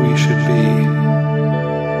who we should be.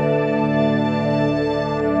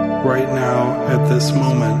 Right now, at this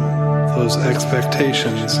moment, those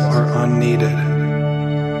expectations are unneeded,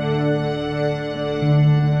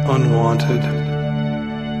 unwanted.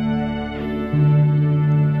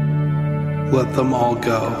 Let them all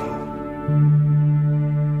go.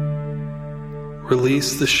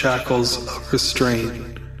 Release the shackles of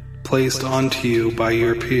restraint placed onto you by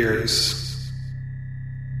your peers.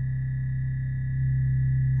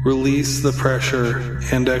 Release the pressure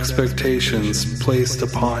and expectations placed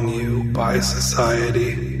upon you by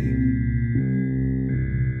society.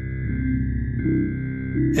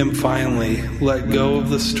 And finally, let go of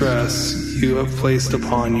the stress you have placed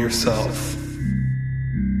upon yourself.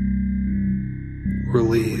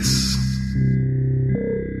 Release.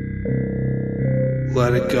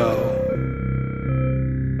 Let it go.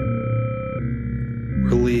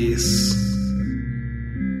 Release.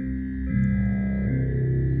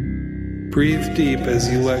 Breathe deep as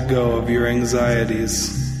you let go of your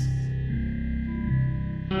anxieties.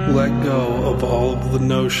 Let go of all of the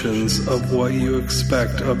notions of what you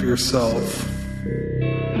expect of yourself.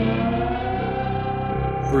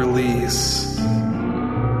 Release.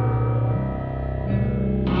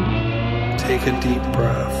 Take a deep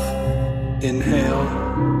breath. Inhale.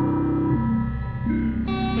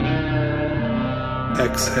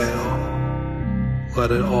 Exhale.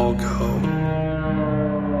 Let it all go.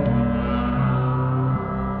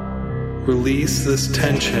 Release this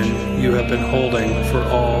tension you have been holding for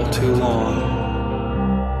all too long.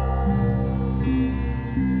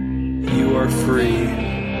 You are free.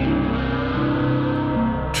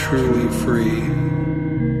 Truly free.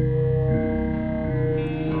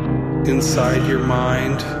 Inside your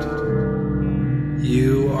mind,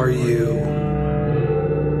 you are you,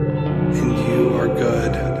 and you are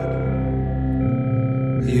good.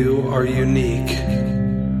 You are unique,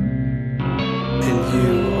 and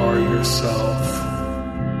you are yourself.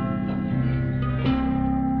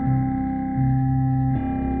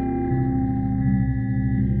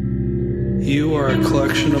 You are are a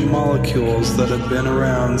collection of molecules that have been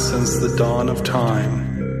around since the dawn of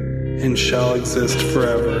time and shall exist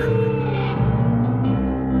forever.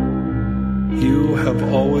 You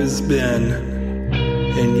have always been,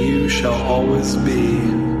 and you shall always be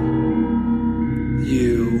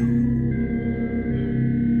you.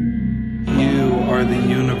 You are the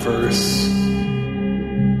universe.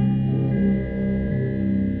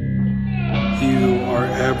 You are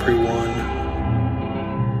everyone.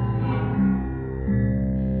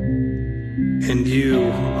 And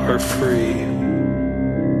you are free.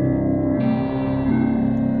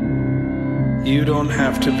 You don't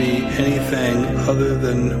have to be anything other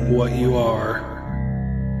than what you are.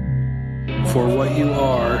 For what you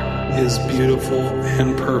are is beautiful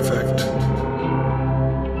and perfect.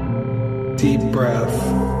 Deep breath.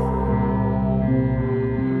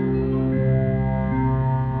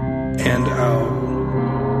 And out.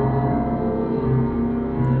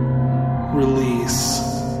 Release.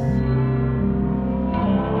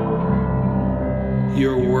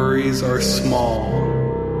 Your worries are small.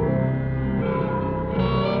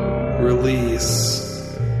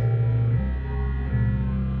 Release.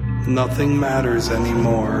 Nothing matters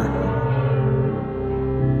anymore.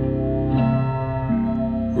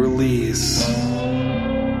 Release.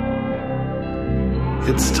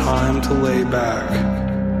 It's time to lay back.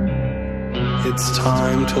 It's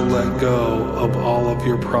time to let go of all of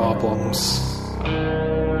your problems.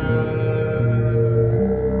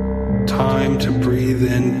 Time to breathe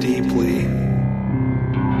in deeply.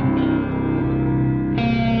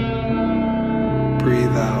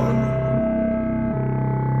 Breathe out.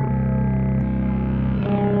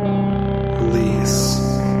 Release.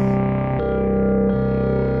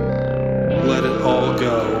 Let it all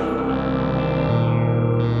go.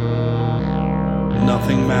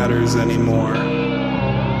 Nothing matters anymore.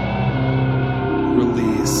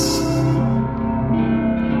 Release.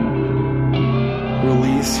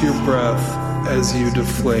 Release your breath as you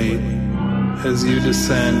deflate, as you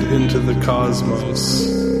descend into the cosmos,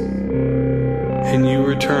 and you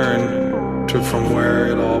return to from where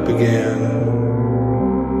it all began,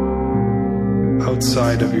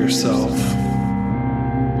 outside of yourself.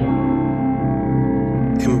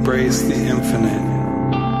 Embrace the infinite.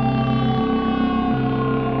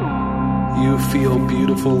 You feel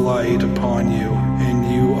beautiful light upon you, and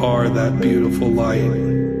you are that beautiful light,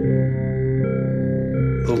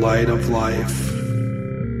 the light of life.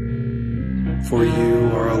 For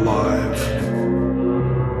you are alive,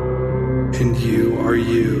 and you are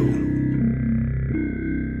you.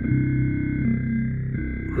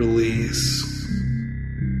 Release.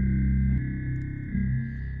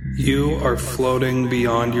 You are floating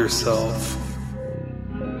beyond yourself.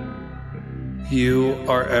 You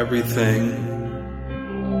are everything.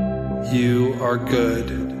 You are good.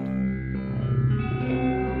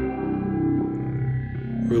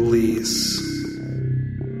 Release.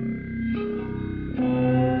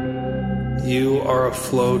 You are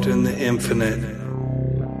afloat in the infinite.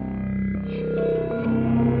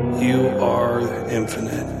 You are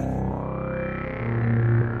infinite.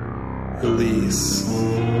 Release.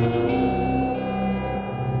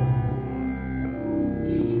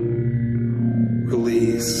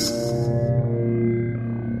 Release.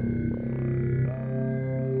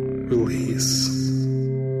 Release.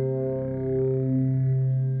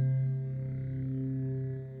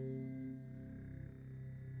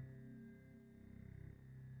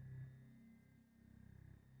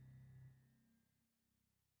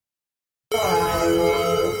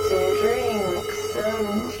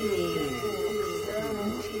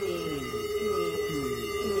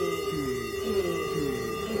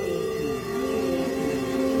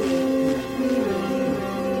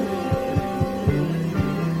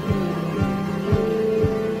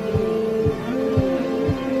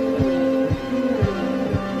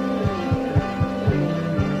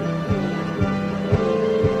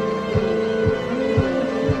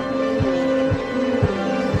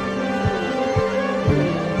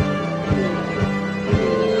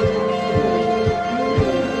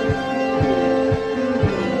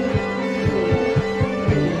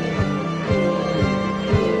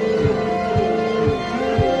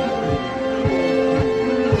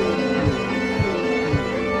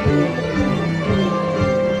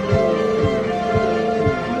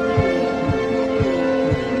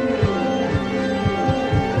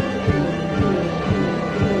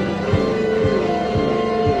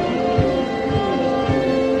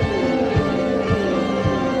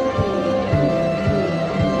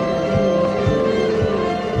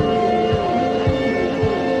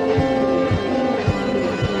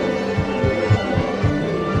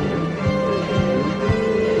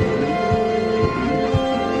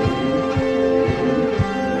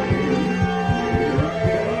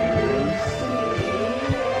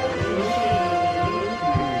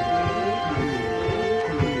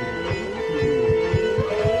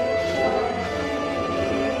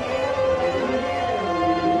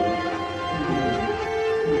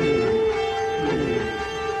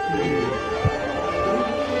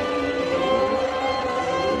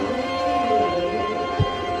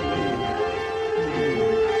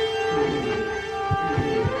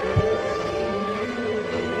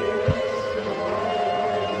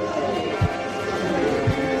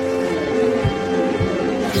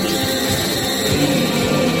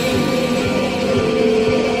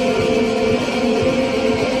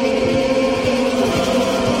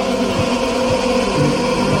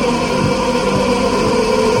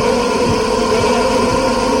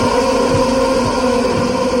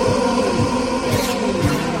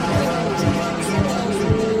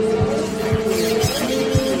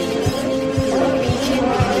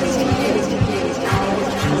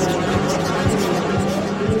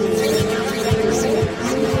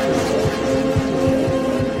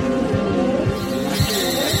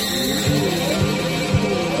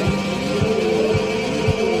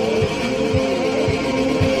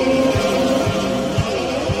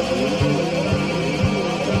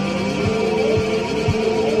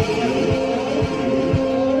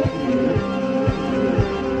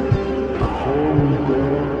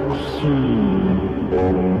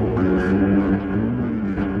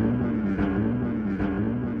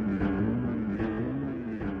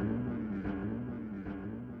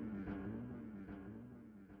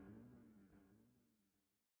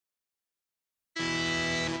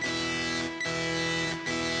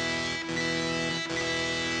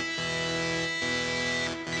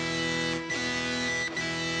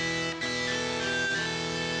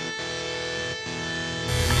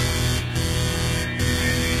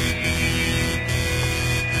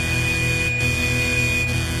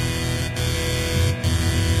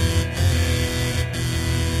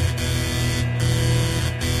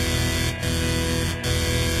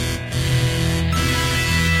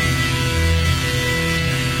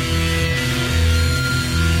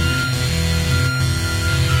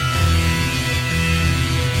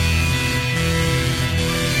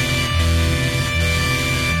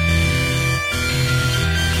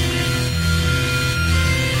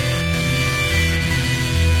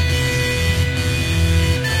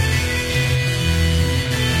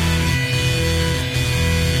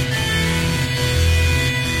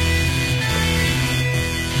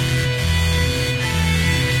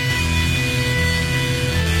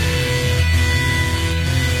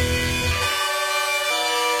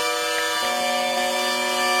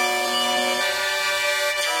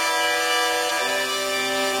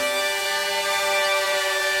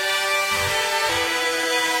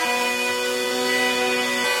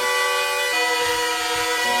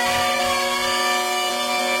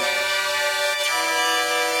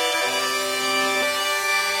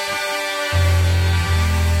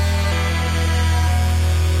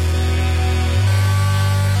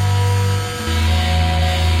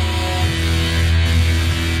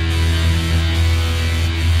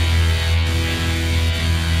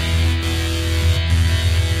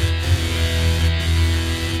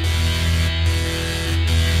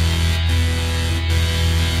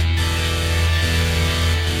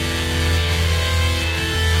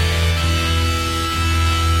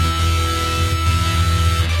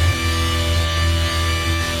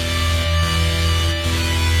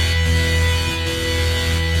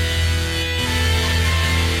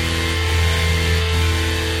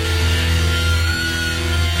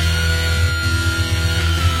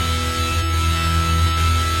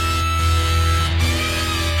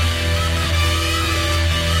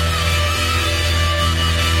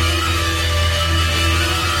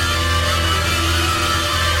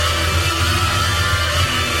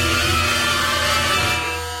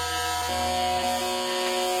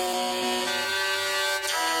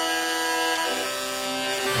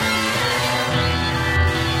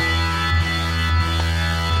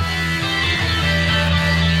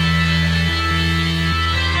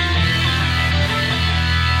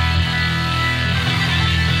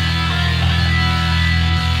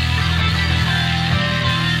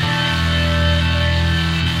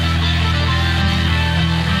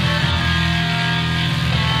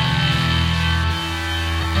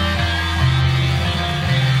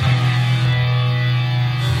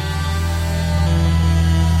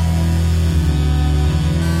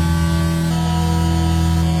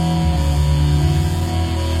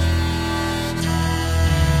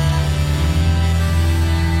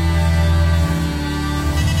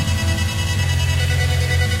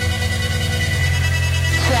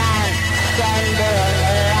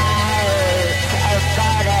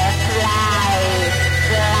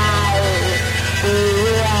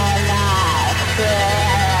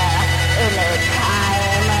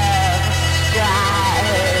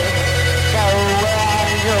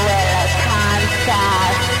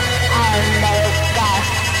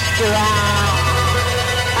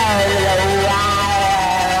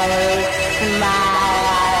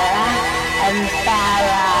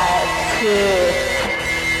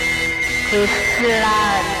 His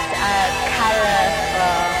plants are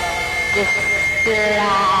colorful,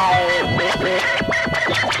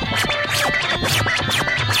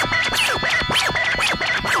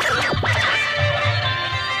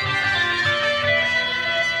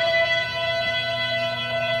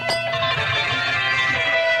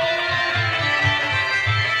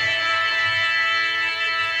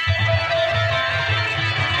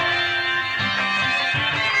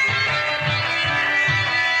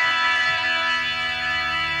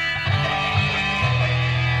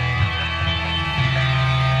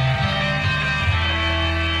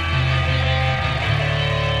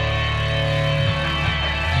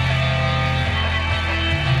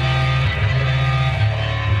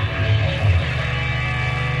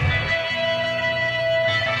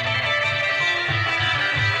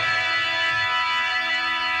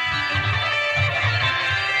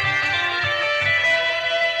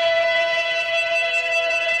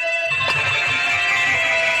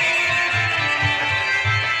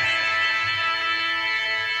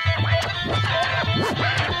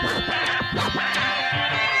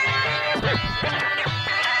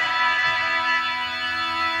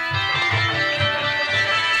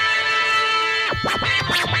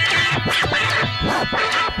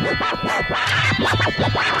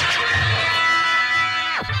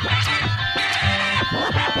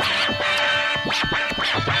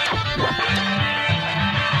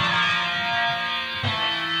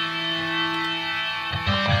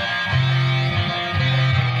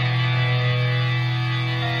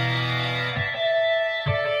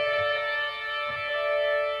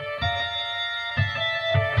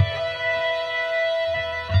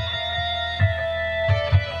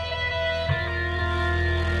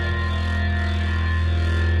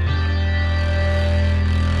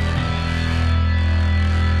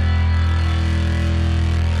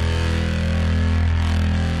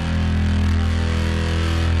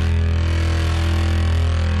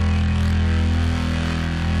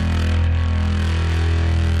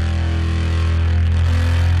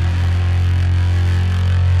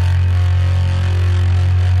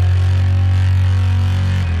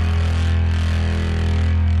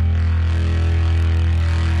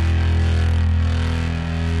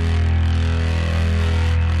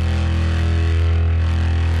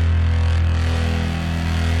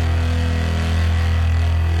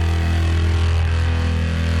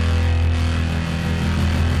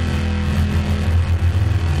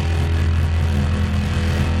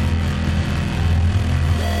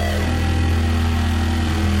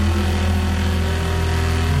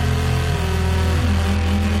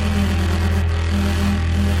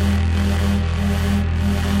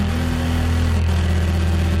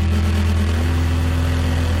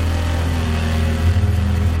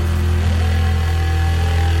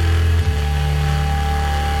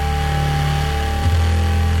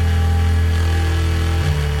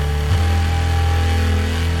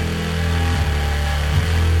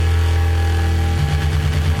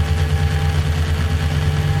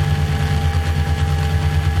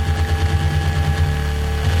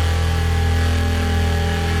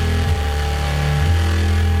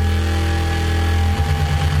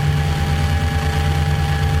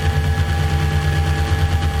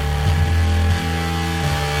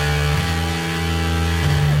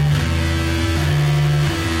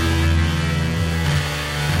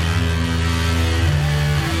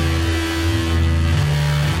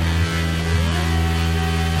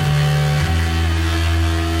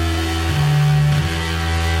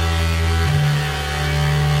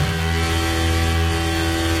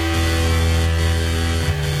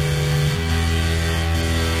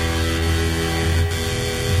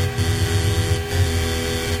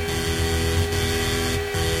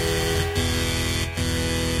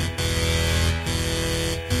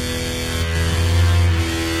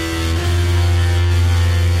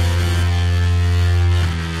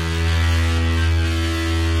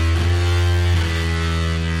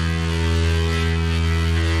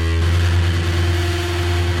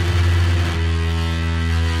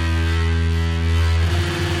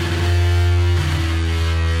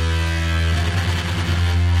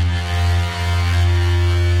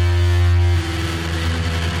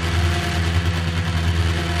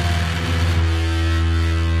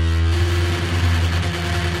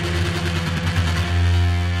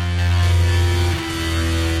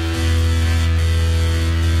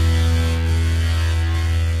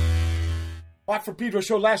 Watt for Pedro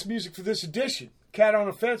Show, last music for this edition. Cat on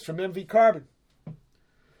a Fence from MV Carbon.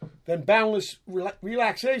 Then Boundless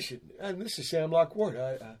Relaxation. And this is Sam Lockwood.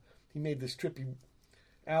 He made this trippy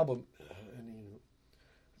album, and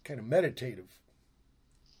kind of meditative.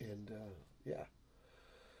 And, yeah.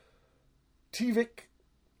 Tivik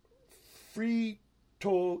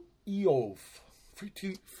Fritoiov.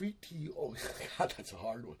 Fritoiov. God, that's a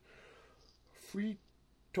hard one.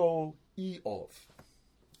 Fritoiov.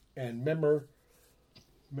 And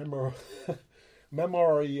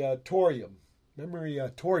Memoriatorium.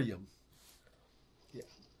 Yeah.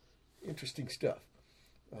 Interesting stuff.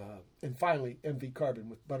 And finally, MV Carbon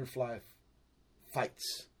with Butterfly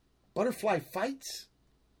Fights. Butterfly fights?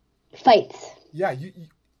 Fights. Yeah,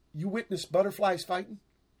 you witnessed butterflies fighting?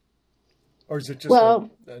 Or is it just a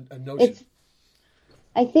notion?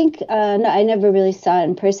 I think, no, I never really saw it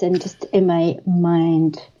in person, just in my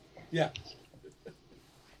mind. Yeah.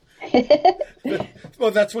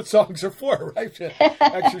 Well, that's what songs are for, right? To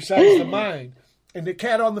exercise the mind. And the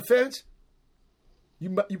cat on the fence?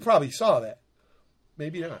 You probably saw that.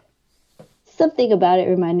 Maybe not. Something about it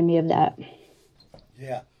reminded me of that.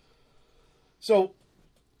 Yeah. So,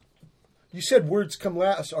 you said words come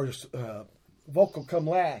last, or vocal come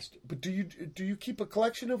last. But do you keep a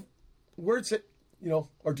collection of words that,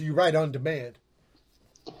 or do you write on demand?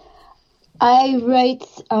 I write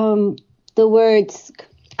the words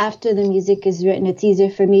after the music is written. It's easier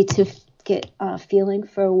for me to get a feeling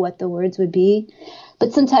for what the words would be.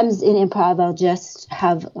 But sometimes in improv, I'll just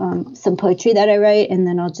have some poetry that I write, and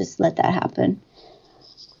then I'll just let that happen.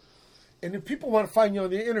 And if people want to find you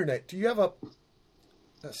on the internet, do you have a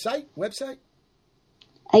site, website?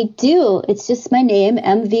 I do. It's just my name,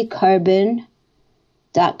 mvcarbon.com.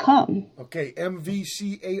 Okay,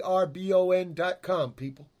 mvcarbon.com,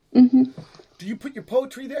 people. Mm-hmm. Do you put your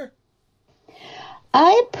poetry there?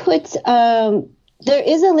 I put, there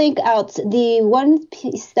is a link out. The one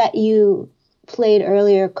piece that you played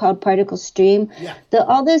earlier called Particle Stream. Yeah.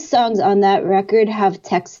 All those songs on that record have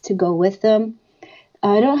text to go with them.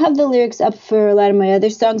 I don't have the lyrics up for a lot of my other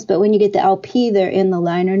songs, but when you get the LP, they're in the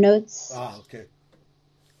liner notes. Ah, okay.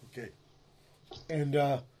 Okay. And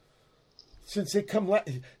since they come,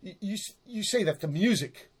 you say that the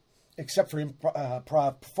music, except for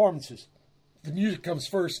improv performances, the music comes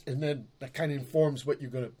first, and then that kind of informs what you're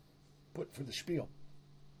going to put for the spiel.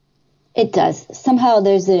 It does. Somehow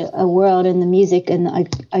there's a world in the music, and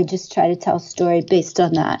I just try to tell a story based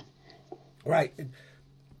on that. Right. And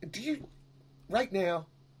do you, right now,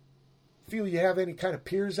 feel you have any kind of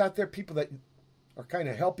peers out there, people that are kind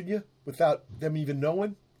of helping you without them even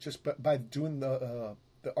knowing, just by doing the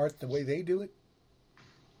art the way they do it?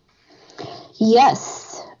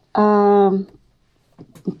 Yes. Plenty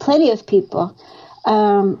of people.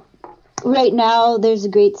 Right now, there's a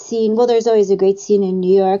great scene. Well, there's always a great scene in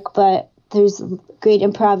New York, but there's great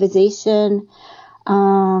improvisation.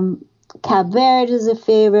 Cab Verde is a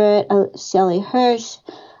favorite. Shelley Hirsch.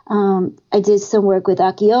 I did some work with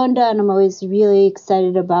Akionda, and I'm always really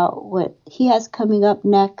excited about what he has coming up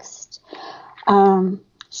next.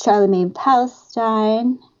 Charlemagne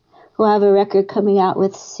Palestine, who I have a record coming out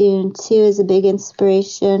with soon, too, is a big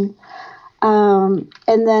inspiration.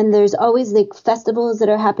 And then there's always festivals that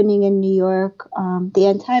are happening in New York. The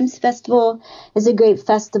End Times Festival is a great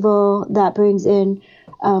festival that brings in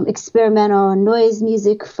experimental noise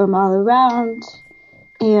music from all around.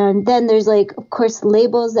 And then there's, of course,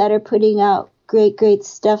 labels that are putting out great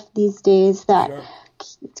stuff these days that Sure.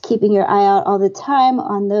 Keeping your eye out all the time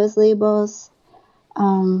on those labels.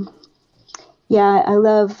 I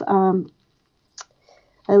love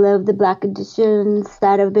the Black Editions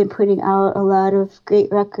that have been putting out a lot of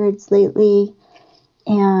great records lately.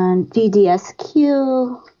 And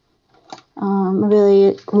VDSQ. I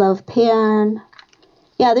really love Pan.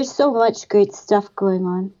 Yeah, there's so much great stuff going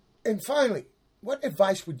on. And finally, what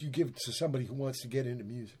advice would you give to somebody who wants to get into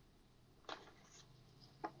music?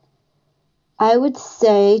 I would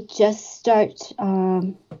say just start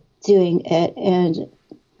doing it, and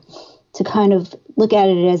to kind of look at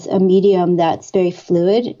it as a medium that's very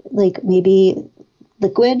fluid, like maybe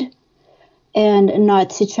liquid, and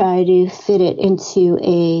not to try to fit it into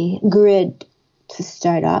a grid to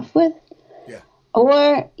start off with. Yeah.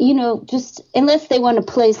 Or, just unless they want to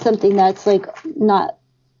play something that's not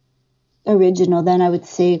original, then I would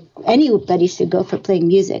say anybody should go for playing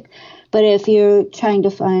music. But if you're trying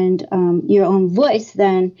to find your own voice,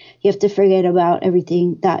 then you have to forget about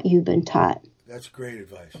everything that you've been taught. That's great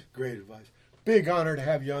advice. Great advice. Big honor to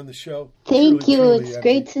have you on the show. Thank you. Truly, It's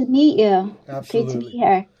great to meet you. Absolutely. Great to be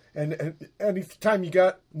here. And anytime you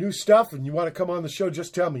got new stuff and you want to come on the show,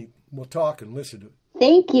 just tell me. We'll talk and listen to it.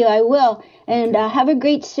 Thank you. I will. And have a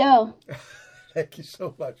great show. Thank you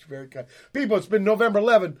so much. Very kind. People, it's been November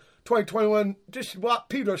 11, 2021. This is what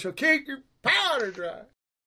Pedro Show. Keep your powder dry.